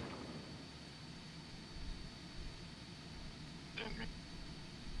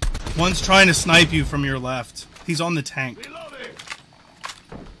 One's trying to snipe you from your left. He's on the tank.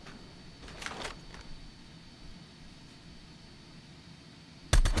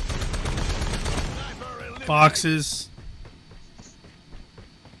 Boxes.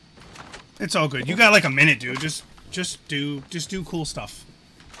 It's all good. You got like a minute, dude. Just do cool stuff.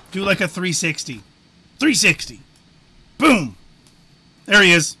 Do like a 360. 360. Boom. There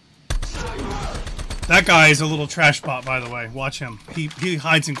he is. That guy is a little trash bot, by the way. Watch him. He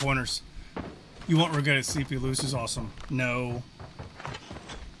hides in corners. You won't regret it. Sleepy Loose is awesome. No.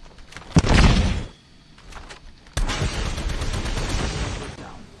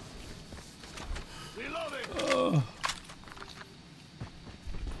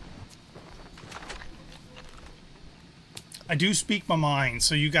 I do speak my mind,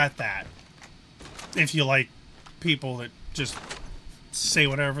 so you got that. If you like people that just say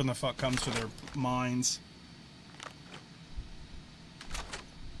whatever in the fuck comes to their minds.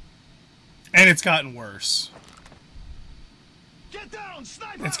 And it's gotten worse. Get down,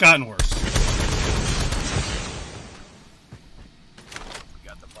 sniper! It's gotten worse.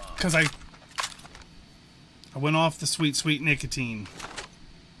 Got the bomb. Because I went off the sweet, sweet nicotine.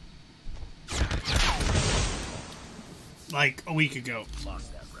 Like a week ago.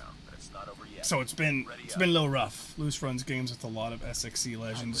 Lost that round, but it's not over yet. So it's been a little rough. Loose runs games with a lot of SXC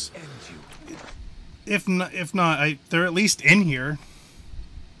legends. If not, they're at least in here.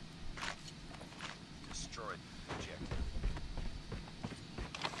 Destroyed the objective.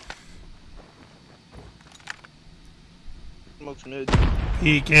 Smokes mid.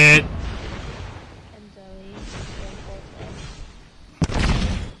 Peek it. And Zoe, reinforcement.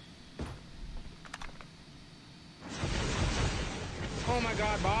 Oh my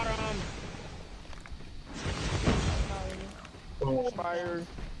god, bottom! Fire.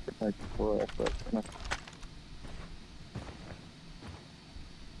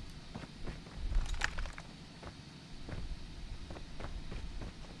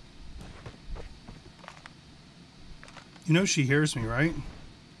 You know she hears me, right?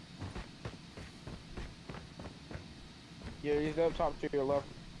 Yeah, he's up top to your left.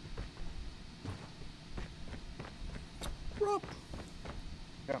 Rob.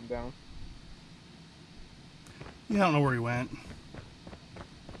 Yeah, I'm down. Yeah, I don't know where he went.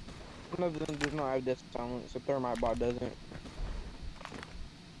 One of them does not have death silence, so thermite bot doesn't.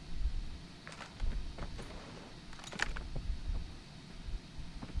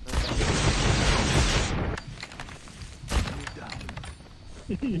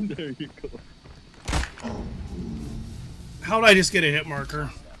 There you go. How'd I just get a hit marker?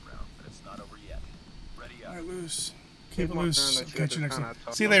 That round, but it's not over yet. Ready up. Alright, Loose. Keep it my loose. turn, let's Catch get you next this time.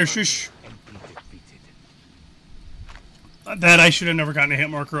 kinda See you later, tough. shush. And be defeated. That I should have never gotten a hit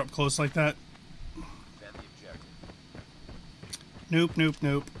marker up close like that. Defend the objective. Nope, nope,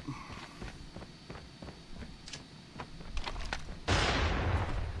 nope.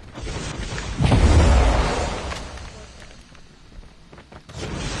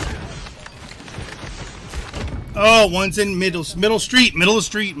 Oh, one's in middle street, middle of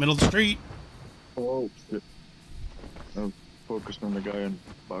the street. Oh shit. I'm focused on the guy in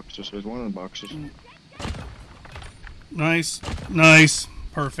boxes. There's one in boxes. Nice, nice,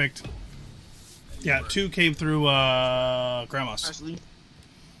 perfect. Yeah, two came through Grandma's. Ashley.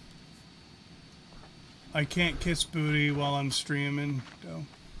 I can't kiss booty while I'm streaming, though.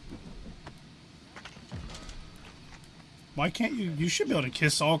 Why can't you? You should be able to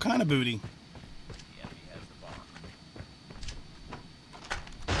kiss all kind of booty. The enemy has the bomb.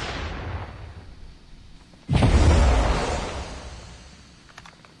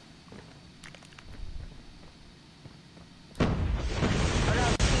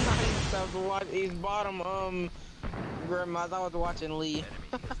 was watching. He's bottom. Grandma's. I was watching Lee.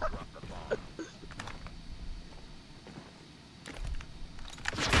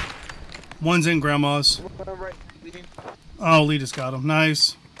 One's in Grandma's. Right, Oh, Lee just got him.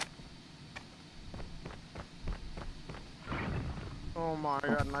 Nice. oh my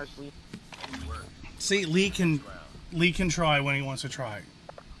god, nicely. See, Lee can try when he wants to try.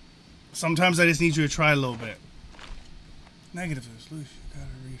 Sometimes I just need you to try a little bit. Negative is loose. You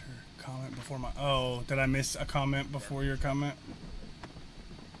gotta read her comment before my. Oh, did I miss a comment before your comment?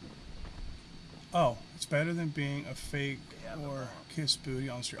 Oh, it's better than being a fake or kiss booty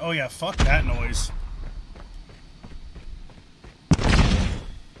on the street. Oh yeah, fuck that noise.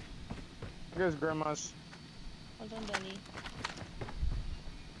 Here's Grandma's. Well done, Danny.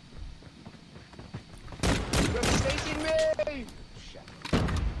 You're chasing me!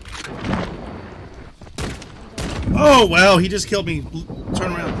 Oh wow, he just killed me.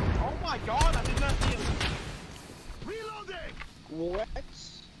 Turn around. Oh my god, I did not see him. Reloading! What?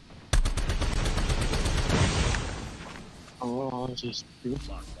 Oh, just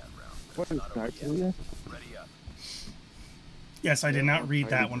what is that? Ready up. Yes, I did not read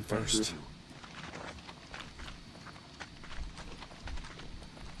that one first.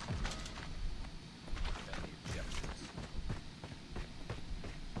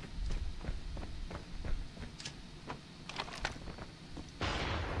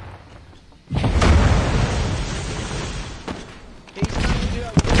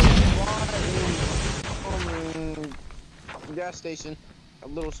 Gas station, a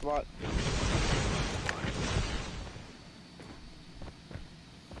little spot.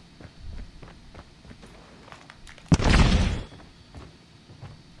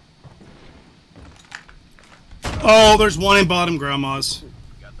 Oh, there's one in bottom Grandma's.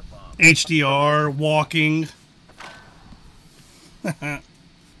 HDR, walking.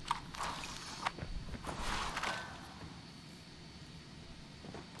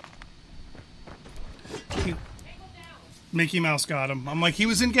 Mickey Mouse got him. I'm like, he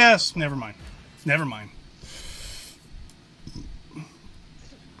was in gas. Never mind. Never mind.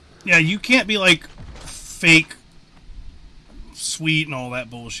 Yeah, you can't be like fake sweet and all that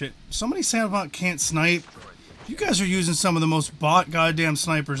bullshit. Somebody said about can't snipe. You guys are using some of the most bot goddamn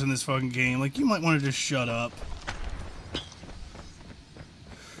snipers in this fucking game. Like, you might want to just shut up.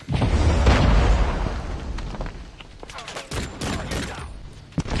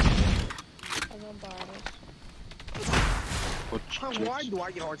 Why do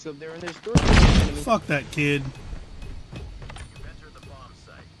I get hearts up there and there's 3 enemies? Fuck that kid. Enter the bomb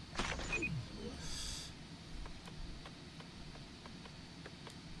site.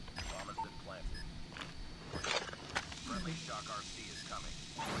 Bomb has been planted. Friendly shock RC is coming.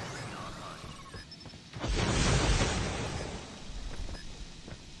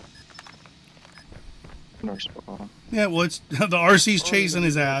 Online. Nurse ball. Yeah, well, it's the RC's chasing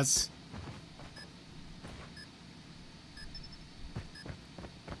his ass.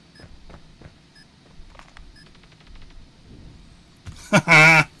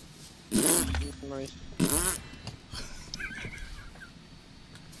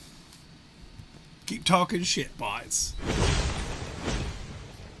 Keep talking shit, bots.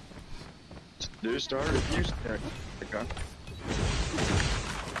 They started using that.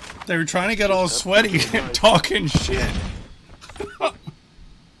 They were trying to get all sweaty and talking shit.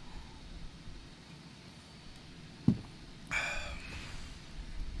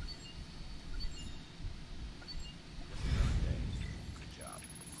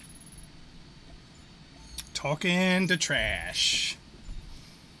 Talking to trash.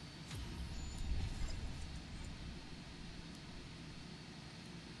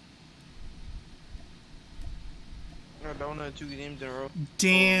 No, donut 2 games in a row.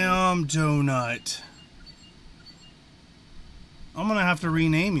 Damn donut. I'm gonna have to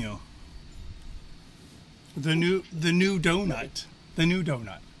rename you. The new donut. The new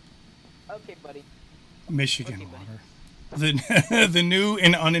donut. Okay, buddy. Michigan Okay, water. The new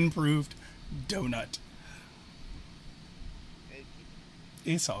and unimproved donut.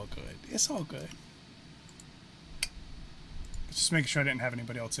 It's all good. It's all good. Just making sure I didn't have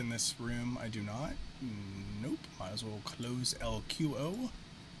anybody else in this room. I do not. Nope. Might as well close LQO.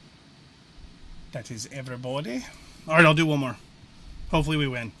 That is everybody. Alright, I'll do one more. Hopefully we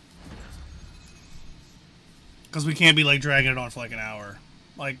win. Because we can't be like dragging it on for like an hour.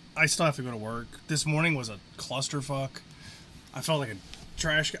 Like, I still have to go to work. This morning was a clusterfuck. I felt like a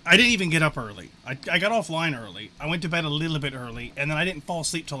trash. I didn't even get up early. I got offline early. I went to bed a little bit early, and then I didn't fall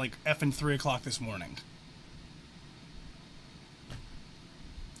asleep till like effing 3 o'clock this morning.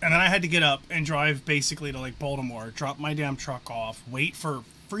 And then I had to get up and drive basically to like Baltimore, drop my damn truck off, wait for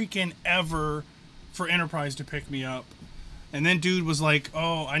freaking ever for Enterprise to pick me up. And then dude was like,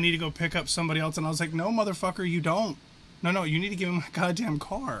 oh, I need to go pick up somebody else. And I was like, no, motherfucker, you don't. No, you need to give me my goddamn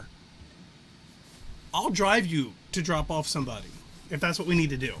car. I'll drive you to drop off somebody if that's what we need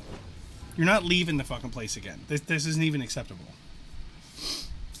to do. You're not leaving the fucking place again. This isn't even acceptable.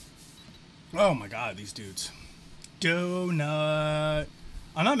 Oh my god, these dudes. Donut.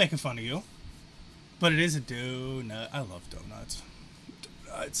 I'm not making fun of you, but it is a donut. I love donuts.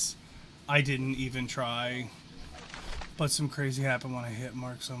 Donuts. I didn't even try. But some crazy happened when I hit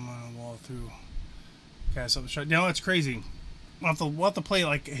mark someone on the wall through gas up the shot. Now that's crazy. We'll have to play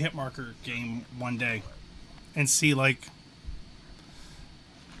like a hit marker game one day and see like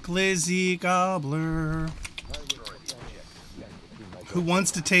Glizzy Gobbler. Who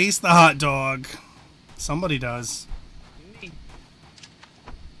wants to taste the hot dog? Somebody does.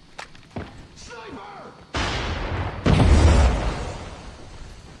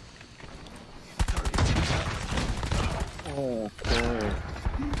 Oh, God.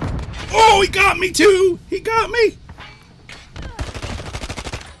 Oh, he got me too! He got me!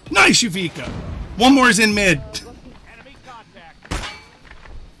 Nice, Yuvika! One more is in mid. Enemy contact.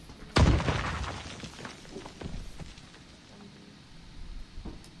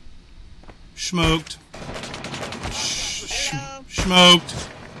 Smoked. Smoked.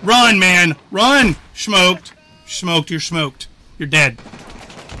 Run, man! Run! Smoked. Smoked, you're smoked. You're dead.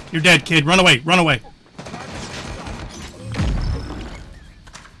 You're dead, kid. Run away, run away.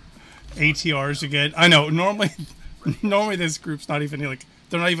 ATRs again. I know. Normally this group's not even like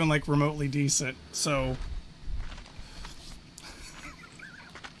they're not even like remotely decent. So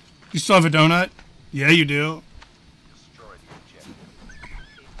you still have a donut? Yeah, you do. Destroy the objective.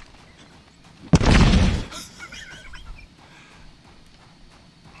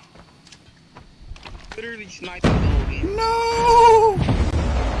 Literally sniping the whole game. No.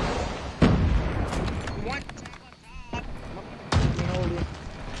 One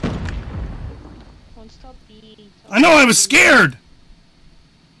Don't stop B. I know. I was scared.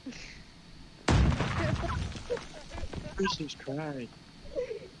 Jesus Christ.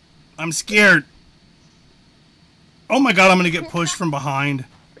 I'm scared. Oh my god! I'm gonna get pushed from behind.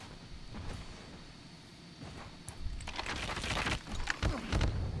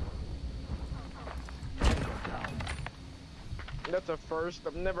 That's a first.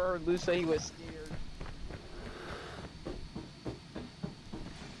 I've never heard Lou say he was scared.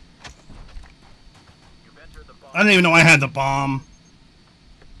 You've entered the bomb. I didn't even know I had the bomb.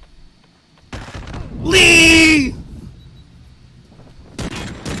 Lee!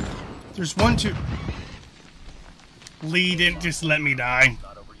 There's one, two. Lee didn't just let me die.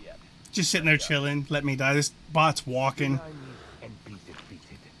 Not over yet. Just sitting there chilling. Let me die. This bot's walking. Deny me and be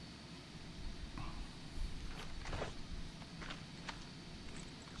defeated.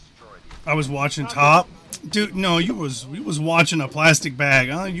 Destroy the I was watching top. Dude, no, you was watching a plastic bag.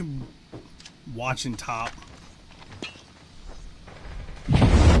 Huh? You watching top.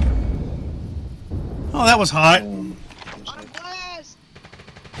 Oh, that was hot. I'm blessed!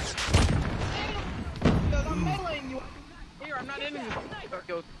 I'm meleeing you! Here, I'm not enemy!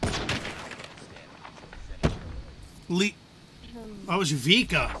 Okay. Lee. I was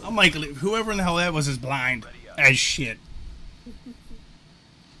Vika. I'm like, whoever in the hell that was is blind as shit.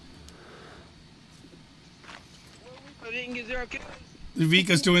 I didn't get 0 kills.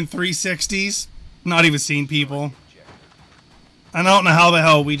 Vika's doing 360s. Not even seeing people. I don't know how the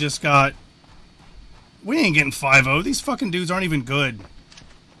hell we just got. We ain't getting 5-0. These fucking dudes aren't even good.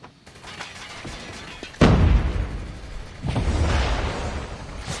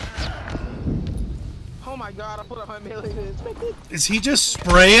 Oh my god, I put up my melee in his face. Is he just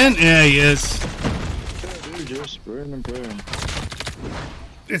spraying? Yeah, he is. Yeah, dude, just spraying and praying.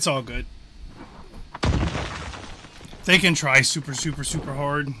 It's all good. They can try super, super, super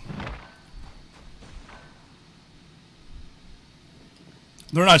hard.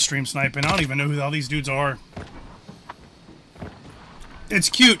 They're not stream sniping. I don't even know who the hell these dudes are. It's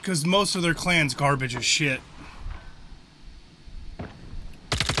cute because most of their clan's garbage as shit.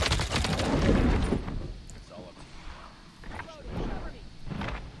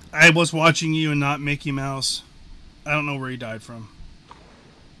 I was watching you and not Mickey Mouse. I don't know where he died from.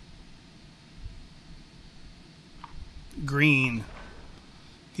 Green.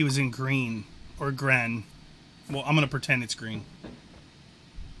 He was in green. Or Gren. Well, I'm going to pretend it's green.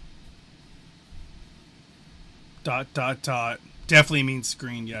 Dot, dot, dot. Definitely means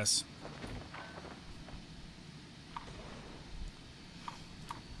green, yes.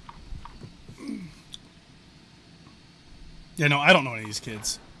 Yeah, no, I don't know any of these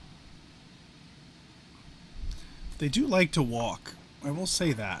kids. They do like to walk. I will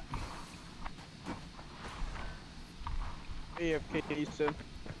say that. AFK, so.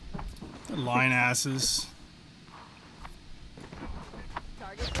 The line asses.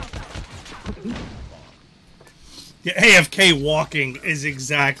 Yeah, AFK walking is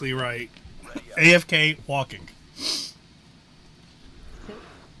exactly right. AFK walking.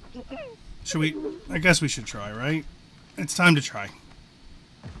 Should we? I guess we should try, right? It's time to try.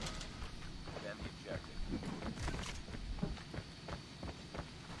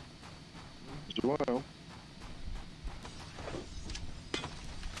 Well.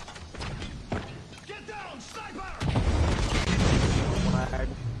 Get down, sniper!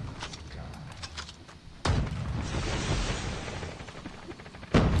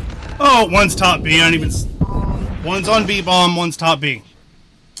 Oh, one's top B. I don't even. One's on B bomb. One's top B.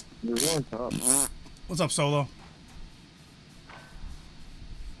 There's one top. What's up, Solo?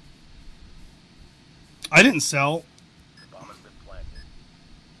 I didn't sell. Bomb has been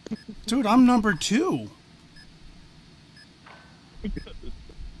planted. Dude, I'm number 2.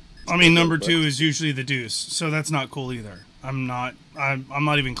 I mean, number 2 is usually the deuce, so that's not cool either. I'm not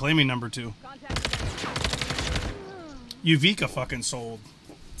even claiming number 2. Uvika fucking sold.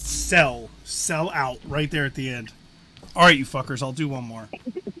 Sell out right there at the end. All right, you fuckers, I'll do one more.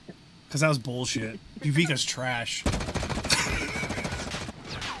 Cause that was bullshit. Uvika's trash.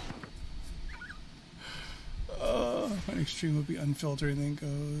 My next stream would be unfiltered and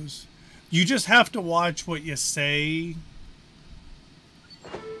then goes. You just have to watch what you say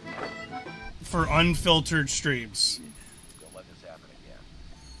for unfiltered streams. Don't let this happen again.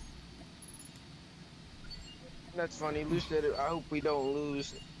 That's funny. Lou said it. I hope we don't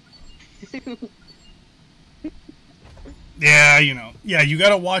lose. Yeah, you know. Yeah, you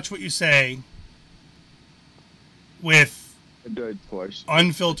gotta watch what you say with I died twice.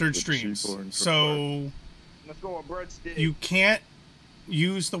 unfiltered With streams. C4 and So Let's go on breadstick. you can't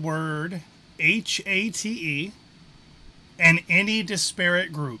use the word HATE and any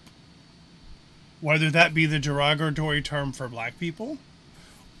disparate group, whether that be the derogatory term for black people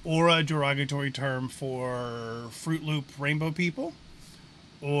or a derogatory term for Fruit Loop rainbow people,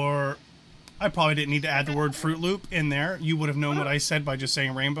 or I probably didn't need to add the word Fruit Loop in there. You would have known what I said by just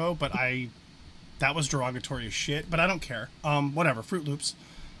saying rainbow, but that was derogatory as shit, but I don't care. Whatever, Fruit Loops.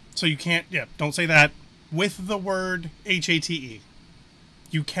 So you can't, don't say that with the word HATE.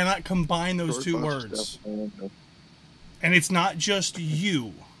 You cannot combine those two words. And it's not just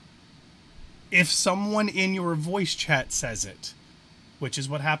you. If someone in your voice chat says it, which is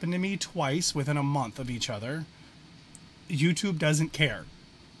what happened to me twice within a month of each other, YouTube doesn't care.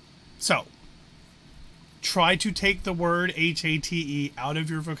 So, try to take the word HATE out of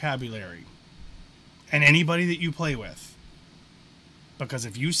your vocabulary and anybody that you play with. Because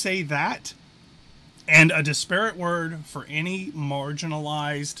if you say that and a disparate word for any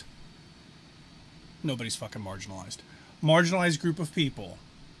marginalized, nobody's fucking marginalized group of people,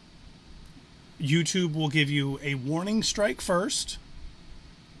 YouTube will give you a warning strike first,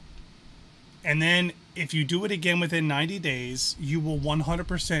 and then if you do it again within 90 days, you will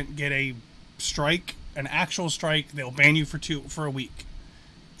 100% get a strike, an actual strike. They'll ban you for a week.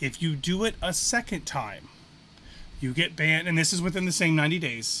 If you do it a second time, you get banned, and this is within the same 90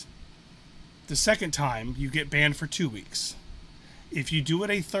 days. The second time, you get banned for 2 weeks. If you do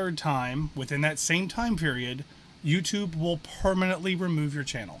it a third time within that same time period, YouTube will permanently remove your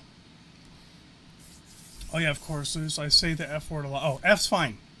channel. Oh yeah, of course, I say the F word a lot. Oh, F's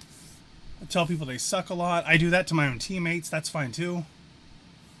fine. I tell people they suck a lot. I do that to my own teammates. That's fine too.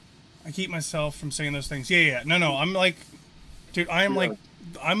 I keep myself from saying those things. Yeah. No. I'm like, dude,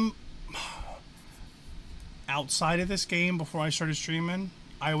 I'm outside of this game before I started streaming.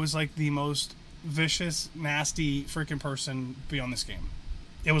 I was like the most vicious, nasty freaking person to be on this game.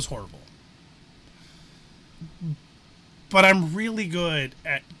 It was horrible. But I'm really good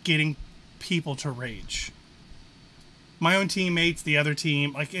at getting people to rage. My own teammates, the other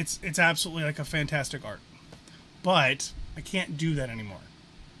team, like it's absolutely like a fantastic art. But I can't do that anymore.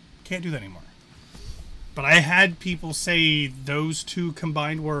 But I had people say those two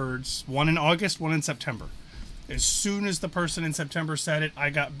combined words, one in August, one in September. As soon as the person in September said it, I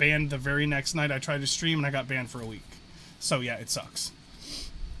got banned the very next night I tried to stream and I got banned for a week. So yeah, it sucks.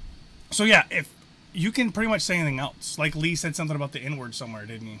 So yeah, if you can pretty much say anything else. Like Lee said something about the N-word somewhere,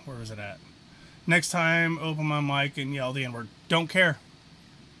 didn't he? Where was it at? Next time, open my mic and yell the N-word. Don't care.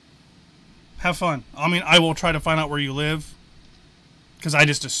 Have fun. I mean, I will try to find out where you live, because I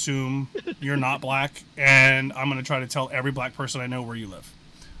just assume you're not black, and I'm going to try to tell every black person I know where you live.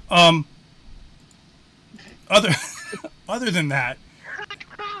 Other than that,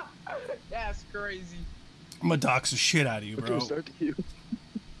 That's crazy. I'm gonna dox the shit out of you, bro. Start the queue.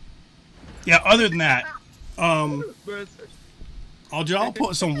 Yeah, other than that, I'll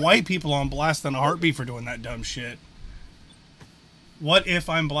put some white people on blast in a heartbeat for doing that dumb shit. What if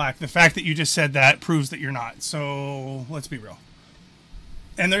I'm black? The fact that you just said that proves that you're not. So, let's be real.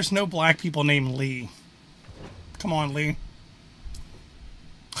 And there's no black people named Lee. Come on, Lee.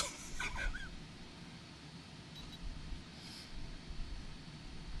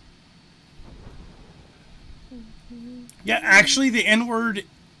 Yeah, actually, the N-word,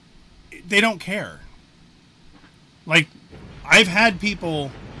 they don't care. Like, I've had people,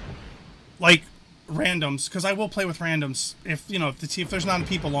 like, randoms, because I will play with randoms. If, you know, if there's not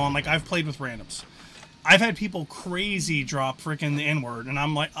people on, like, I've played with randoms. I've had people crazy drop freaking the N-word, and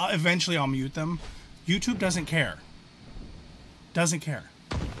I'm like, eventually I'll mute them. YouTube doesn't care. Doesn't care.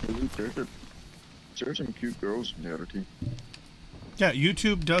 There's some cute girls in the other team. Yeah,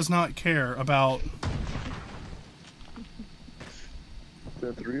 YouTube does not care about... Is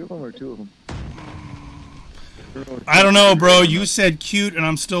that 3 of them or 2 of them? I don't know, bro. You said cute, and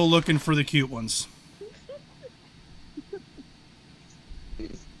I'm still looking for the cute ones.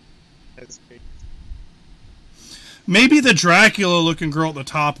 Maybe the Dracula-looking girl at the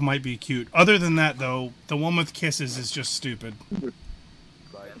top might be cute. Other than that, though, the one with kisses is just stupid.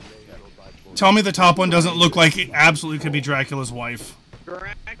 Tell me the top one doesn't look like it absolutely could be Dracula's wife.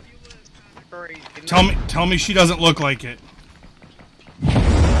 Dracula is kind of crazy. Tell me she doesn't look like it.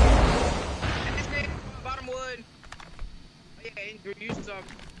 Bottom wood. Oh, yeah, introduce some.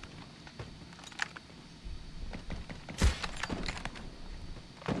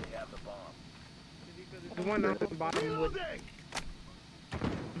 They have the bomb. The one on the bottom wood.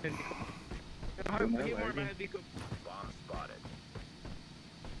 Bomb spotted.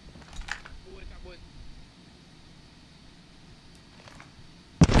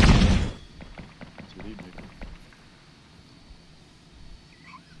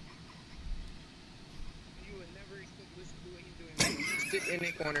 In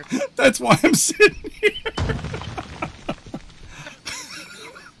the corner. That's why I'm sitting here.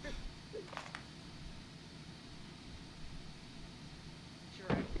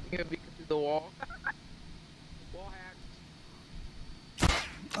 The wall.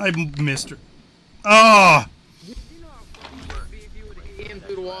 I missed her. Ah! You know how funny it would be if you would hit him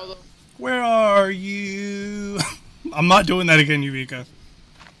through the wall, though. Where are you? I'm not doing that again, Yuvika.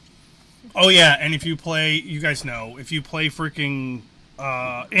 Oh yeah, and if you play, you guys know, if you play freaking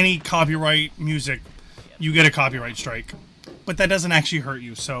any copyright music, you get a copyright strike. But that doesn't actually hurt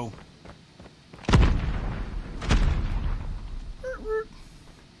you, so...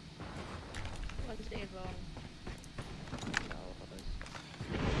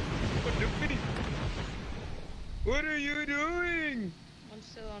 What are you doing? I'm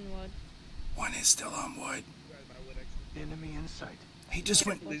still on wood. One is still on wood. Enemy in sight. He just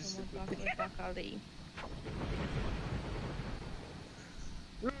went...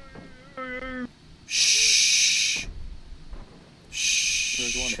 Shh. Shh.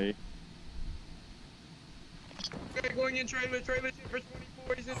 There's one A. Okay, going in trailer for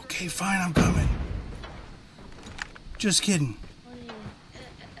 24. He's in Okay, fine, I'm coming. Just kidding.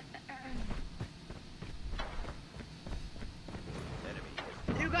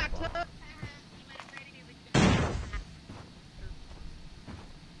 You got tough.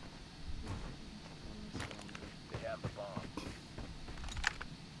 They have the bomb.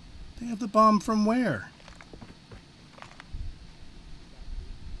 They have the bomb from where?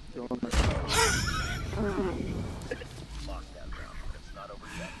 Lost that round, but it's not over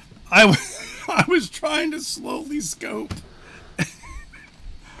yet. I was trying to slowly scope.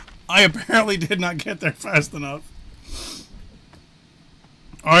 I apparently did not get there fast enough.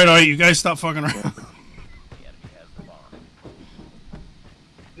 Alright, you guys stop fucking around. The enemy has the bomb.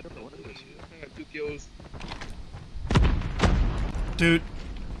 I got 2 kills. Dude.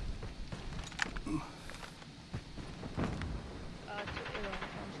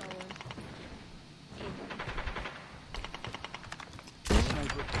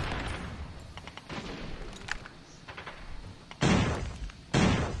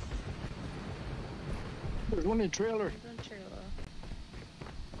 There's one in trailer.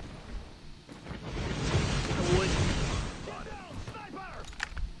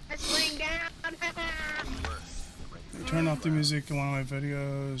 Swing down. Turn off the music in one of my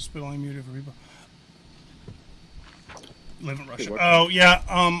videos, but only muted for people. Live in Russia. Oh yeah,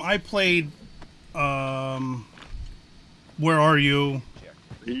 I played Where Are You?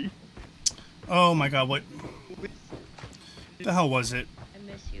 Oh my god, what the hell was it? I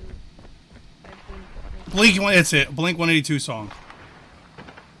miss you. Blink, it's it. Blink 182 song.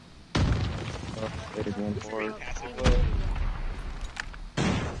 There's one more.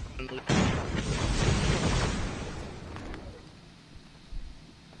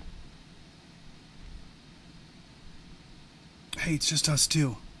 Hey, it's just us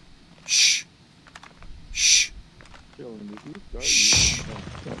two. Shh. Shh. Shh.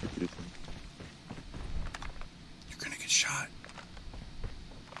 You're gonna get shot.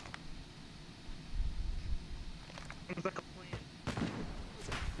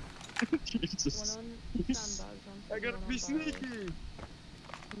 Jesus. One on sandbags, I gotta one be on sneaky. mid-shirt.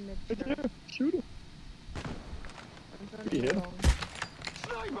 Right there. Shoot him. I'm trying Did he to hit go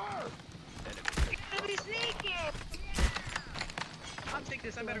him? long. Be sneaky! I'll take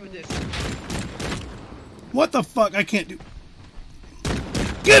this. I'm better with this. What the fuck? I can't do.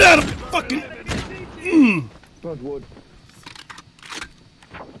 Get out of fucking. Front wood.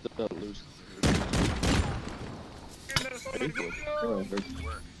 That'll lose.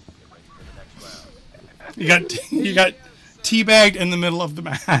 You got teabagged in the middle of the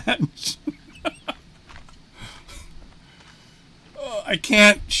match. Oh, I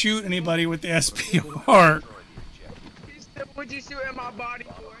can't shoot anybody with the SPR. What'd you shoot at my body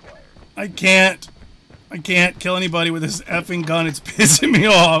for? I can't kill anybody with this effing gun. It's pissing me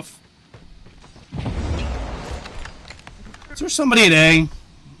off. Is there somebody at A?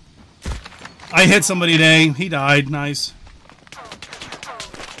 I hit somebody at A. He died. Nice.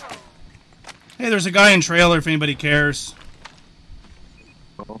 Hey, there's a guy in trailer if anybody cares.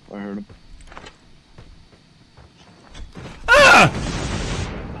 Oh, I heard him. Ah!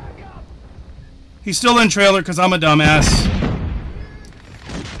 He's still in trailer because I'm a dumbass.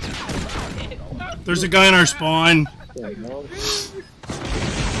 There's a guy in our spawn.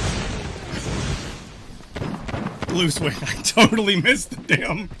 Loose weight. I totally missed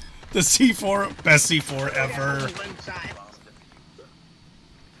the C4. Best C4 ever.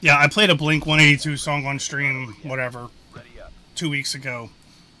 Yeah, I played a Blink 182 song on stream, whatever, 2 weeks ago.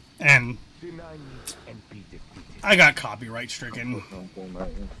 And I got copyright stricken.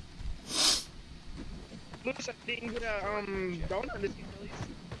 Looks like they didn't get a donut this game, at least.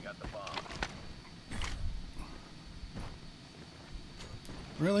 Got the bomb.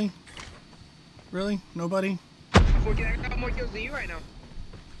 Really? Really? Nobody? I got more kills than you right now.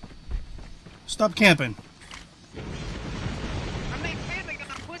 Stop camping. I'm not camping,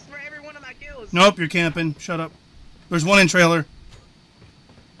 I'm pushing for every one of my kills. Nope, you're camping. Shut up. There's one in trailer.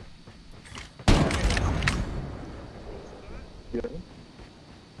 Yeah.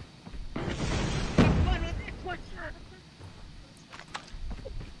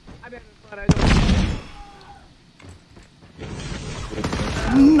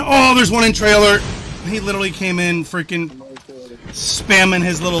 Oh, there's one in trailer. He literally came in freaking spamming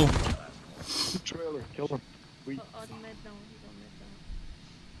his little... Trailer, kill him. On mid down, he's on mid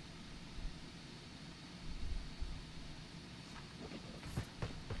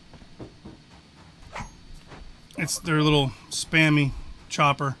down. It's their little spammy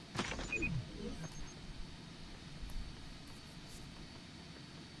chopper.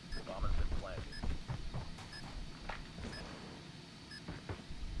 Bomb has been planted.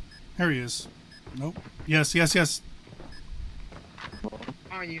 Here he is. Nope. Yes, yes, yes.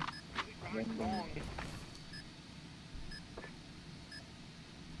 On you. Wrong.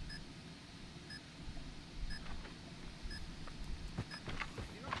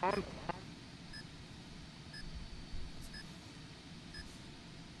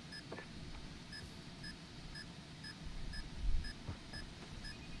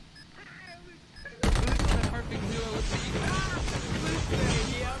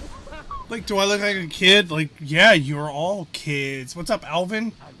 Like, do I look like a kid? Like, yeah, you're all kids. What's up,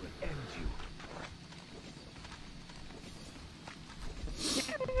 Alvin? I will end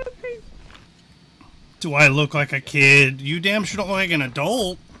you. Do I look like a kid? You damn sure don't look like an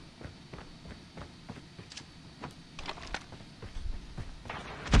adult.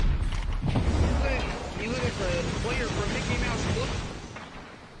 You look at the player for Mickey Mouse look.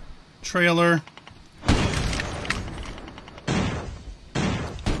 Trailer.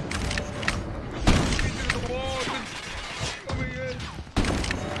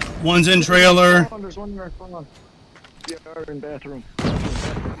 One's in trailer. There's one in our spawn. Yeah, in bathroom.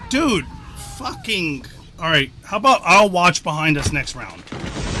 Dude, fucking... Alright, how about I'll watch behind us next round?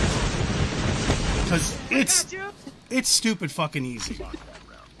 Because it's stupid fucking easy.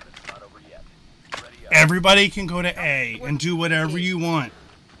 Everybody can go to A and do whatever you want.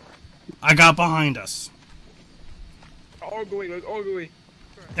 I got behind us. All go away, let's all go away.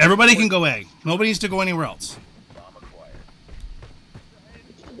 Everybody can go A. Nobody needs to go anywhere else.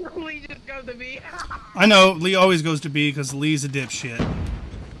 Lee just goes to me. I know, Lee always goes to B because Lee's a dipshit.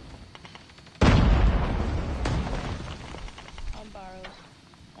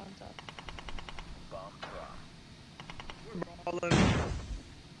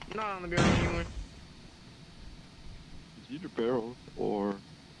 not on the barrel anymore. It's either barrel or...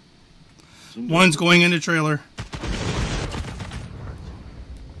 One's going into trailer.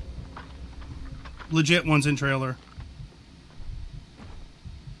 Legit one's in trailer.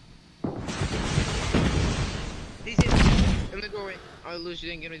 He's in the doorway. Oh, Lucy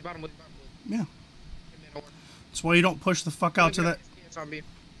didn't get him. He's bottom wood. Yeah. That's why you don't push the fuck out to that.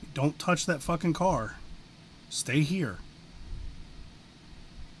 Don't touch that fucking car. Stay here.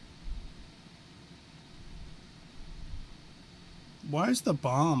 Why is the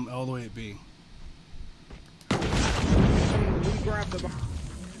bomb all the way at B? We grabbed the bomb.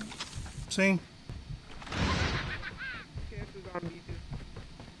 See?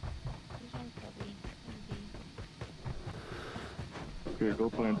 Okay, go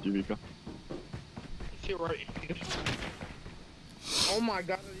plant Yuvika. Shit right. Oh my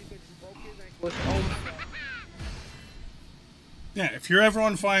god, you broke his ankle. Oh my god. Yeah, if you're ever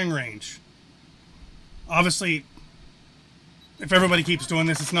on firing range, obviously, if everybody keeps doing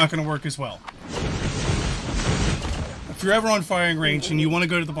this, it's not going to work as well. If you're ever on firing range and you want to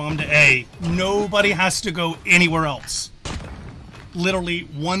go to the bomb to A, nobody has to go anywhere else. Literally,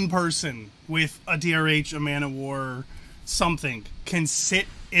 one person with a DRH, a Man of War, something, can sit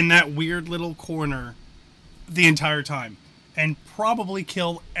in that weird little corner the entire time and probably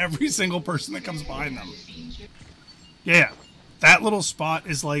kill every single person that comes behind them. Yeah, that little spot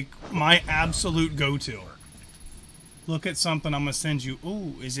is like my absolute go-to. Look at something I'm gonna send you.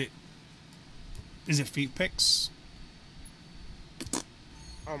 Ooh, is it feet pics?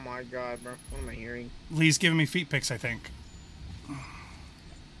 Oh my god, bro. What am I hearing? Lee's giving me feet pics, I think.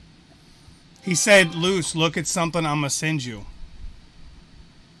 He said, Luce, look at something I'm gonna send you.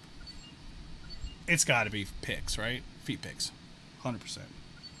 It's gotta be pics, right? Feet pics. 100%.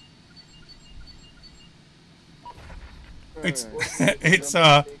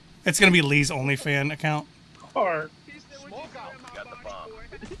 It's gonna be Lee's OnlyFans account. Or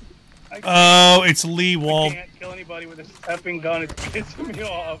oh, it's Lee Wall. I can't kill anybody with a stepping gun. It's pissing me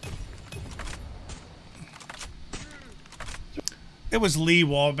off. It was Lee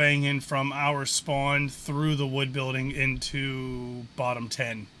wallbanging from our spawn through the wood building into bottom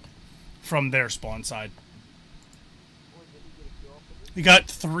 10 from their spawn side. We got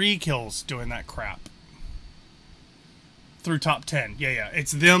 3 kills doing that crap. Through top 10. Yeah.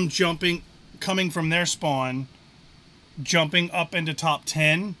 It's them jumping, coming from their spawn, jumping up into top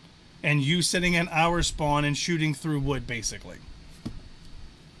 10, and you sitting in our spawn and shooting through wood, basically.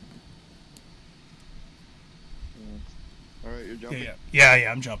 Alright, you're jumping?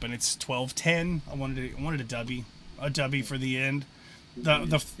 Yeah, I'm jumping. It's 12-10. I wanted a dubby for the end. The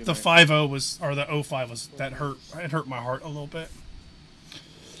 5-0 was, or the 0-5 was, that hurt. It hurt my heart a little bit.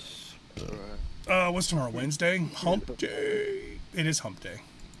 What's tomorrow? Wednesday? Hump day. It is hump day.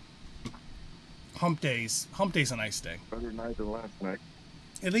 Hump day's a nice day. Better night than last night.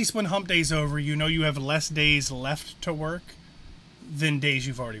 At least when hump day's over, you know you have less days left to work than days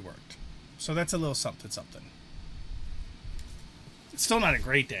you've already worked. So that's a little something. It's still not a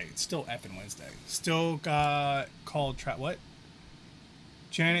great day. It's still effing Wednesday. Still got called what?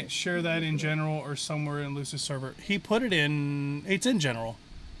 Janet, share that in general or somewhere in Luce's server. He put it in. It's in general.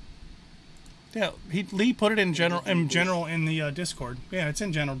 Yeah, Lee put it in general in the Discord. Yeah, it's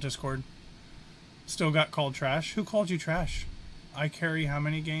in general Discord. Still got called trash. Who called you trash? I carry how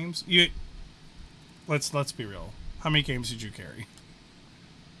many games? Let's be real. How many games did you carry?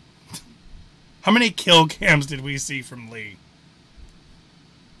 How many kill cams did we see from Lee?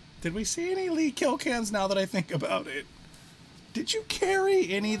 Did we see any Lee kill cams now that I think about it? Did you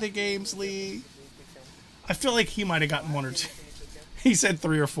carry any of the games, Lee? I feel like he might have gotten 1 or 2. He said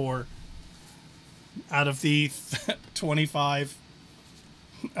 3 or 4. Out of the 25,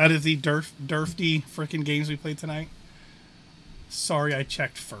 out of the dirty freaking games we played tonight. Sorry, I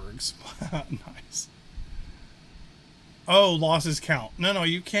checked Fergs. Nice. Oh, losses count. No,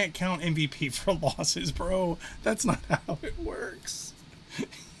 you can't count MVP for losses, bro. That's not how it works.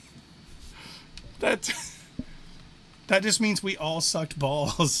 That just means we all sucked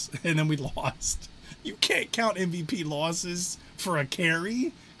balls and then we lost. You can't count MVP losses for a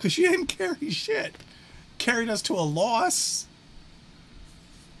carry. Because you didn't carry shit. Carried us to a loss.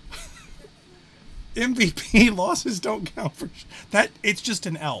 MVP losses don't count for that. It's just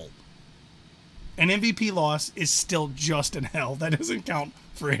an L. An MVP loss is still just an L. That doesn't count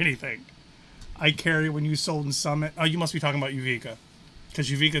for anything. I carry when you sold in Summit. Oh, you must be talking about Yuvika. Because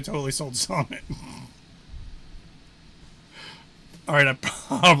Yuvika totally sold Summit. Alright, I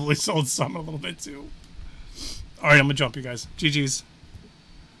probably sold Summit a little bit too. Alright, I'm going to jump you guys. GG's.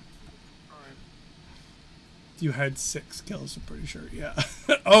 You had 6 kills, I'm pretty sure. Yeah.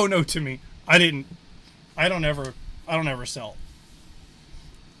 Oh no, to me. I didn't. I don't ever sell.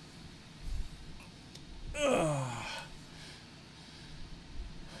 Ugh.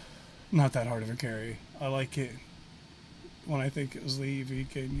 Not that hard of a carry. I like it when I think it was Lee,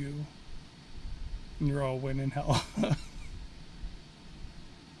 Vika, and you. And you're all winning hell.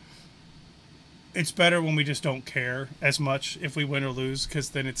 It's better when we just don't care as much if we win or lose, because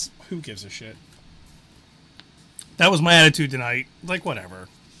then it's, who gives a shit? That was my attitude tonight. Like, whatever.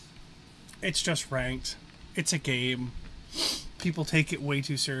 It's just ranked. It's a game. People take it way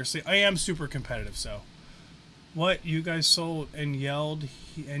too seriously. I am super competitive, so. What? You guys sold and yelled,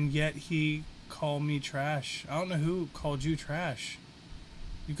 and yet he called me trash. I don't know who called you trash.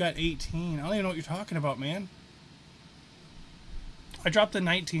 You got 18. I don't even know what you're talking about, man. I dropped a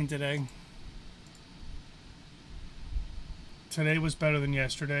 19 today. Today was better than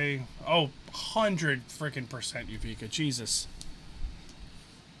yesterday. Oh, 100 freaking percent, Yuvika. Jesus.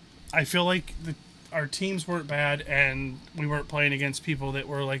 I feel like our teams weren't bad, and we weren't playing against people that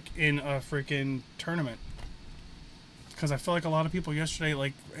were like in a freaking tournament. Because I feel like a lot of people yesterday,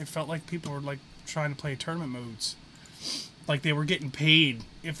 like, it felt like people were like trying to play tournament modes. Like they were getting paid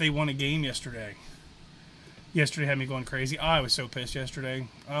if they won a game yesterday. Yesterday had me going crazy. Oh, I was so pissed yesterday.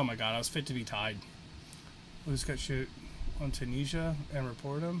 Oh my god, I was fit to be tied. Who's got shit on Tunisia and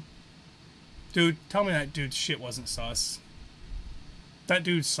report him? Dude, tell me that dude's shit wasn't sus. That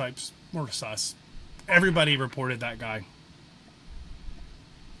dude's snipes were sus. Everybody reported that guy.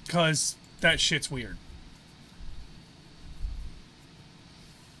 Because that shit's weird.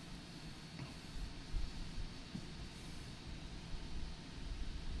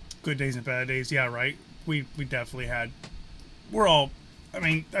 Good days and bad days. Yeah, right. We definitely had. We're all. I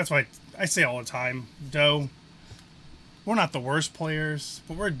mean, that's why I say all the time. Doe. We're not the worst players,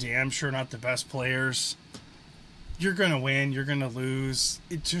 but we're damn sure not the best players. You're gonna win. You're gonna lose.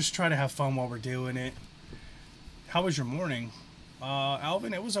 Just try to have fun while we're doing it. How was your morning,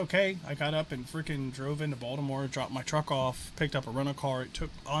 Alvin? It was okay. I got up and freaking drove into Baltimore, dropped my truck off, picked up a rental car. It took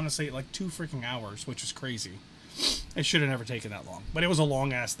honestly like 2 freaking hours, which is crazy. It should have never taken that long, but it was a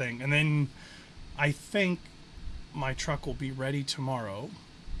long ass thing. And then I think my truck will be ready tomorrow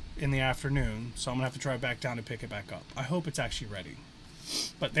in the afternoon, so I'm gonna have to drive back down to pick it back up. I hope it's actually ready.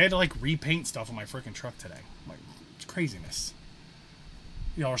 But they had to like repaint stuff on my freaking truck today. Like, it's craziness.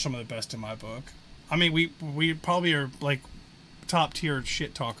 Y'all are some of the best in my book. I mean, we probably are like top tier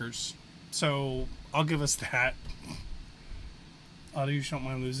shit talkers, so I'll give us that. You don't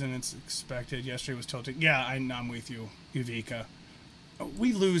mind losing, it's expected. Yesterday was tilting. Yeah, I'm with you, Uvika.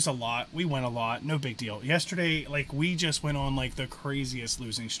 We lose a lot. We win a lot. No big deal. Yesterday, like, we just went on, like, the craziest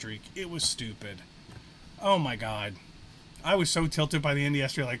losing streak. It was stupid. Oh, my God. I was so tilted by the end of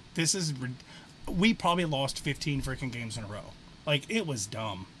yesterday. Like, this is... We probably lost 15 freaking games in a row. Like, it was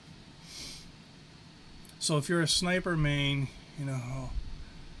dumb. So if you're a sniper main, you know how...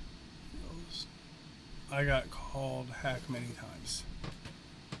 I got called hack many times.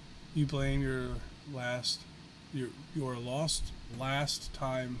 You blame your lost last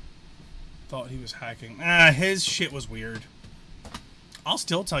time thought he was hacking. His shit was weird. I'll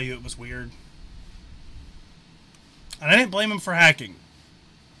still tell you it was weird. And I didn't blame him for hacking.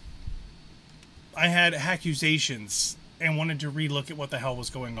 I had accusations and wanted to relook at what the hell was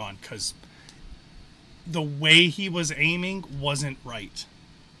going on, because the way he was aiming wasn't right.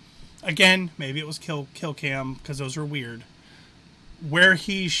 Again, maybe it was kill cam, because those are weird. Where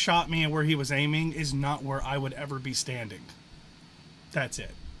he shot me and where he was aiming is not where I would ever be standing. That's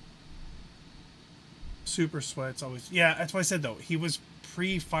it. Super sweats always. Yeah, that's what I said though. He was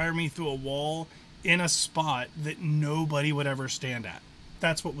pre-fire me through a wall in a spot that nobody would ever stand at.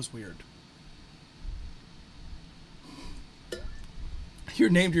 That's what was weird. You're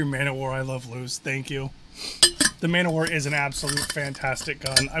named your Man of War. I love Luz. Thank you. The Man of War is an absolute fantastic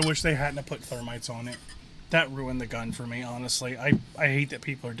gun. I wish they hadn't put thermites on it. That ruined the gun for me, honestly. I hate that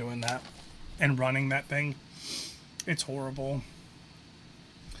people are doing that and running that thing. It's horrible.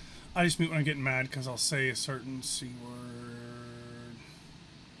 I just mute when I'm getting mad because I'll say a certain C word.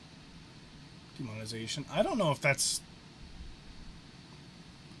 Demonetization. I don't know if that's...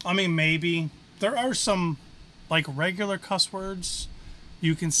 I mean, maybe. There are some, like, regular cuss words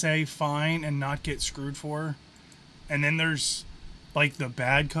you can say fine and not get screwed for. And then there's, like, the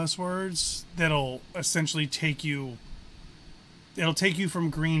bad cuss words that'll essentially take you... It'll take you from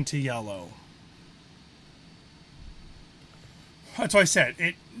green to yellow. That's why I said,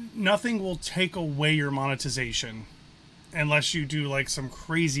 nothing will take away your monetization unless you do, like, some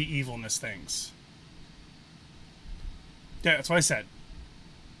crazy evilness things. Yeah, that's what I said.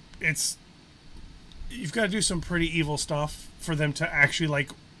 you've got to do some pretty evil stuff for them to actually, like,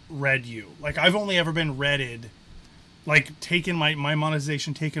 red you. Like, I've only ever been redded, like, taken my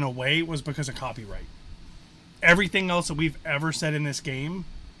monetization taken away was because of copyright. Everything else that we've ever said in this game,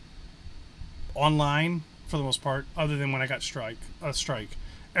 online, for the most part, other than when I got strike,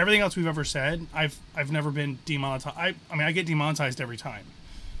 everything else we've ever said, I've never been demonetized. I mean, I get demonetized every time.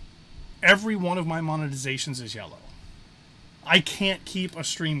 Every one of my monetizations is yellow. I can't keep a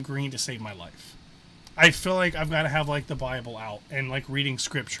stream green to save my life. I feel like I've got to have, like, the Bible out and, like, reading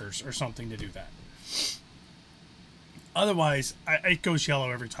scriptures or something to do that. Otherwise, it goes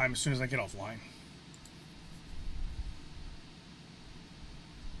yellow every time as soon as I get offline.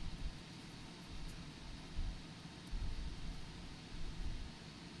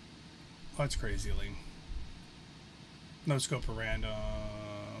 Oh, that's crazy, Lee. No scope for random,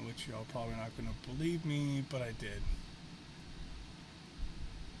 which y'all probably not going to believe me, but I did.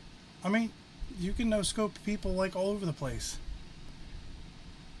 I mean, you can no scope people, like, all over the place.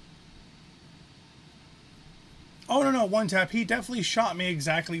 Oh, no, one tap. He definitely shot me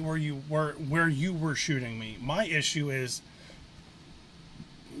exactly where you were shooting me. My issue is,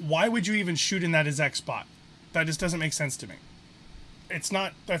 why would you even shoot in that exact spot? That just doesn't make sense to me. That's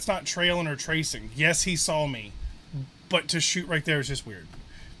not trailing or tracing. Yes, he saw me, but to shoot right there is just weird.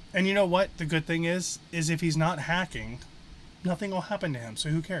 And you know what? The good thing is if he's not hacking, nothing will happen to him, so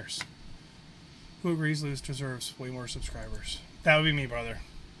who cares? Who agrees Luz deserves way more subscribers? That would be me, brother.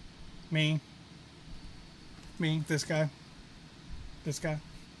 Me, this guy. Luz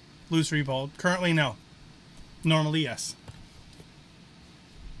reballed. Currently, no. Normally, yes.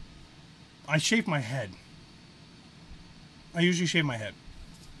 I shave my head. I usually shave my head.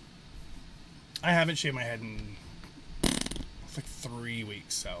 I haven't shaved my head in like 3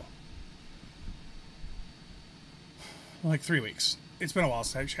 weeks, so. Like 3 weeks. It's been a while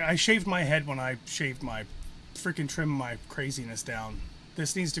since I shaved my head when I shaved my freaking trim my craziness down.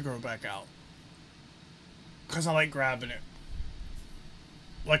 This needs to grow back out. Because I like grabbing it.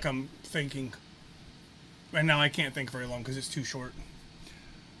 Like I'm thinking. And now I can't think very long because it's too short.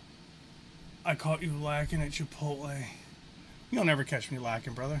 I caught you lacking at Chipotle. You'll never catch me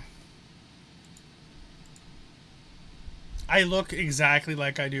lacking, brother. I look exactly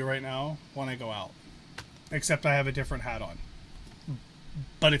like I do right now when I go out. Except I have a different hat on.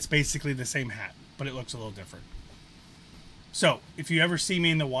 But it's basically the same hat. But it looks a little different. So, if you ever see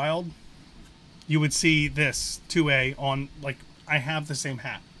me in the wild, you would see this 2A on, like, I have the same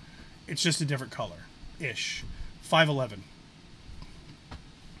hat. It's just a different color-ish. 5'11".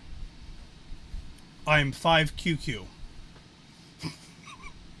 I'm 5QQ.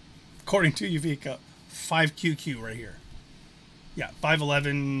 According to Yuvika, 5QQ right here. Yeah,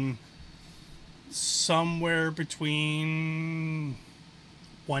 5'11", somewhere between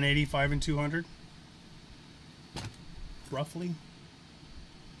 185 and 200. Roughly.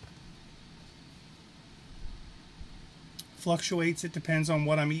 Fluctuates, it depends on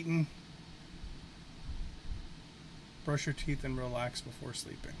what I'm eating. Brush your teeth and relax before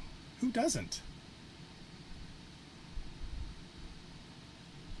sleeping. Who doesn't?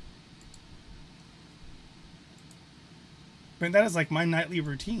 But that is like my nightly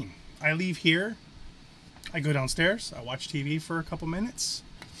routine. I leave here, I go downstairs, I watch TV for a couple minutes,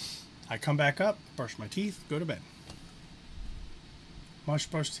 I come back up, brush my teeth, go to bed. Brush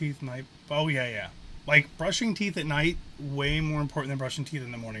teeth night. Oh yeah. Like brushing teeth at night, way more important than brushing teeth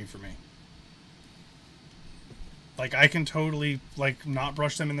in the morning for me. Like I can totally like not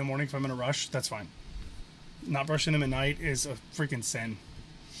brush them in the morning if I'm in a rush. That's fine. Not brushing them at night is a freaking sin.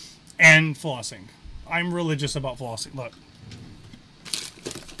 And flossing. I'm religious about flossing. Look.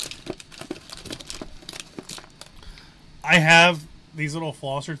 I have these little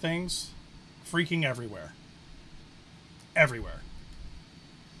flosser things freaking everywhere. Everywhere.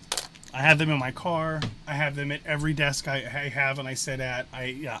 I have them in my car. I have them at every desk I have and I sit at.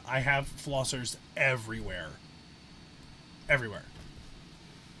 I have flossers everywhere. Everywhere.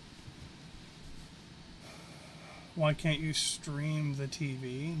 Why can't you stream the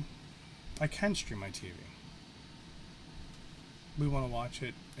TV? I can stream my TV. We want to watch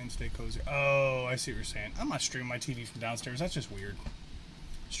it and stay cozy. Oh, I see what you're saying. I'm not streaming my TV from downstairs. That's just weird.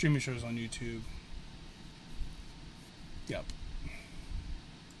 Streaming shows on YouTube. Yep.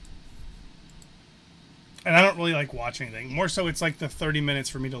 And I don't really like watching anything. More so it's like the 30 minutes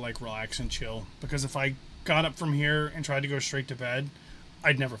for me to like relax and chill. Because if I got up from here and tried to go straight to bed,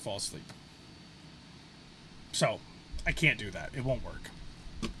 I'd never fall asleep. So, I can't do that. It won't work.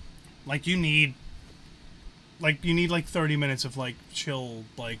 Like you need like 30 minutes of like chill,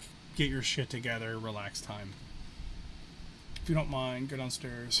 like get your shit together, relax time. If you don't mind, go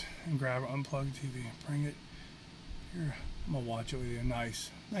downstairs and grab an unplugged TV. Bring it here. I'm gonna watch it with you. Nice.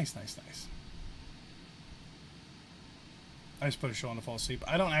 Nice, nice, nice. I just put a show on to fall asleep.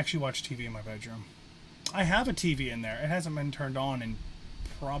 I don't actually watch TV in my bedroom. I have a TV in there. It hasn't been turned on in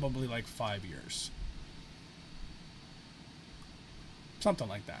probably like 5 years. Something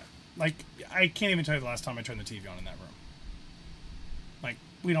like that. Like, I can't even tell you the last time I turned the TV on in that room. Like,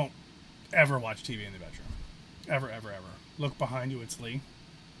 we don't ever watch TV in the bedroom. Ever, ever, ever. Look behind you, it's Lee.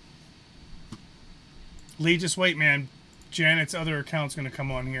 Lee, just wait, man. Janet's other account's gonna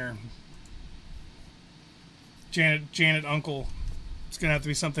come on here. Janet Uncle. It's gonna have to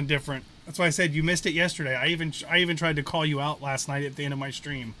be something different. That's why I said you missed it yesterday. I even tried to call you out last night at the end of my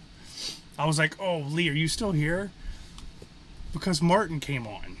stream. I was like, oh, Lee, are you still here? Because Martin came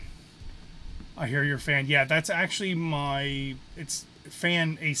on. I hear you're a fan. Yeah, that's actually it's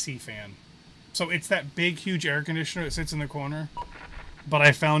fan AC fan. So it's that big, huge air conditioner that sits in the corner. But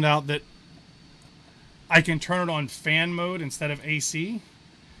I found out that I can turn it on fan mode instead of AC.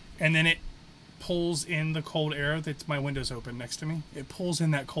 And then it pulls in the cold air. That's my windows open next to me. It pulls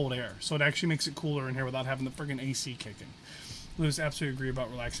in that cold air. So it actually makes it cooler in here without having the friggin' AC kicking. Lewis, absolutely agree about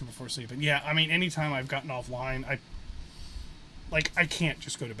relaxing before sleeping. Yeah, I mean, anytime I've gotten offline, I can't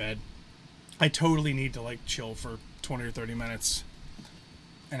just go to bed. I totally need to, like, chill for 20 or 30 minutes.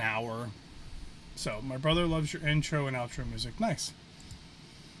 An hour. So, my brother loves your intro and outro music. Nice.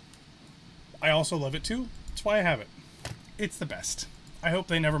 I also love it, too. That's why I have it. It's the best. I hope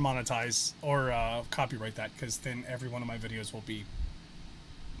they never monetize or copyright that, because then every one of my videos will be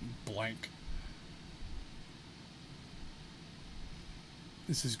blank.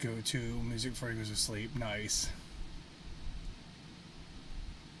 This is go-to music before he goes to sleep. Nice.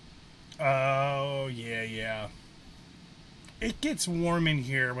 Oh, yeah. It gets warm in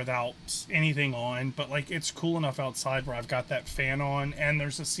here without anything on, but, like, it's cool enough outside where I've got that fan on, and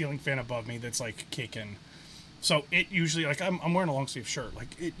there's a ceiling fan above me that's, like, kicking. So it usually, like, I'm wearing a long sleeve shirt. Like,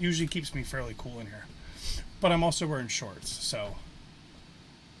 it usually keeps me fairly cool in here. But I'm also wearing shorts, so.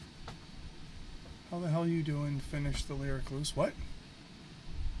 How the hell are you doing? Finish the lyric loose. What?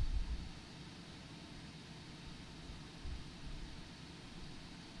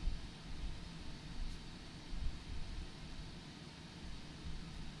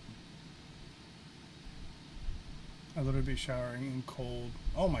 I'd literally be showering in cold.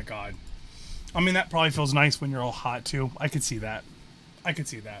 Oh my god. I mean, that probably feels nice when you're all hot, too. I could see that. I could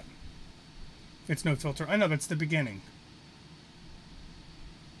see that. It's no filter. I know, that's the beginning.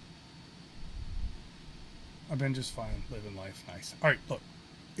 I've been just fine, living life. Nice. Alright, look.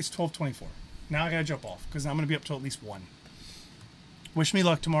 It's 12:24. Now I gotta jump off, because I'm gonna be up till at least 1. Wish me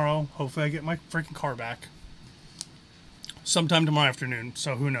luck tomorrow. Hopefully I get my freaking car back. Sometime tomorrow afternoon,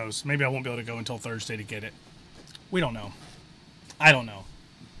 so who knows. Maybe I won't be able to go until Thursday to get it. We don't know. I don't know.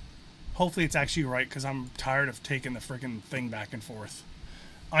 Hopefully it's actually right, because I'm tired of taking the freaking thing back and forth.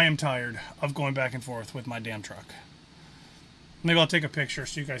 I am tired of going back and forth with my damn truck. Maybe I'll take a picture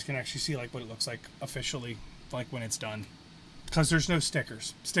so you guys can actually see, like, what it looks like officially, like, when it's done. Because there's no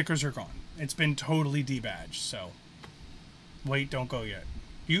stickers. Stickers are gone. It's been totally debadged, so. Wait, don't go yet.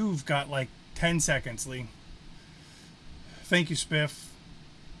 You've got, like, 10 seconds, Lee. Thank you, Spiff.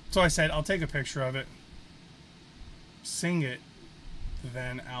 So I said, I'll take a picture of it. Sing it,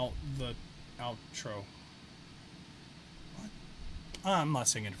 then out the outro. What? I'm not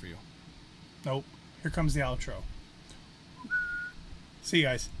singing for you. Nope. Here comes the outro. See you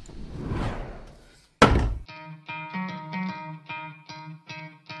guys.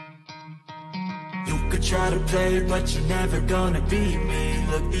 You could try to play, but you're never gonna beat me.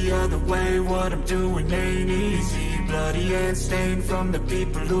 Look the other way, what I'm doing ain't easy. Bloody hands stained from the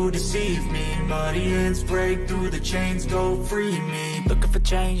people who deceive me. Muddy hands break through the chains, go free me. Looking for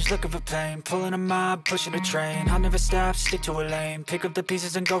change, looking for pain. Pulling a mob, pushing a train. I'll never stop, stick to a lane. Pick up the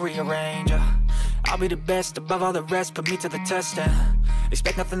pieces and go rearrange. I'll be the best above all the rest, put me to the test and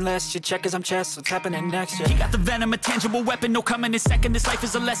expect nothing less, you check as I'm chess, what's happening next, yeah. He got the venom, a tangible weapon, no coming in second. This life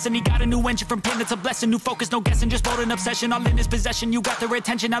is a lesson, he got a new engine from pain, it's a blessing. New focus, no guessing, just bold and obsession. All in his possession, you got their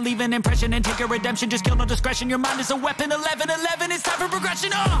attention. I'll leave an impression and take a redemption. Just kill, no discretion, your mind is a weapon. 11-11, it's time for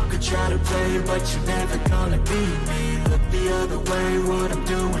progression, You could try to play, but you're never gonna beat me. Look the other way, what I'm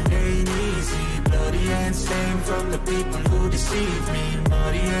doing ain't easy. Bloody hands stained from the people who deceive me.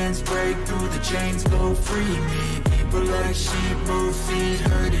 Muddy hands break through the chains, go free me. People like sheep move feet,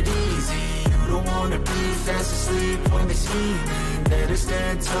 hurt it easy. You don't wanna be fast asleep when they scheming. Better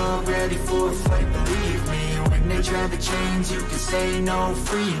stand tall, ready for a fight, believe me. When they try the chains, you can say no,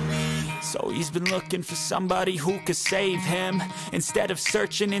 free me. So he's been looking for somebody who could save him, instead of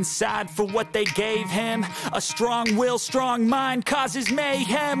searching inside for what they gave him. A strong will, strong mind causes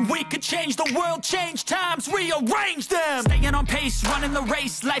mayhem. We could change the world, change times, rearrange them. Staying on pace, running the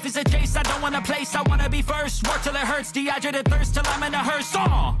race. Life is a chase, I don't want a place, I wanna be first. Work till it hurts, dehydrated thirst till I'm in a hearse.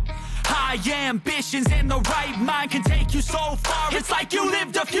 High ambitions and the right mind can take you so far. It's like you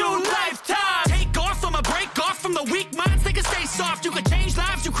lived a few lifetimes. Take off from a break off from the weak minds. They can stay soft. You can change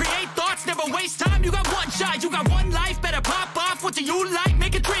lives. You create thoughts. Never waste time. You got one shot. You got one life. Better pop off. What do you like?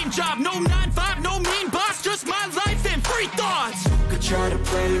 Make a dream job. No 9-5. No mean boss. Just my life and free thoughts. You could try to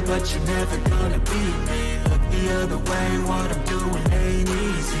play, but you're never gonna beat me. Look the other way. What I'm doing ain't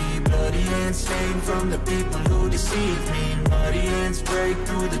easy. Bloody hands stained from the people who deceive me. Muddy hands break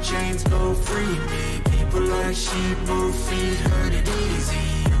through the chains. Go free me. People like sheep move feet, hurt it easy.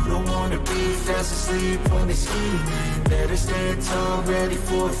 You don't wanna be fast asleep when they're scheming. Better stand tall, ready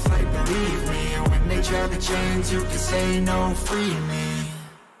for a fight, believe me. When they try the chains, you can say no, free me.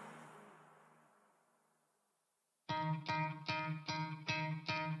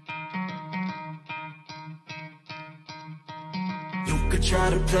 You could try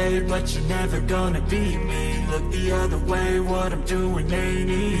to play, but you're never gonna beat me. Look the other way, what I'm doing ain't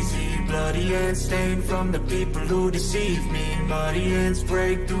easy. Bloody hands stained from the people who deceive me. Muddy hands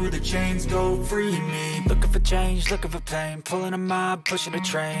break through the chains, go free me. Looking for change, looking for pain. Pulling a mob, pushing a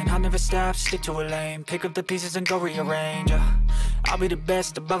train. I'll never stop, stick to a lane. Pick up the pieces and go rearrange. I'll be the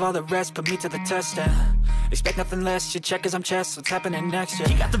best above all the rest, put me to the test and expect nothing less. You check as I'm chess, what's happening next?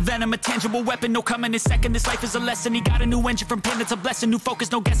 He got the venom, a tangible weapon, no coming in second. This life is a lesson, he got a new engine from pain, it's a blessing. New focus,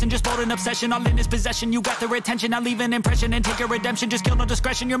 no guessing, just bold and obsession. All in his possession, you got their attention. I'll leave an impression and take your redemption. Just kill, no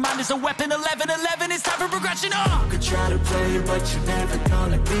discretion, your mind is a weapon. 11-11, it's time for progression. You could try to play, but you're never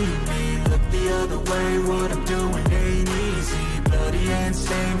gonna beat me. Look the other way, what I'm doing ain't easy. Bloody hands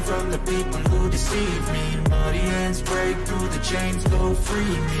stained from the people who deceive me. Muddy hands break through the chains, go free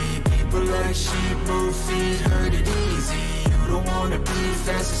me. People like sheep move feet, hurt it easy. You don't wanna be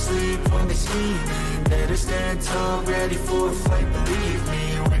fast asleep when they're scheming. Better stand tall, ready for a fight, believe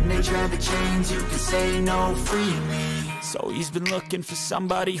me. When they try the chains, you can say no, free me. So he's been looking for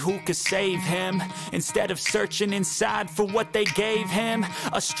somebody who could save him, instead of searching inside for what they gave him.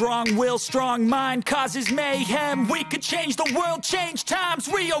 A strong will, strong mind causes mayhem. We could change the world, change times,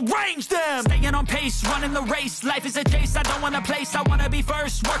 rearrange them. Staying on pace, running the race. Life is a chase, I don't want a place, I wanna be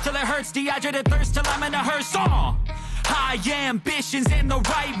first. Work till it hurts, dehydrated thirst till I'm in a hearse. High ambitions and the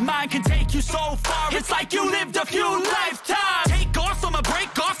right mind can take you so far. It's like you lived a few lifetimes. Take off from a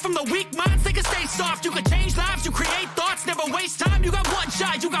break off from the weak minds. They can stay soft. You can change lives. You create thoughts. Never waste time. You got one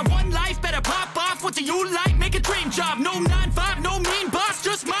shot. You got one life. Better pop off. What do you like? Make a dream job. No 9-5. No mean boss.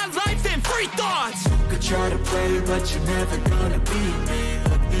 Just my life and free thoughts. You could try to play, but you're never gonna beat me.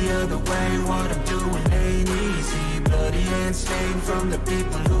 Look the other way. What I'm doing ain't easy. Bloody hands stained from the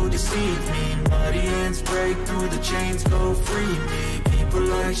people who deceive me. Muddy hands break through the chains, go free me. People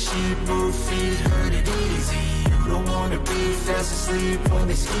like sheep move feet, hurt it easy. You don't wanna be fast asleep when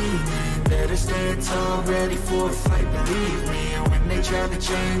they're scheming. Better stand tall, ready for a fight, believe me. When they try the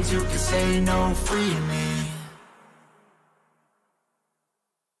chains, you can say no, free me.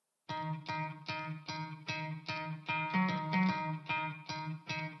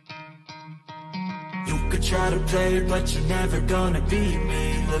 You could try to play, but you're never gonna beat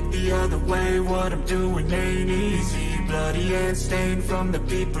me. Look the other way, what I'm doing ain't easy. Bloody hands stained from the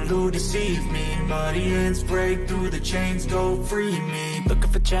people who deceive me. Muddy hands break through the chains, go free me. Looking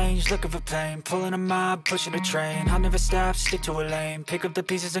for change, looking for pain. Pulling a mob, pushing a train. I'll never stop, stick to a lane. Pick up the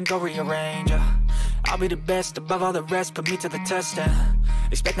pieces and go rearrange. I'll be the best above all the rest, put me to the test and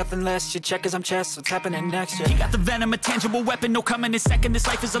expect nothing less. You check as I'm chess, what's happening next? He got the venom, a tangible weapon, no coming in second. This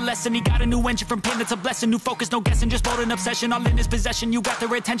life is a lesson, he got a new engine from pain, it's a blessing. New focus, no guessing, just bold and obsession. All in his possession, you got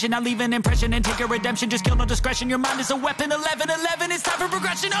their attention. I'll leave an impression and take your redemption. Just kill, no discretion, your mind is a weapon. 11-11, it's time for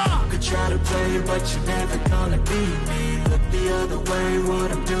progression. You could try to play, but you're never gonna beat me. Look the other way,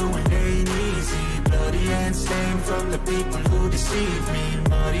 what I'm doing ain't easy. Bloody hands stained from the people who deceive me.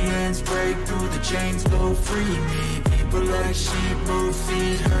 Muddy hands break through the chains, go free me. People like sheep move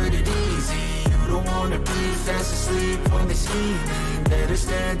feet, hurt it easy. You don't wanna be fast asleep when they're scheming. Better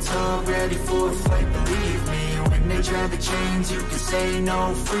stand tall, ready for a fight, believe me. When they try the chains, you can say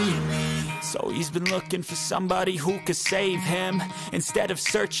no, free me. So he's been looking for somebody who could save him, instead of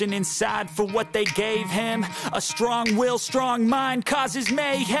searching inside for what they gave him. A strong will, strong mind causes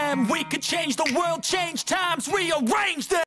mayhem. We could change the world, change times, rearrange them.